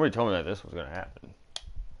 Nobody told me that this was going to happen.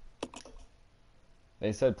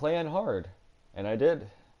 They said play on hard, and I did.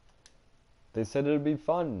 They said it would be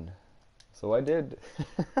fun, so I did.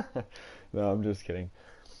 No, I'm just kidding.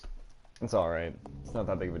 It's alright. It's not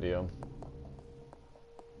that big of a deal.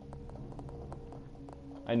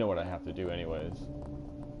 I know what I have to do anyways.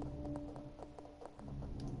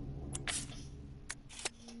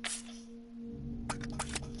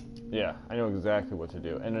 Yeah, I know exactly what to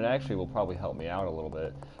do. And it actually will probably help me out a little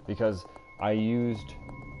bit because I used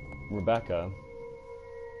Rebecca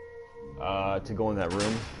to go in that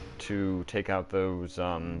room to take out those,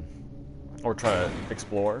 or try to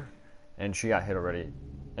explore, and she got hit already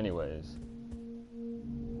anyways.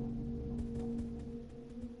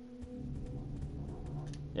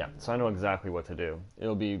 Yeah, so I know exactly what to do.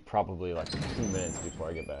 It'll be probably like 2 minutes before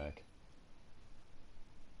I get back.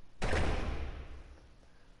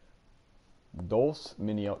 Dos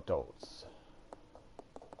minutos.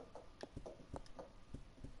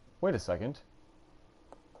 Wait a second.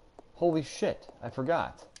 Holy shit, I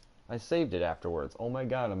forgot. I saved it afterwards. Oh my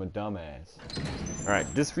god, I'm a dumbass.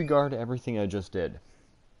 Alright, disregard everything I just did.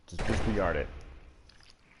 Just disregard it.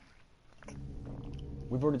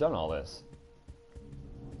 We've already done all this.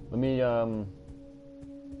 Let me,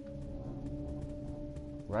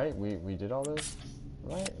 right? We did all this?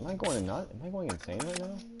 Right? Am I going nuts? Am I going insane right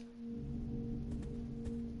now?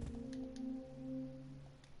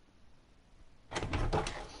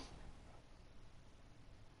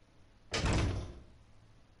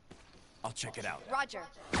 I'll check it out. Roger.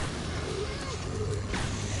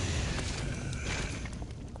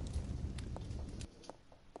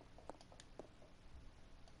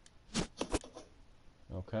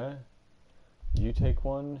 Okay. You take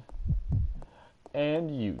one.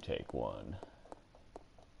 And you take one.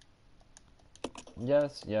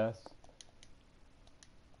 Yes, yes.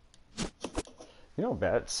 You know,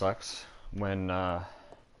 bad it sucks when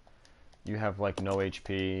you have like no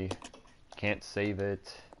HP, can't save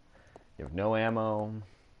it, you have no ammo.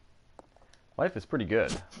 Life is pretty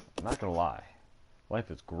good. I'm not gonna lie.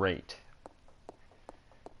 Life is great.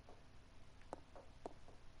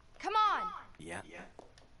 Come on. Yeah.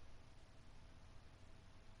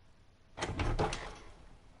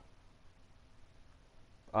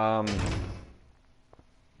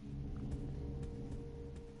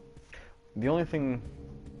 The only thing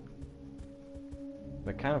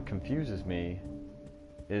that kind of confuses me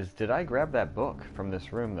is, did I grab that book from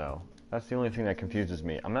this room, though? That's the only thing that confuses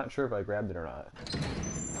me. I'm not sure if I grabbed it or not.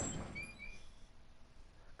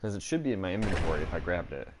 Because it should be in my inventory if I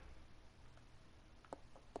grabbed it.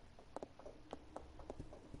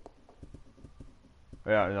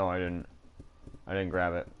 Yeah, no, I didn't. I didn't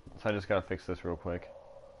grab it. So I just gotta fix this real quick.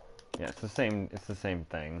 Yeah, it's the same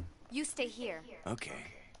thing. You stay here. Okay.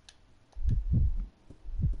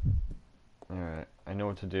 Alright, I know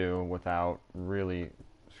what to do without really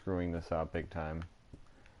screwing this up big time.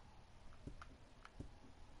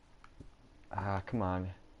 Ah, come on.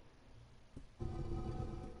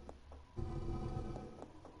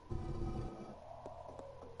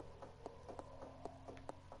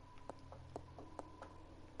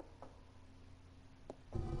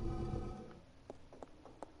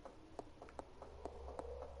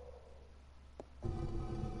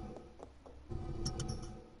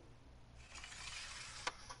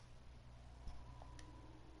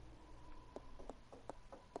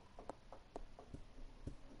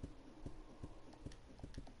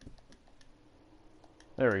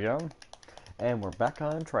 There we go. And we're back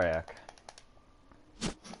on track.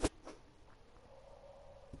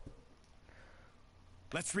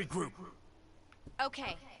 Let's regroup.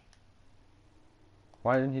 Okay.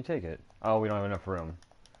 Why didn't he take it? Oh, we don't have enough room.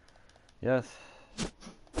 Yes.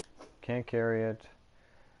 Can't carry it.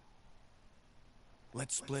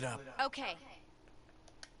 Let's split up. Okay.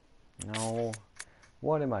 No.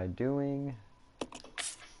 What am I doing?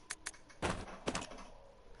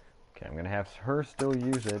 Okay, I'm gonna have her still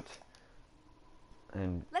use it.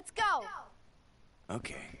 And Let's go.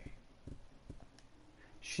 Okay.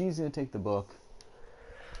 she's gonna take the book.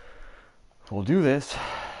 We'll do this.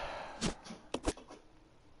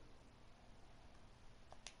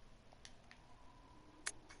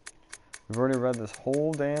 We've already read this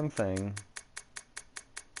whole damn thing.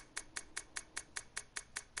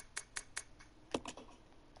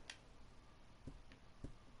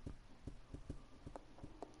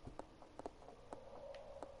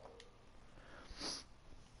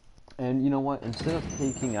 And you know what? Instead of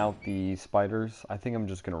taking out the spiders, I think I'm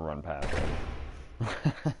just gonna run past it.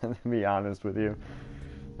 To be honest with you,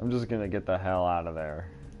 I'm just gonna get the hell out of there.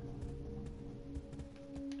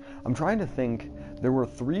 I'm trying to think. There were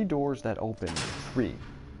 3 doors that opened. 3.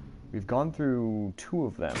 We've gone through 2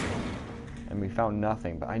 of them, and we found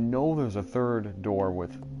nothing. But I know there's a 3rd door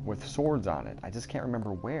with swords on it. I just can't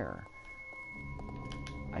remember where.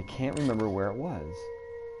 I can't remember where it was.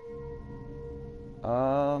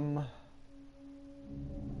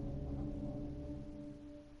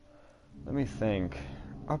 Let me think.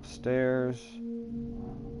 Upstairs.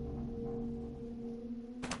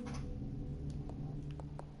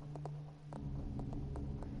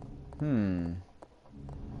 I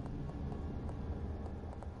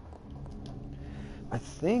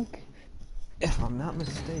think, if I'm not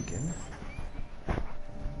mistaken...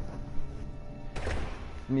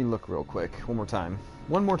 Let me look real quick. One more time.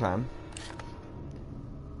 One more time.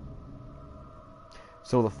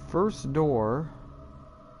 So the first door...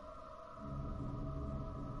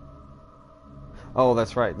 Oh,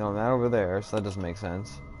 that's right. No, not over there, so that doesn't make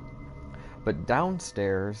sense. But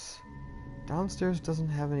downstairs... Downstairs doesn't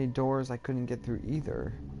have any doors I couldn't get through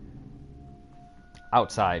either.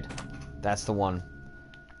 Outside. That's the one.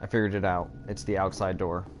 I figured it out. It's the outside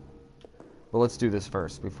door. But let's do this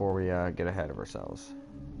first before we get ahead of ourselves.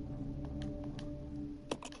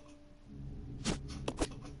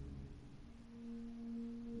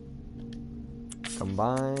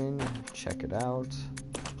 Combine. Check it out.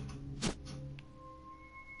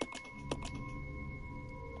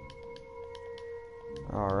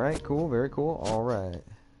 Alright, cool. Very cool. Alright.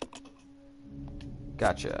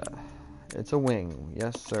 Gotcha. It's a wing.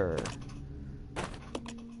 Yes, sir.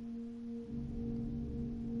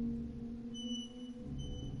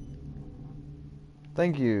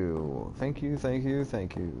 Thank you. Thank you, thank you,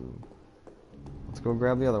 thank you. Let's go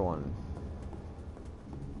grab the other one.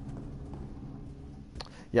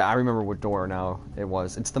 Yeah, I remember what door now it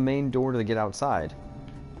was. It's the main door to get outside.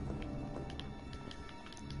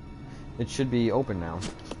 It should be open now.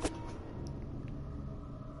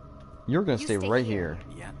 You're gonna stay right here.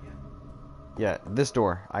 Yeah. Yeah, this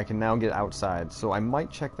door. I can now get outside. So I might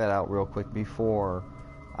check that out real quick before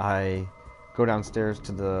I go downstairs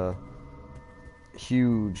to the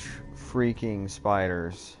huge freaking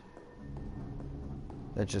spiders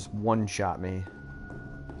that just one-shot me.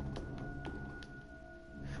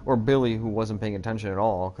 Or Billy, who wasn't paying attention at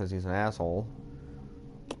all because he's an asshole.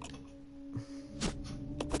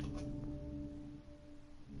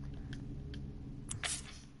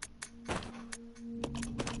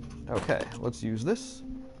 Okay, let's use this.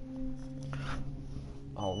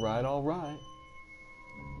 Alright, alright.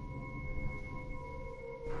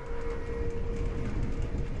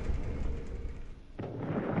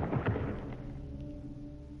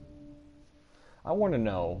 I want to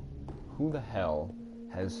know who the hell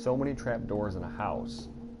has so many trapdoors in a house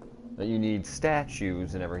that you need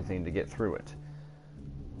statues and everything to get through it.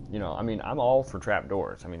 You know, I mean, I'm all for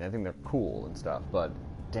trapdoors. I mean, I think they're cool and stuff, but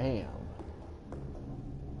damn.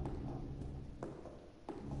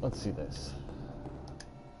 Let's see this.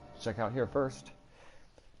 Let's check out here first.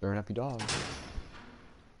 Very happy dog.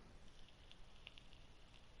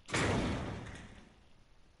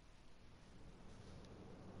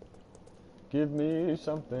 Give me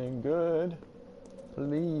something good,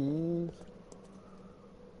 please.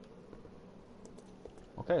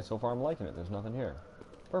 Okay, so far I'm liking it. There's nothing here.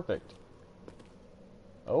 Perfect.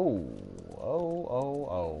 Oh.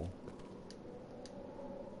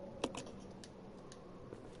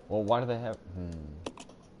 Well, why do they have...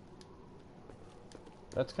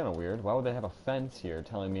 That's kind of weird. Why would they have a fence here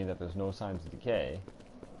telling me that there's no signs of decay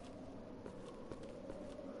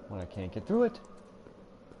when I can't get through it?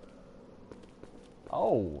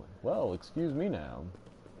 Oh, well, excuse me now.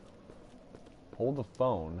 Hold the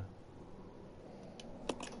phone.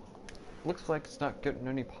 Looks like it's not getting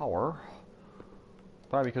any power.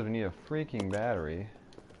 Probably because we need a freaking battery.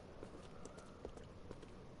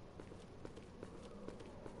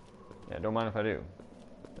 Yeah, don't mind if I do.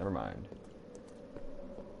 Never mind.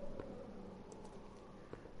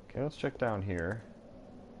 Okay, let's check down here.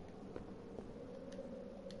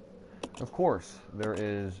 Of course, there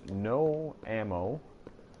is no ammo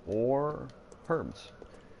or herbs.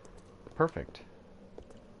 Perfect.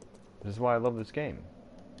 This is why I love this game.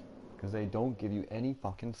 Because they don't give you any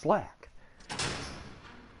fucking slack.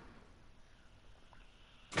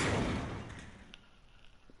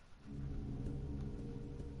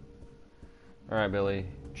 Alright, Billy.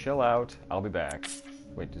 Chill out. I'll be back.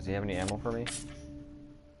 Wait, does he have any ammo for me?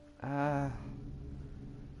 I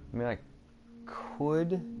mean, I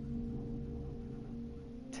could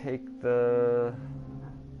take the...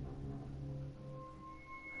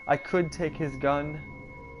 I could take his gun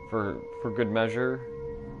for good measure,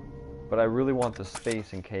 but I really want the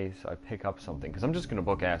space in case I pick up something, because I'm just going to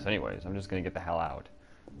book ass anyways. I'm just going to get the hell out.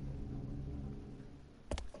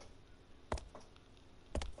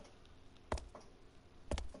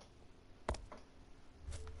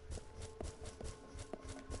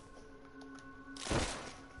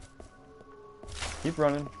 Keep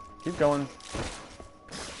running. Keep going.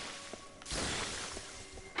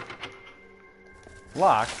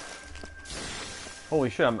 Locked? Holy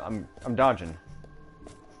shit, I'm dodging.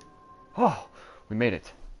 Oh, we made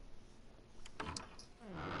it.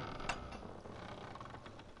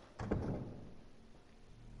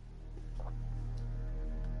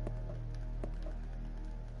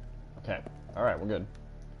 Alright, we're good.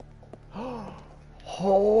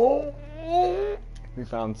 Oh! We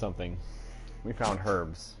found something. We found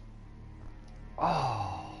herbs.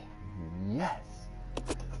 Oh, yes.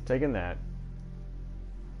 Taking that.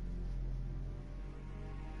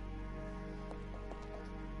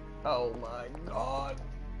 Oh my god.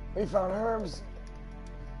 We found herbs.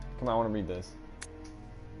 Come on, I want to read this.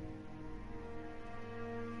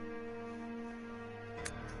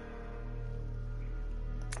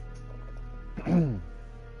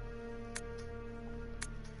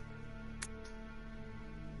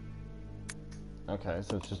 Okay,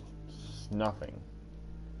 so it's just nothing.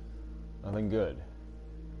 Nothing good.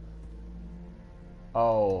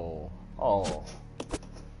 Oh. Oh.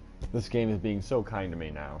 This game is being so kind to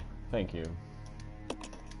me now. Thank you.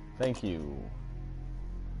 Thank you.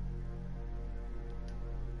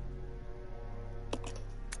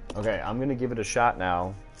 Okay, I'm gonna give it a shot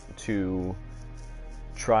now to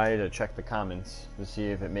try to check the comments to see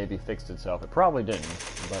if it maybe fixed itself. It probably didn't,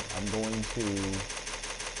 but I'm going to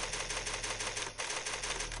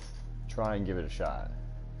try and give it a shot.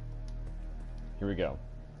 Here we go.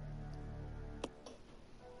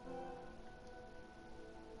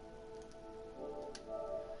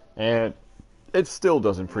 And it still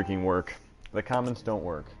doesn't freaking work. The comments don't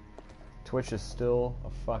work. Twitch is still a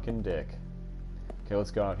fucking dick. Okay,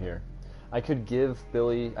 let's go out here. I could give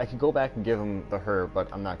Billy... I could go back and give him the herb, but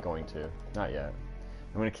I'm not going to. Not yet.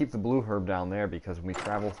 I'm going to keep the blue herb down there because when we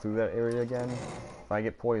travel through that area again, if I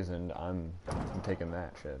get poisoned, I'm taking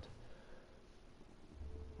that shit.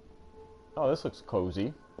 Oh, this looks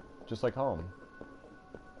cozy. Just like home.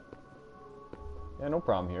 Yeah, no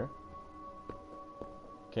problem here.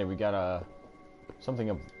 Okay, we got something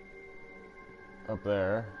up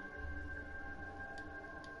there.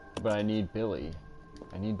 But I need Billy.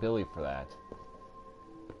 I need Billy for that.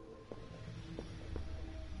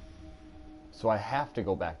 So I have to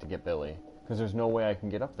go back to get Billy, because there's no way I can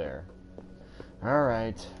get up there.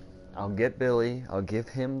 Alright, I'll get Billy, I'll give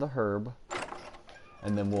him the herb,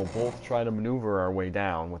 and then we'll both try to maneuver our way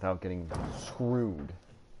down without getting screwed.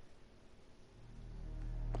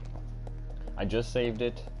 I just saved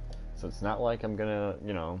it, so it's not like I'm gonna,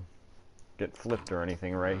 you know, get flipped or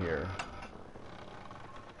anything right here.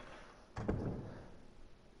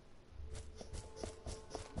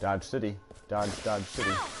 Dodge City. Dodge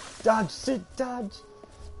City. Dodge City! Dodge!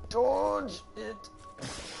 Dodge it!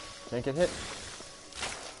 Can't get hit.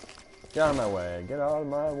 Get out of my way. Get out of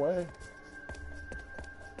my way.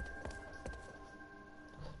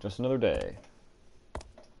 Just another day.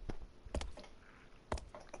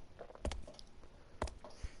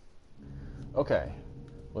 Okay.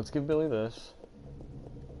 Let's give Billy this.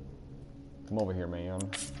 Come over here, man.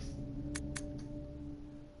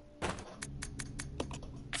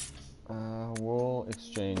 We'll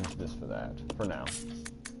exchange this for that, for now.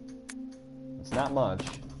 It's not much.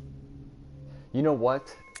 You know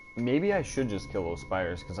what? Maybe I should just kill those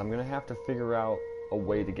spiders, because I'm going to have to figure out a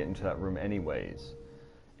way to get into that room anyways.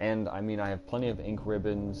 And, I mean, I have plenty of ink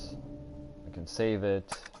ribbons. I can save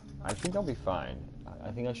it. I think I'll be fine.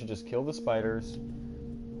 I think I should just kill the spiders,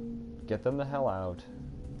 get them the hell out.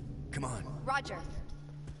 Come on. Roger.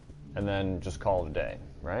 And then just call it a day,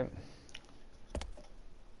 right?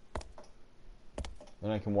 Then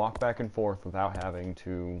I can walk back and forth without having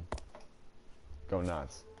to go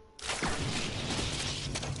nuts.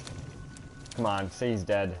 Come on, say he's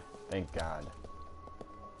dead. Thank God.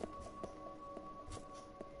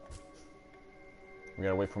 We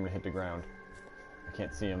gotta wait for him to hit the ground. I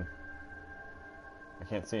can't see him. I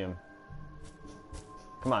can't see him.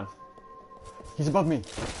 Come on. He's above me.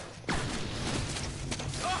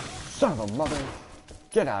 Son of a mother.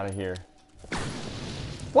 Get out of here.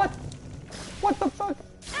 What? What the fuck?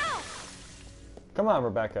 Ow! Come on,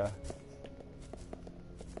 Rebecca.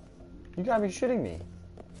 You gotta be shitting me.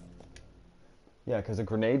 Yeah, because a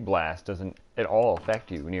grenade blast doesn't at all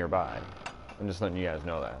affect you nearby. I'm just letting you guys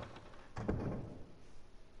know that.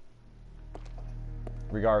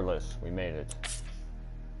 Regardless, we made it.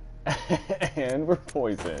 And we're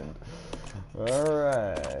poisoned.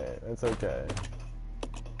 Alright, that's okay.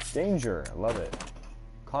 Danger, I love it.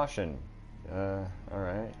 Caution.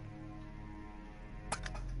 Alright.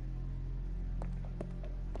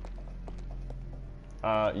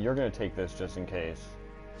 You're gonna take this just in case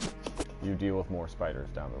you deal with more spiders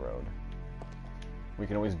down the road. We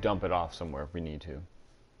can always dump it off somewhere if we need to.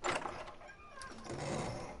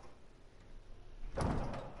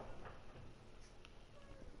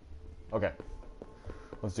 Okay.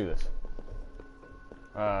 Let's do this.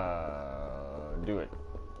 Do it.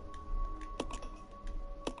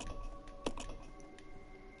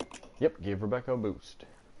 Yep, give Rebecca a boost.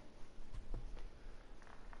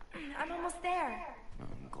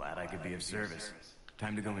 could be of service.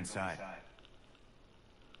 Time to go inside.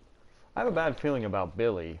 I have a bad feeling about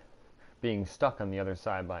Billy being stuck on the other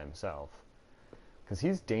side by himself. Because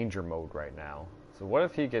he's danger mode right now. So what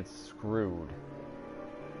if he gets screwed?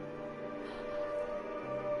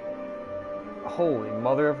 Holy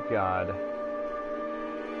Mother of God.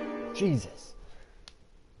 Jesus.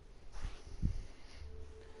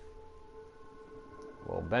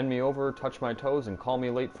 Well, bend me over, touch my toes, and call me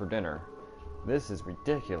late for dinner. This is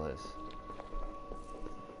ridiculous.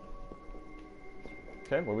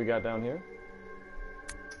 Okay, what we got down here?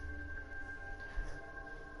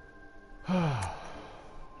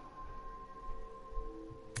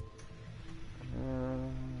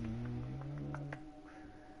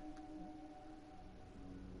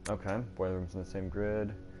 Okay, boiler room's in the same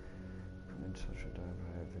grid.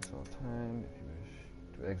 Fix all the time. If you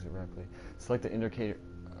wish to exit rapidly, select the indicator.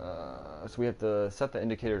 So we have to set the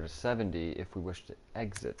indicator to 70 if we wish to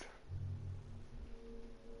exit.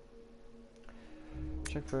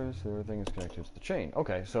 Check first if everything is connected to the chain.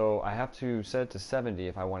 Okay, so I have to set it to 70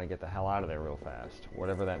 if I want to get the hell out of there real fast,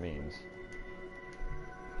 whatever that means.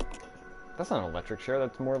 That's not an electric chair.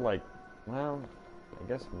 That's more like, well, I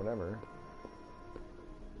guess whatever.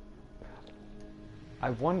 I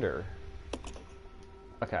wonder.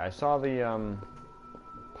 Okay, I saw the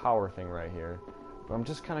power thing right here, but I'm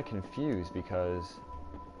just kind of confused because.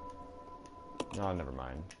 No, never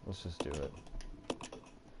mind. Let's just do it.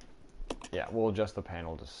 Yeah, we'll adjust the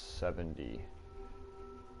panel to 70.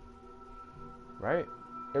 Right?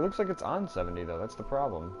 It looks like it's on 70 though. That's the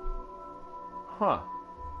problem. Huh.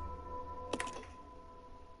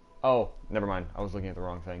 Oh, never mind. I was looking at the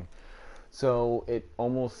wrong thing. So it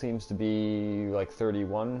almost seems to be like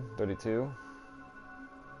 31, 32.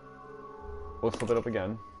 We'll flip it up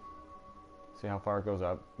again. See how far it goes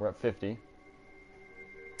up. We're at 50.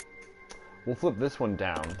 We'll flip this one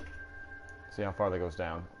down. See how far that goes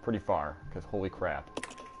down. Pretty far, because holy crap.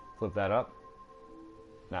 Flip that up.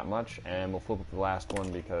 Not much. And we'll flip up the last one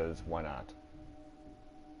because why not?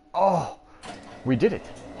 Oh! We did it!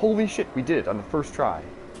 Holy shit, we did it on the first try.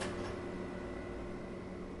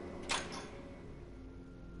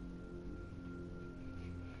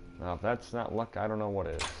 Now, if that's not luck, I don't know what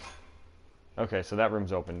is. Okay, so that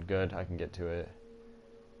room's open. Good, I can get to it.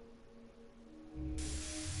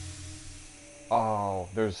 Oh,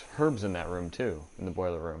 there's herbs in that room, too. In the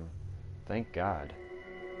boiler room. Thank God.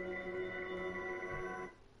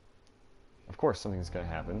 Of course something's gonna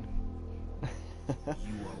happen.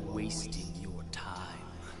 You are wasting your time.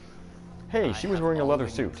 Hey, she was wearing a leather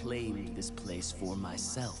suit. I have already claimed this place for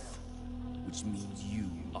myself, which means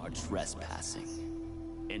you are trespassing.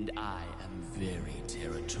 And I am very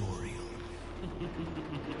territorial.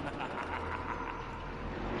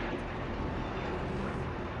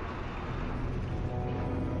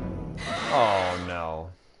 Oh no.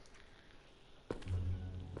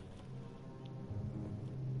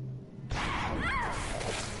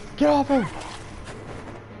 Get off him!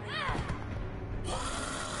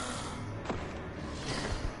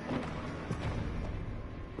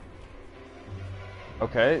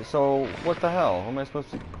 Okay, so what the hell? How am I supposed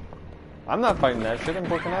to... I'm not fighting that shit, I'm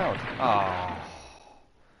booking out. Oh.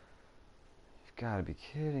 You've got to be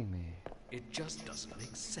kidding me. It just doesn't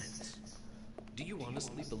make sense. Do you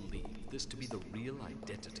honestly believe this to be the real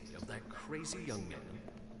identity of that crazy young man?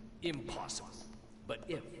 Impossible. But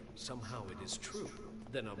if somehow it is true,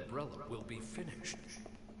 then Umbrella will be finished.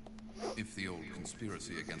 If the old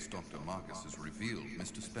conspiracy against Dr. Marcus is revealed,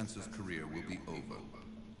 Mr. Spencer's career will be over.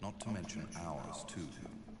 Not to mention ours, too.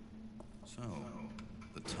 So,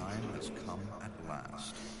 the time has come at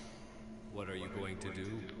last. What are you going to do?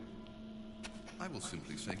 I will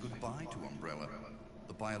simply say goodbye to Umbrella.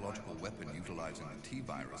 The biological weapon utilizing the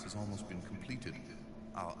T-virus has almost been completed.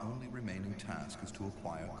 Our only remaining task is to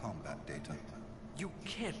acquire combat data. You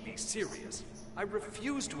can't be serious. I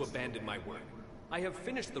refuse to abandon my work. I have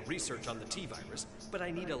finished the research on the T-virus, but I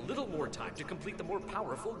need a little more time to complete the more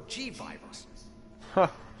powerful G-virus. Huh.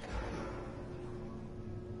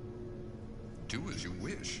 Do as you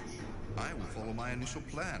wish. I will follow my initial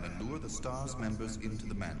plan and lure the STARS members into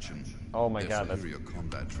the mansion. Oh my God, their that's... superior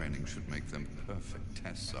combat training should make them perfect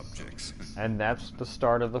test subjects. And that's the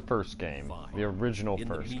start of the first game. Fine. The original In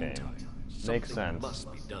first the meantime, game. something Makes sense.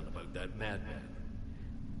 must be done about that madman.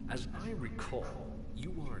 As I recall,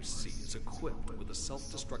 URC is equipped with a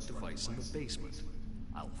self-destruct device in the basement.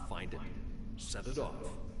 I'll find it, set it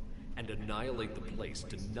off, and annihilate the place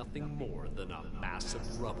to nothing more than a mass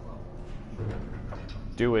of rubble.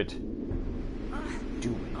 Do it.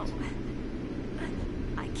 Do it. Oh,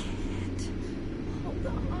 I can't. Hold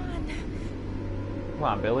on. Come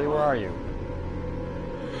on, Billy, where are you?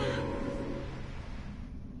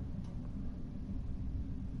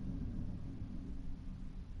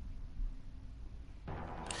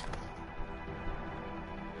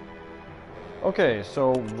 Okay,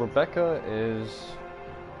 so Rebecca is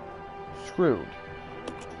screwed.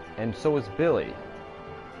 And so is Billy.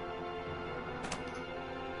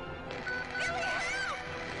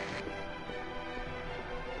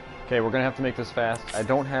 Okay, we're gonna have to make this fast. I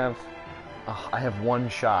don't have... I have one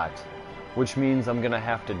shot. Which means I'm gonna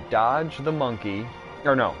have to dodge the monkey...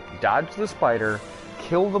 Or no, dodge the spider,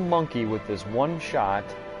 kill the monkey with this one shot,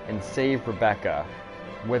 and save Rebecca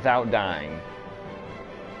without dying.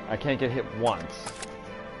 I can't get hit once.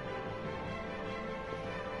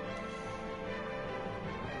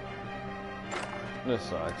 This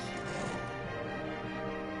sucks.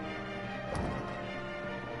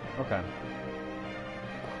 Okay.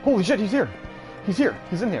 Holy shit, he's here! He's here!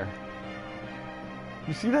 He's in here!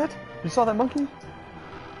 You see that? You saw that monkey?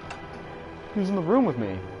 He was in the room with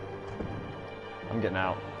me. I'm getting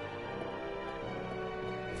out.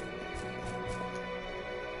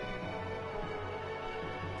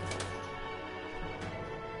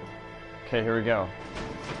 Okay, here we go.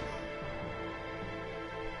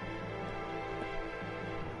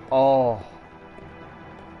 Oh.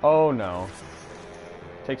 Oh no.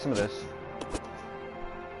 Take some of this.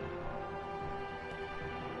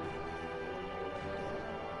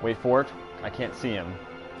 Wait for it. I can't see him.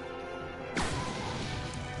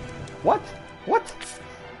 What? What?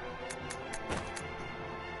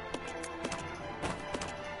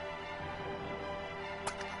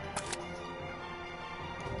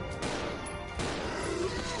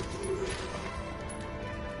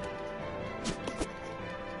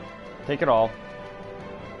 Take it all.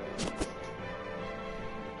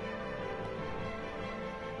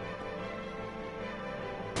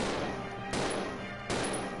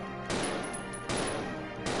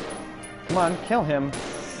 Come on, kill him.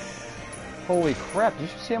 Holy crap, did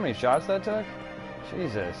you see how many shots that took?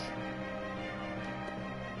 Jesus.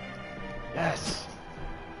 Yes!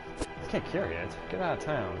 I can't carry it. Get out of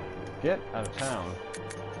town. Get out of town.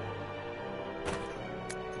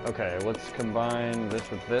 Okay, let's combine this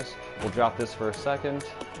with this. We'll drop this for a second.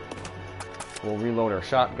 We'll reload our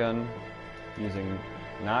shotgun using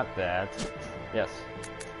not that. Yes.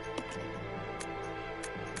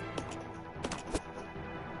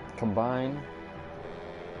 Combine.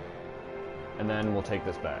 And then we'll take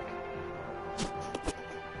this back.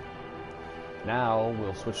 Now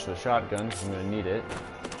we'll switch to the shotgun because I'm going to need it.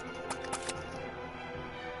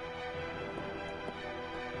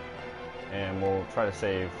 And we'll try to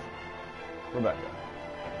save Rebecca.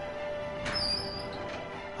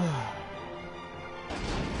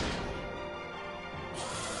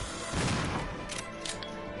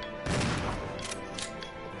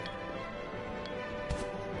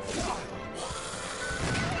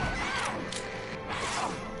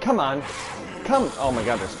 Come on. Come. Oh my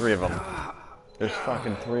god, there's 3 of them. There's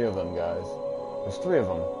fucking 3 of them, guys. There's 3 of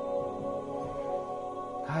them.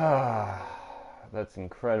 Ah. That's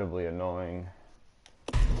incredibly annoying.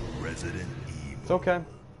 Resident Evil. It's okay.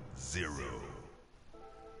 0.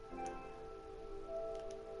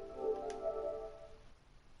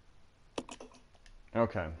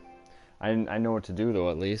 Okay. I know what to do, though,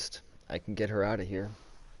 at least. I can get her out of here.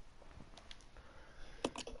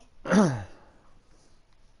 And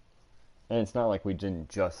it's not like we didn't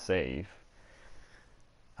just save.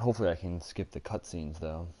 Hopefully I can skip the cutscenes,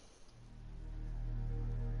 though.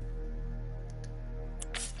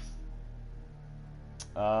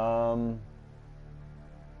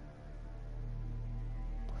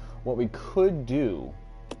 What we could do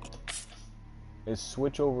is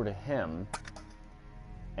switch over to him,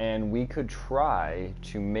 and we could try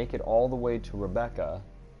to make it all the way to Rebecca.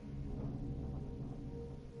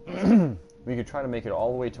 We could try to make it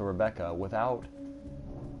all the way to Rebecca without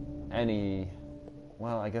any...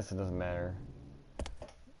 Well, I guess it doesn't matter.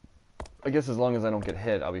 I guess as long as I don't get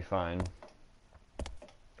hit, I'll be fine.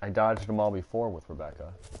 I dodged them all before with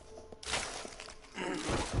Rebecca.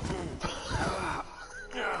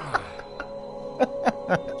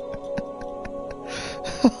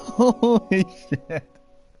 Holy shit.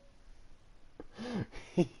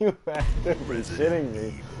 You have to be shitting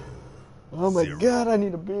me. Oh my god, I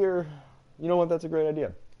need a beer. You know what, that's a great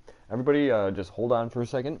idea. Everybody just hold on for a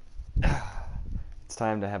second. It's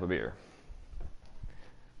time to have a beer.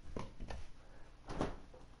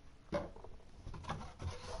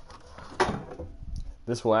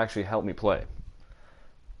 This will actually help me play.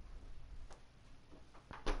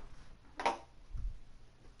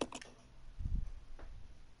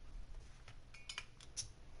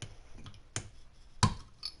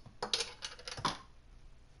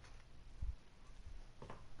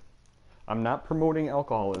 I'm not promoting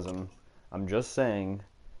alcoholism. I'm just saying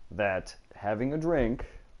that having a drink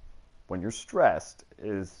when you're stressed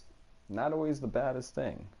is not always the baddest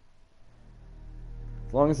thing.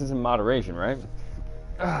 As long as it's in moderation, right?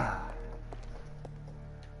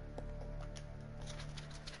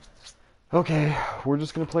 Okay, we're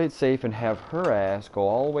just gonna play it safe and have her ass go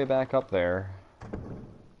all the way back up there.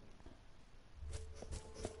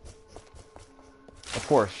 Of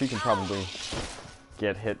course, she can probably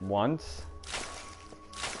get hit once.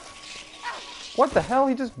 What the hell?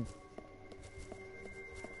 He just...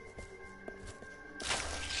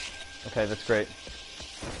 Okay, that's great.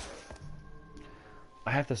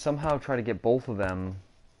 I have to somehow try to get both of them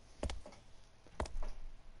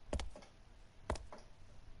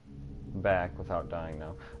back without dying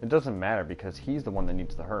now. It doesn't matter because he's the one that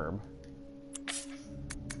needs the herb.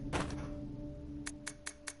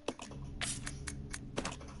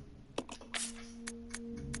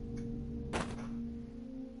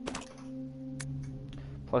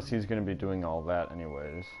 Plus he's going to be doing all that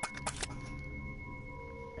anyways.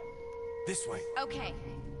 This way. Okay.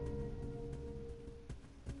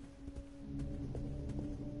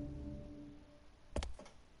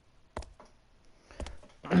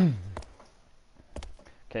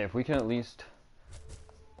 Okay, if we can at least...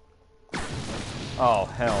 Oh,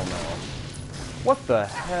 hell no. What the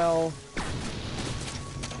hell?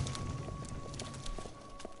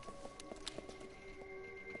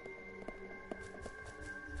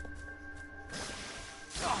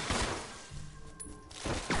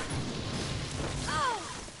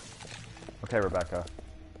 Okay, Rebecca.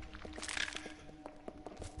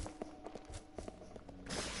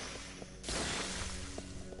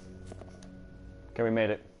 Okay, we made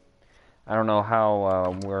it. I don't know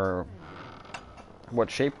how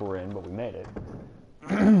what shape we're in, but we made it.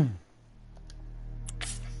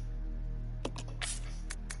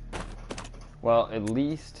 Well, at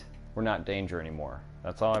least we're not danger anymore.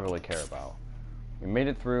 That's all I really care about. We made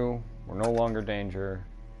it through. We're no longer danger.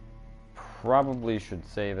 Probably should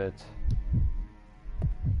save it.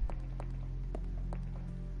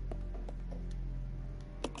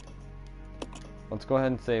 Let's go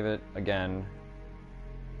ahead and save it again.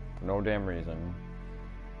 For no damn reason.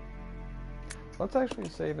 Let's actually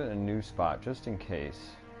save it in a new spot, just in case.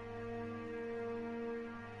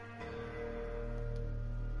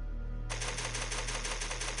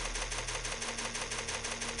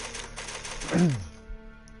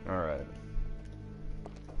 Alright.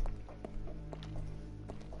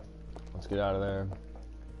 Let's get out of there.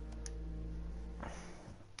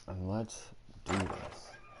 And let's do this.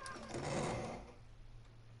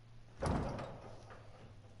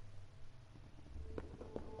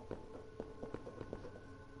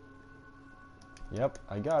 Yep,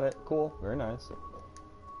 I got it. Cool. Very nice.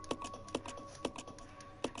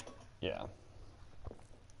 Yeah.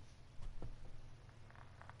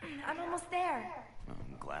 I'm almost there.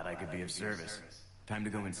 I'm glad I could be of service. Time to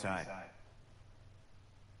go inside.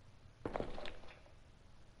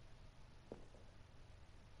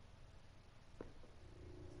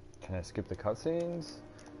 Can I skip the cutscenes?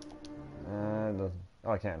 Oh,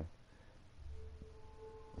 I can.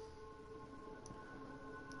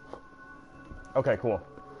 Okay, cool.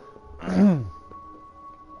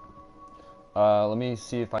 Let me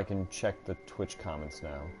see if I can check the Twitch comments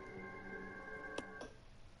now.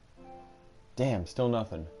 Damn, still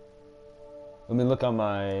nothing. Let me look on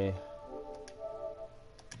my...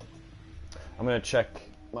 I'm gonna check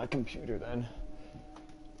my computer then.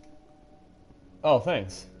 Oh,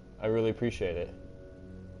 thanks. I really appreciate it.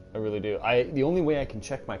 I really do. The only way I can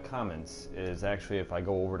check my comments is actually if I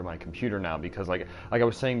go over to my computer now, because like I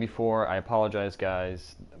was saying before, I apologize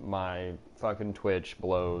guys, my fucking Twitch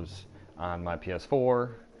blows on my PS4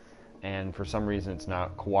 and for some reason it's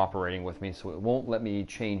not cooperating with me, so it won't let me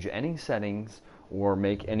change any settings or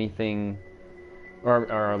make anything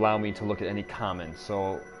or allow me to look at any comments.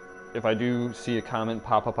 So if I do see a comment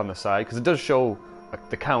pop up on the side, because it does show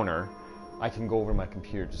the counter, I can go over to my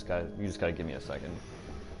computer. You just gotta give me a second.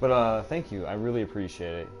 But thank you, I really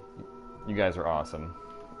appreciate it. You guys are awesome.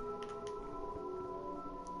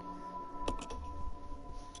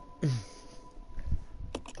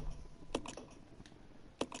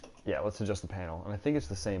 Yeah, let's adjust the panel. And I think it's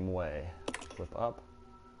the same way. Flip up.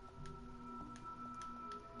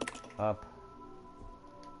 Up.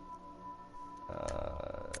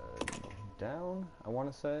 Down, I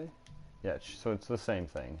want to say. Yeah, so it's the same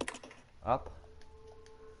thing. Up.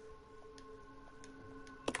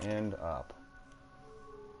 And up.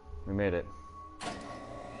 We made it.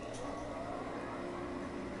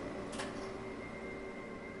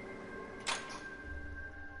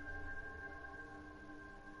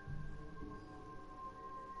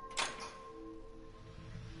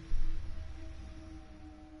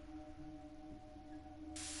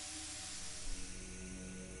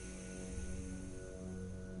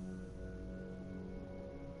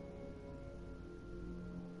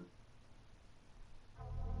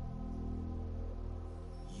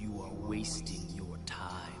 wasting your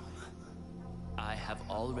time. I have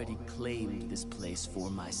already claimed this place for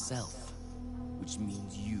myself, which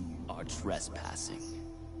means you are trespassing.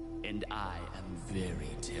 And I am very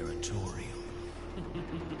territorial.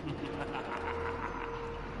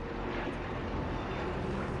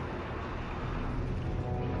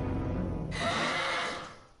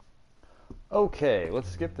 Okay, let's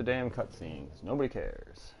skip the damn cutscenes. Nobody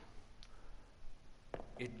cares.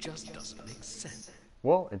 It just doesn't make sense.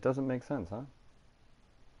 Well, it doesn't make sense, huh?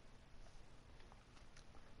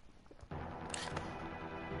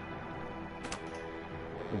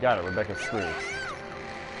 We got it, Rebecca's screwed.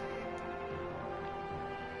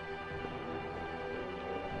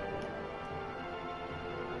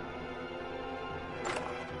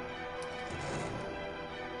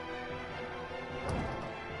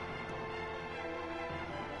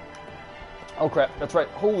 Oh crap, that's right.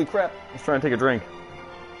 Holy crap. I was trying to take a drink.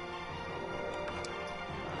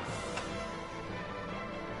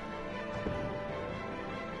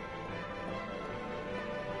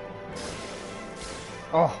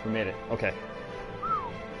 Oh, we made it. Okay.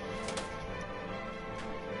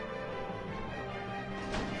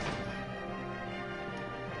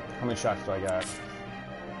 How many shots do I got?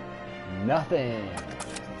 Nothing.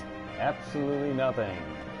 Absolutely nothing.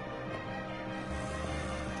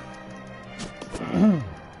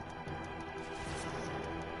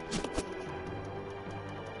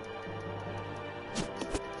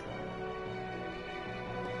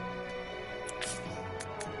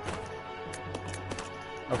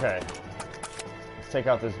 Okay, let's take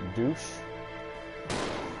out this douche.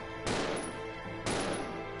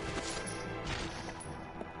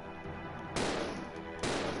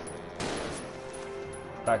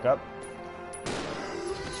 Back up.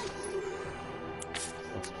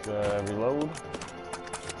 Let's reload.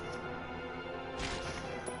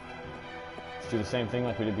 Let's do the same thing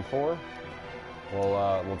like we did before.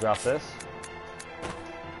 We'll drop this.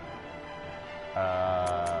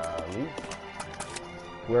 Leave.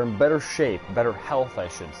 We're in better shape, better health, I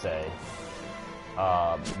should say,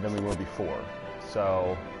 than we were before.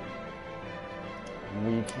 So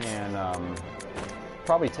we can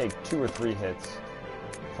probably take 2 or 3 hits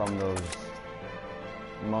from those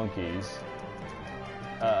monkeys.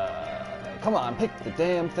 Come on, pick the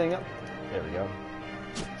damn thing up. There we go.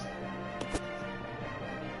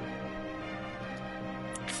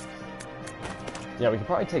 Yeah, we can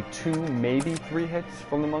probably take 2, maybe 3 hits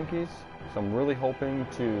from the monkeys. So I'm really hoping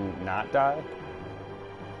to not die.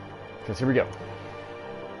 Because here we go.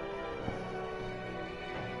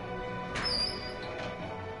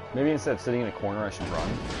 Maybe instead of sitting in a corner, I should run.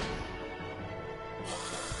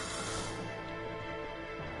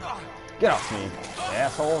 Get off me,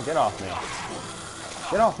 asshole. Get off me.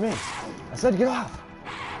 Get off me. I said get off.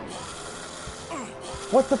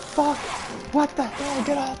 What the fuck? What the hell?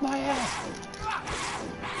 Get off my ass.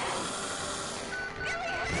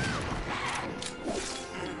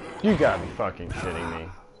 You gotta be fucking kidding me.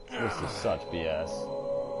 This is such BS.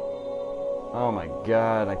 Oh my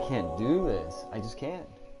god, I can't do this. I just can't.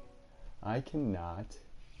 I cannot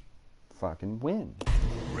fucking win.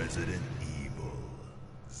 Resident Evil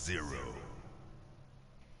 0.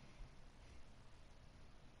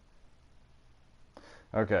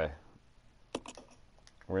 Okay.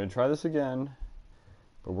 We're gonna try this again,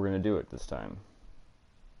 but we're gonna do it this time.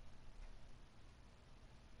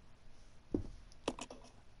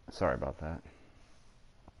 Sorry about that.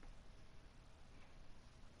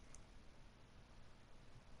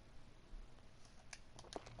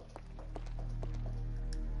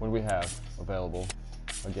 What do we have available?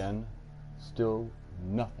 Again, still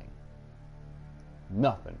nothing.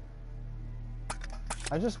 Nothing.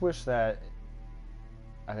 I just wish that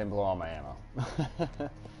I didn't blow all my ammo.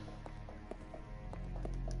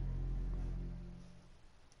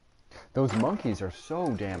 Those monkeys are so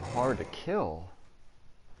damn hard to kill.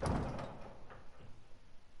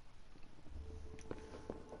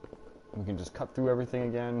 We can just cut through everything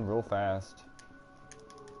again real fast.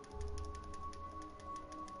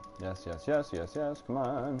 Yes, yes, yes, yes, yes, come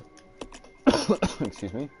on.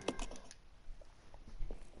 Excuse me.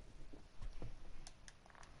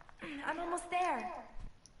 I'm almost there.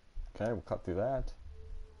 Okay, we'll cut through that.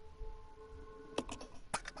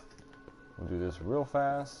 We'll do this real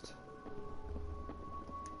fast.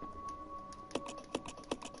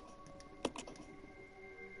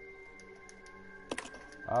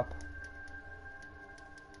 Up.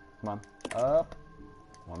 Come on. Up.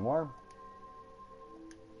 One more.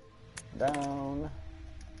 Down.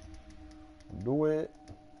 Do it.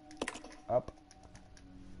 Up.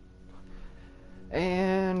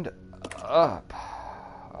 And up.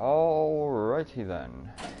 Alrighty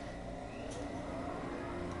then.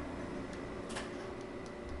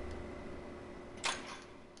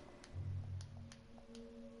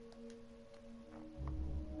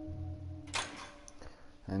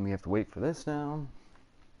 And we have to wait for this now.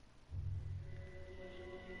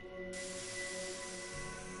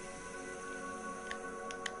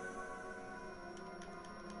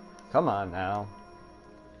 Come on now.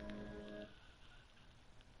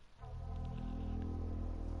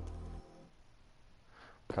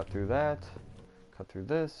 Cut through that. Cut through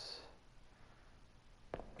this.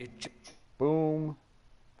 Boom.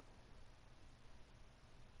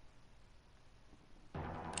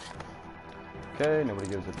 Okay, nobody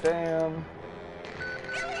gives a damn.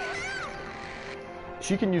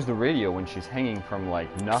 She can use the radio when she's hanging from, like,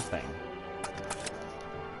 nothing.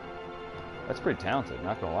 That's pretty talented,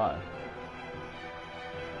 not gonna lie.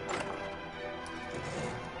 I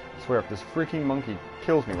swear, if this freaking monkey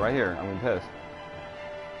kills me right here, I'm gonna be pissed.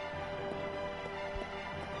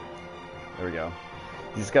 There we go.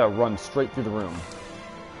 You just gotta run straight through the room.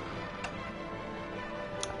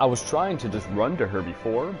 I was trying to just run to her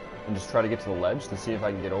before and just try to get to the ledge to see if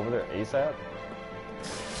I can get over there ASAP.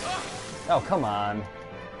 Oh, come on.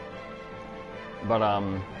 But,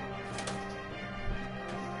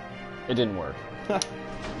 it didn't work.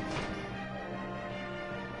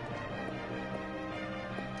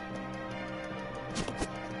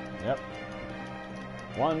 Yep.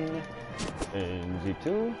 1 and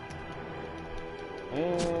Z2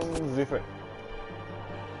 and Z3.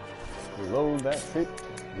 Reload that shit.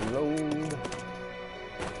 Reload.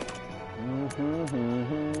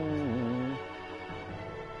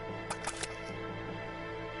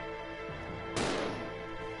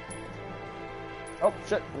 Oh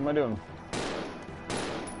shit, what am I doing?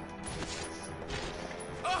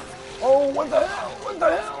 Oh, what the hell? What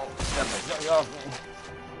the hell? Get the fuck off me.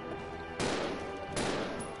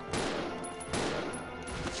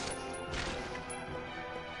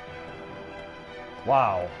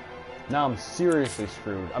 Wow. Now I'm seriously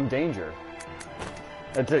screwed. I'm danger.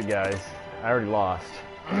 That's it, guys. I already lost.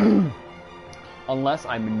 Unless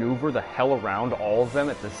I maneuver the hell around all of them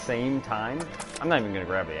at the same time, I'm not even gonna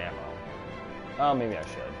grab the ammo. Oh, maybe I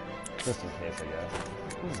should. Just in case, I guess.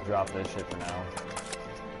 Let's just drop this shit for now.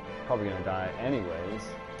 Probably gonna die anyways.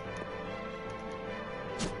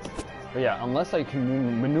 But yeah, unless I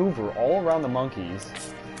can maneuver all around the monkeys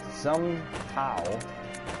somehow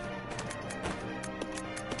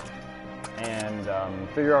and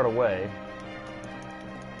figure out a way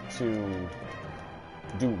to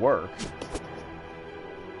do work.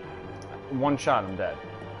 One shot, I'm dead.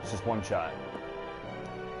 It's just one shot.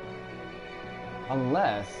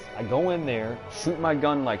 Unless I go in there, shoot my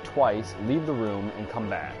gun like twice, leave the room, and come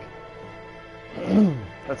back.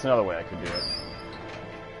 That's another way I could do it.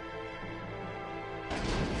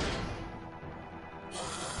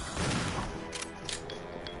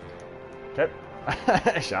 Okay.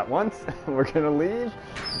 I shot once. We're gonna leave,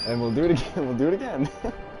 and we'll do it again. We'll do it again.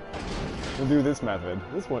 We'll do this method.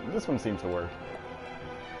 This one seems to work.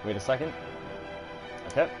 Wait a second.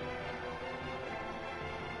 Okay.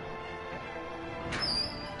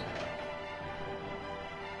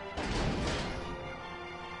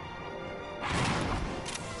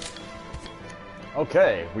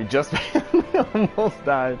 Okay, we just we almost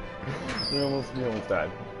died. We almost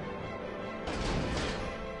died.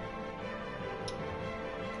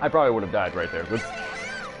 I probably would have died right there. But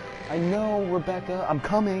I know, Rebecca, I'm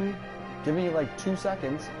coming. Give me like 2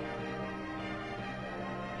 seconds.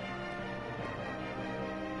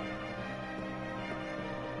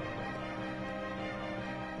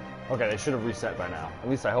 Okay, they should have reset by now. At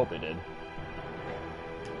least I hope they did.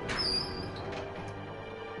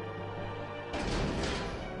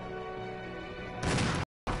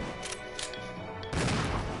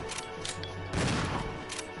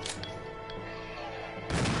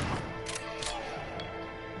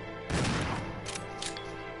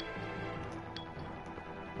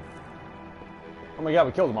 Oh my god,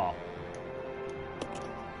 we killed them all.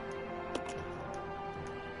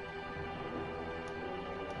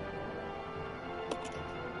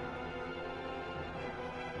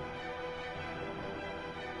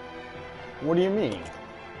 What do you mean?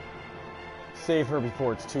 Save her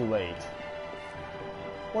before it's too late.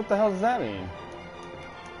 What the hell does that mean?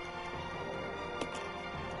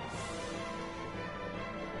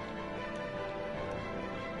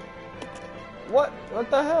 What?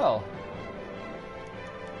 What the hell?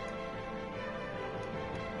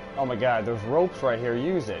 Oh my god, there's ropes right here.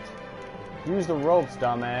 Use it. Use the ropes,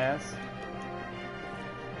 dumbass.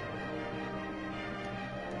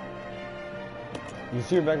 You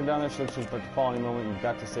see Rebecca down there, she looks like to fall any moment. You've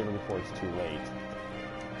got to save her before it's too late.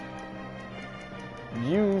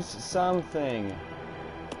 Use something.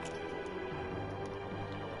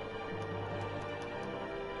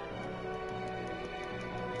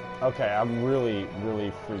 Okay, I'm really,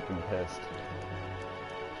 really freaking pissed.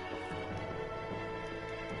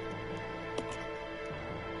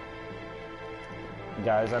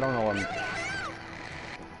 Guys, I don't know what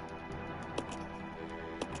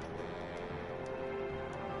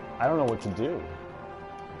I don't know what to do.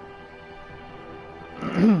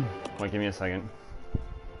 Wait, give me a second.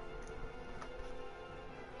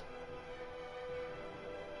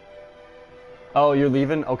 Oh, you're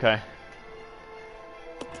leaving? Okay.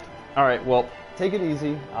 Alright, well, take it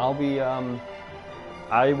easy. I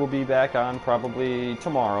will be back on probably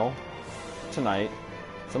tomorrow, tonight,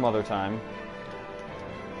 some other time.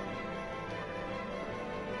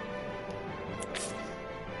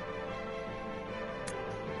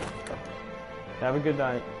 Have a good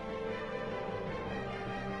night.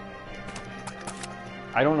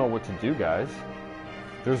 I don't know what to do, guys.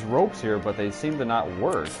 There's ropes here, but they seem to not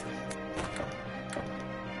work.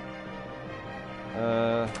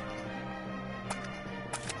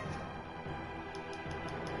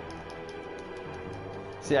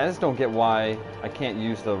 See, I just don't get why I can't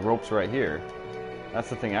use the ropes right here. That's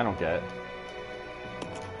the thing I don't get.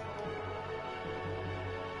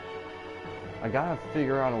 I gotta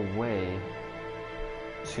figure out a way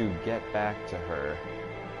to get back to her.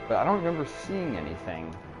 But I don't remember seeing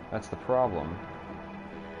anything. That's the problem.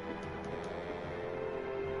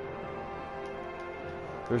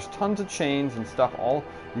 There's tons of chains and stuff.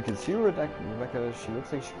 You can see Rebecca, she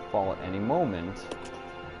looks like she could fall at any moment.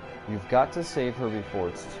 You've got to save her before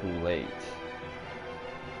it's too late.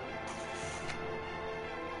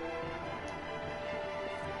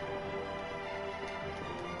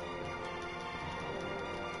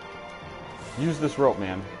 Use this rope,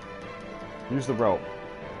 man. Use the rope.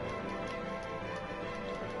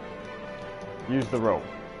 Use the rope.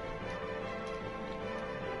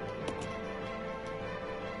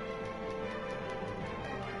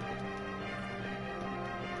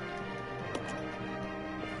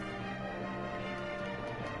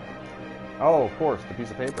 Oh, of course, the piece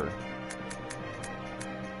of paper.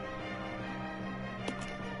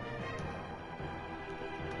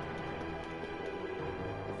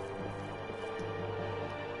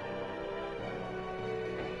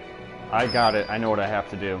 I got it. I know what I have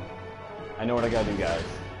to do. I know what I gotta do, guys.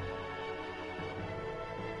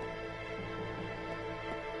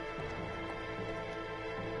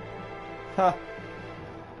 Ha!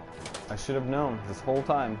 I should have known this whole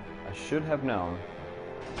time. I should have known.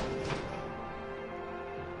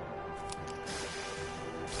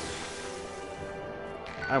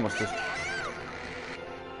 I almost just...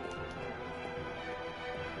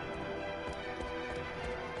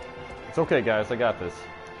 It's okay, guys. I got this.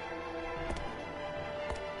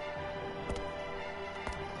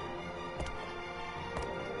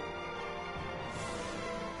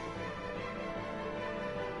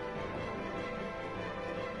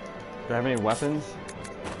 Do I have any weapons?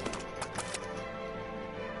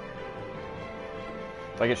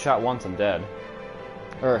 If I get shot once, I'm dead.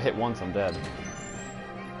 Or hit once, I'm dead.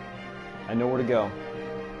 I know where to go.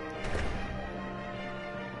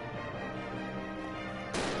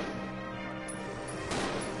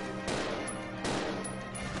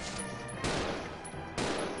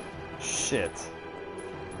 Shit.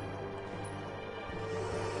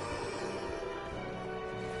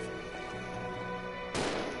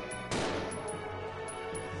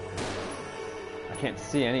 I can't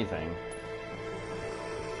see anything.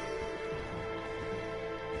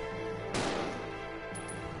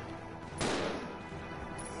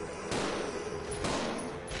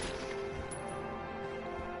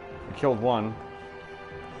 Killed one.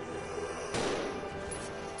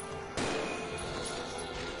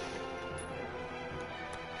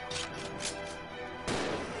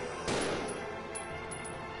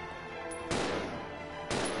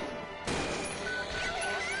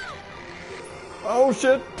 Oh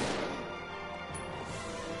shit!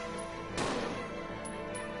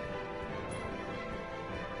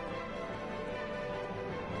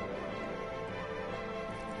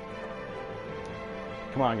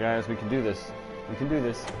 Come on, guys, we can do this. We can do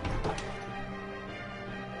this.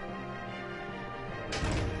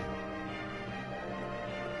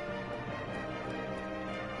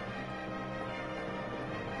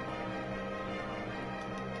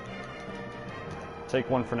 Take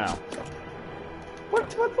one for now.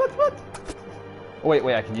 What? Oh,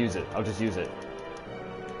 wait, I can use it. I'll just use it.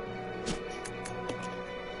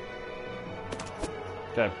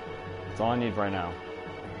 Okay. That's all I need right now.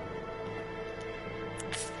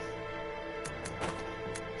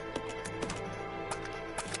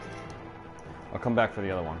 I'll come back for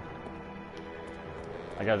the other one.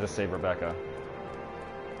 I gotta just save Rebecca.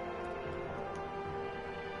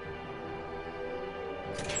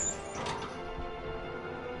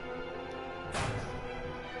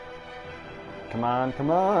 Come on, come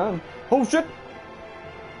on! Oh shit!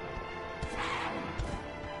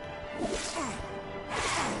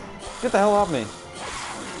 Get the hell off me!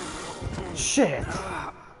 Shit!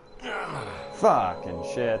 Fucking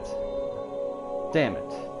shit. Damn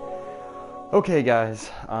it. Okay, guys.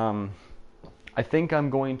 I think I'm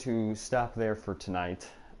going to stop there for tonight.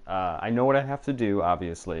 I know what I have to do,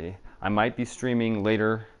 obviously. I might be streaming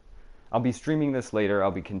later. I'll be streaming this later. I'll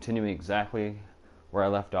be continuing exactly where I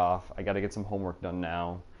left off. I got to get some homework done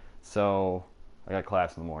now. So, I got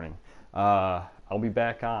class in the morning. I'll be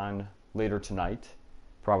back on later tonight.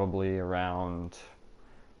 Probably around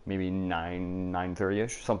maybe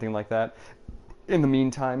 9:30ish, something like that. In the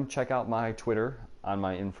meantime, check out my Twitter on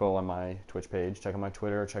my info on my Twitch page. Check out my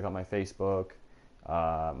Twitter, check out my Facebook,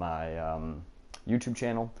 my YouTube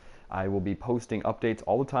channel. I will be posting updates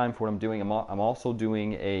all the time for what I'm doing. I'm also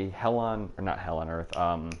doing a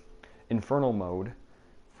Infernal mode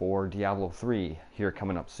for Diablo 3 here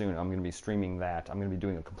coming up soon. I'm going to be streaming that. I'm going to be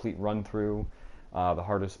doing a complete run through the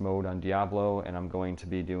hardest mode on Diablo, and I'm going to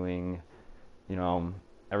be doing,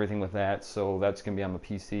 everything with that. So that's going to be on the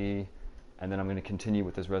PC, and then I'm going to continue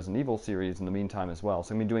with this Resident Evil series in the meantime as well.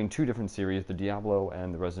 So I'm going to be doing two different series, the Diablo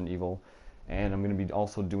and the Resident Evil, and I'm going to be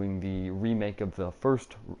also doing the remake of the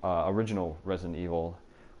first original Resident Evil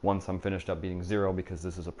once I'm finished up beating Zero, because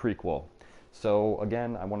this is a prequel. So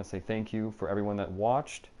again, I want to say thank you for everyone that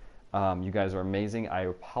watched. You guys are amazing. I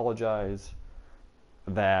apologize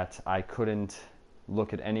that I couldn't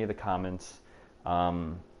look at any of the comments.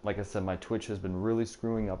 Like I said, my Twitch has been really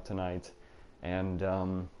screwing up tonight, and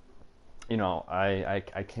I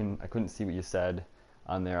couldn't see what you said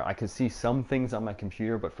on there. I could see some things on my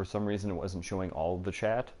computer, but for some reason it wasn't showing all of the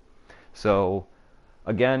chat. So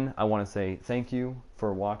again, I want to say thank you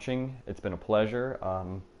for watching. It's been a pleasure,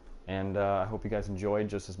 and I hope you guys enjoyed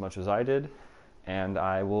just as much as I did, and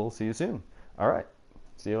I will see you soon. All right,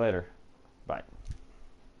 see you later.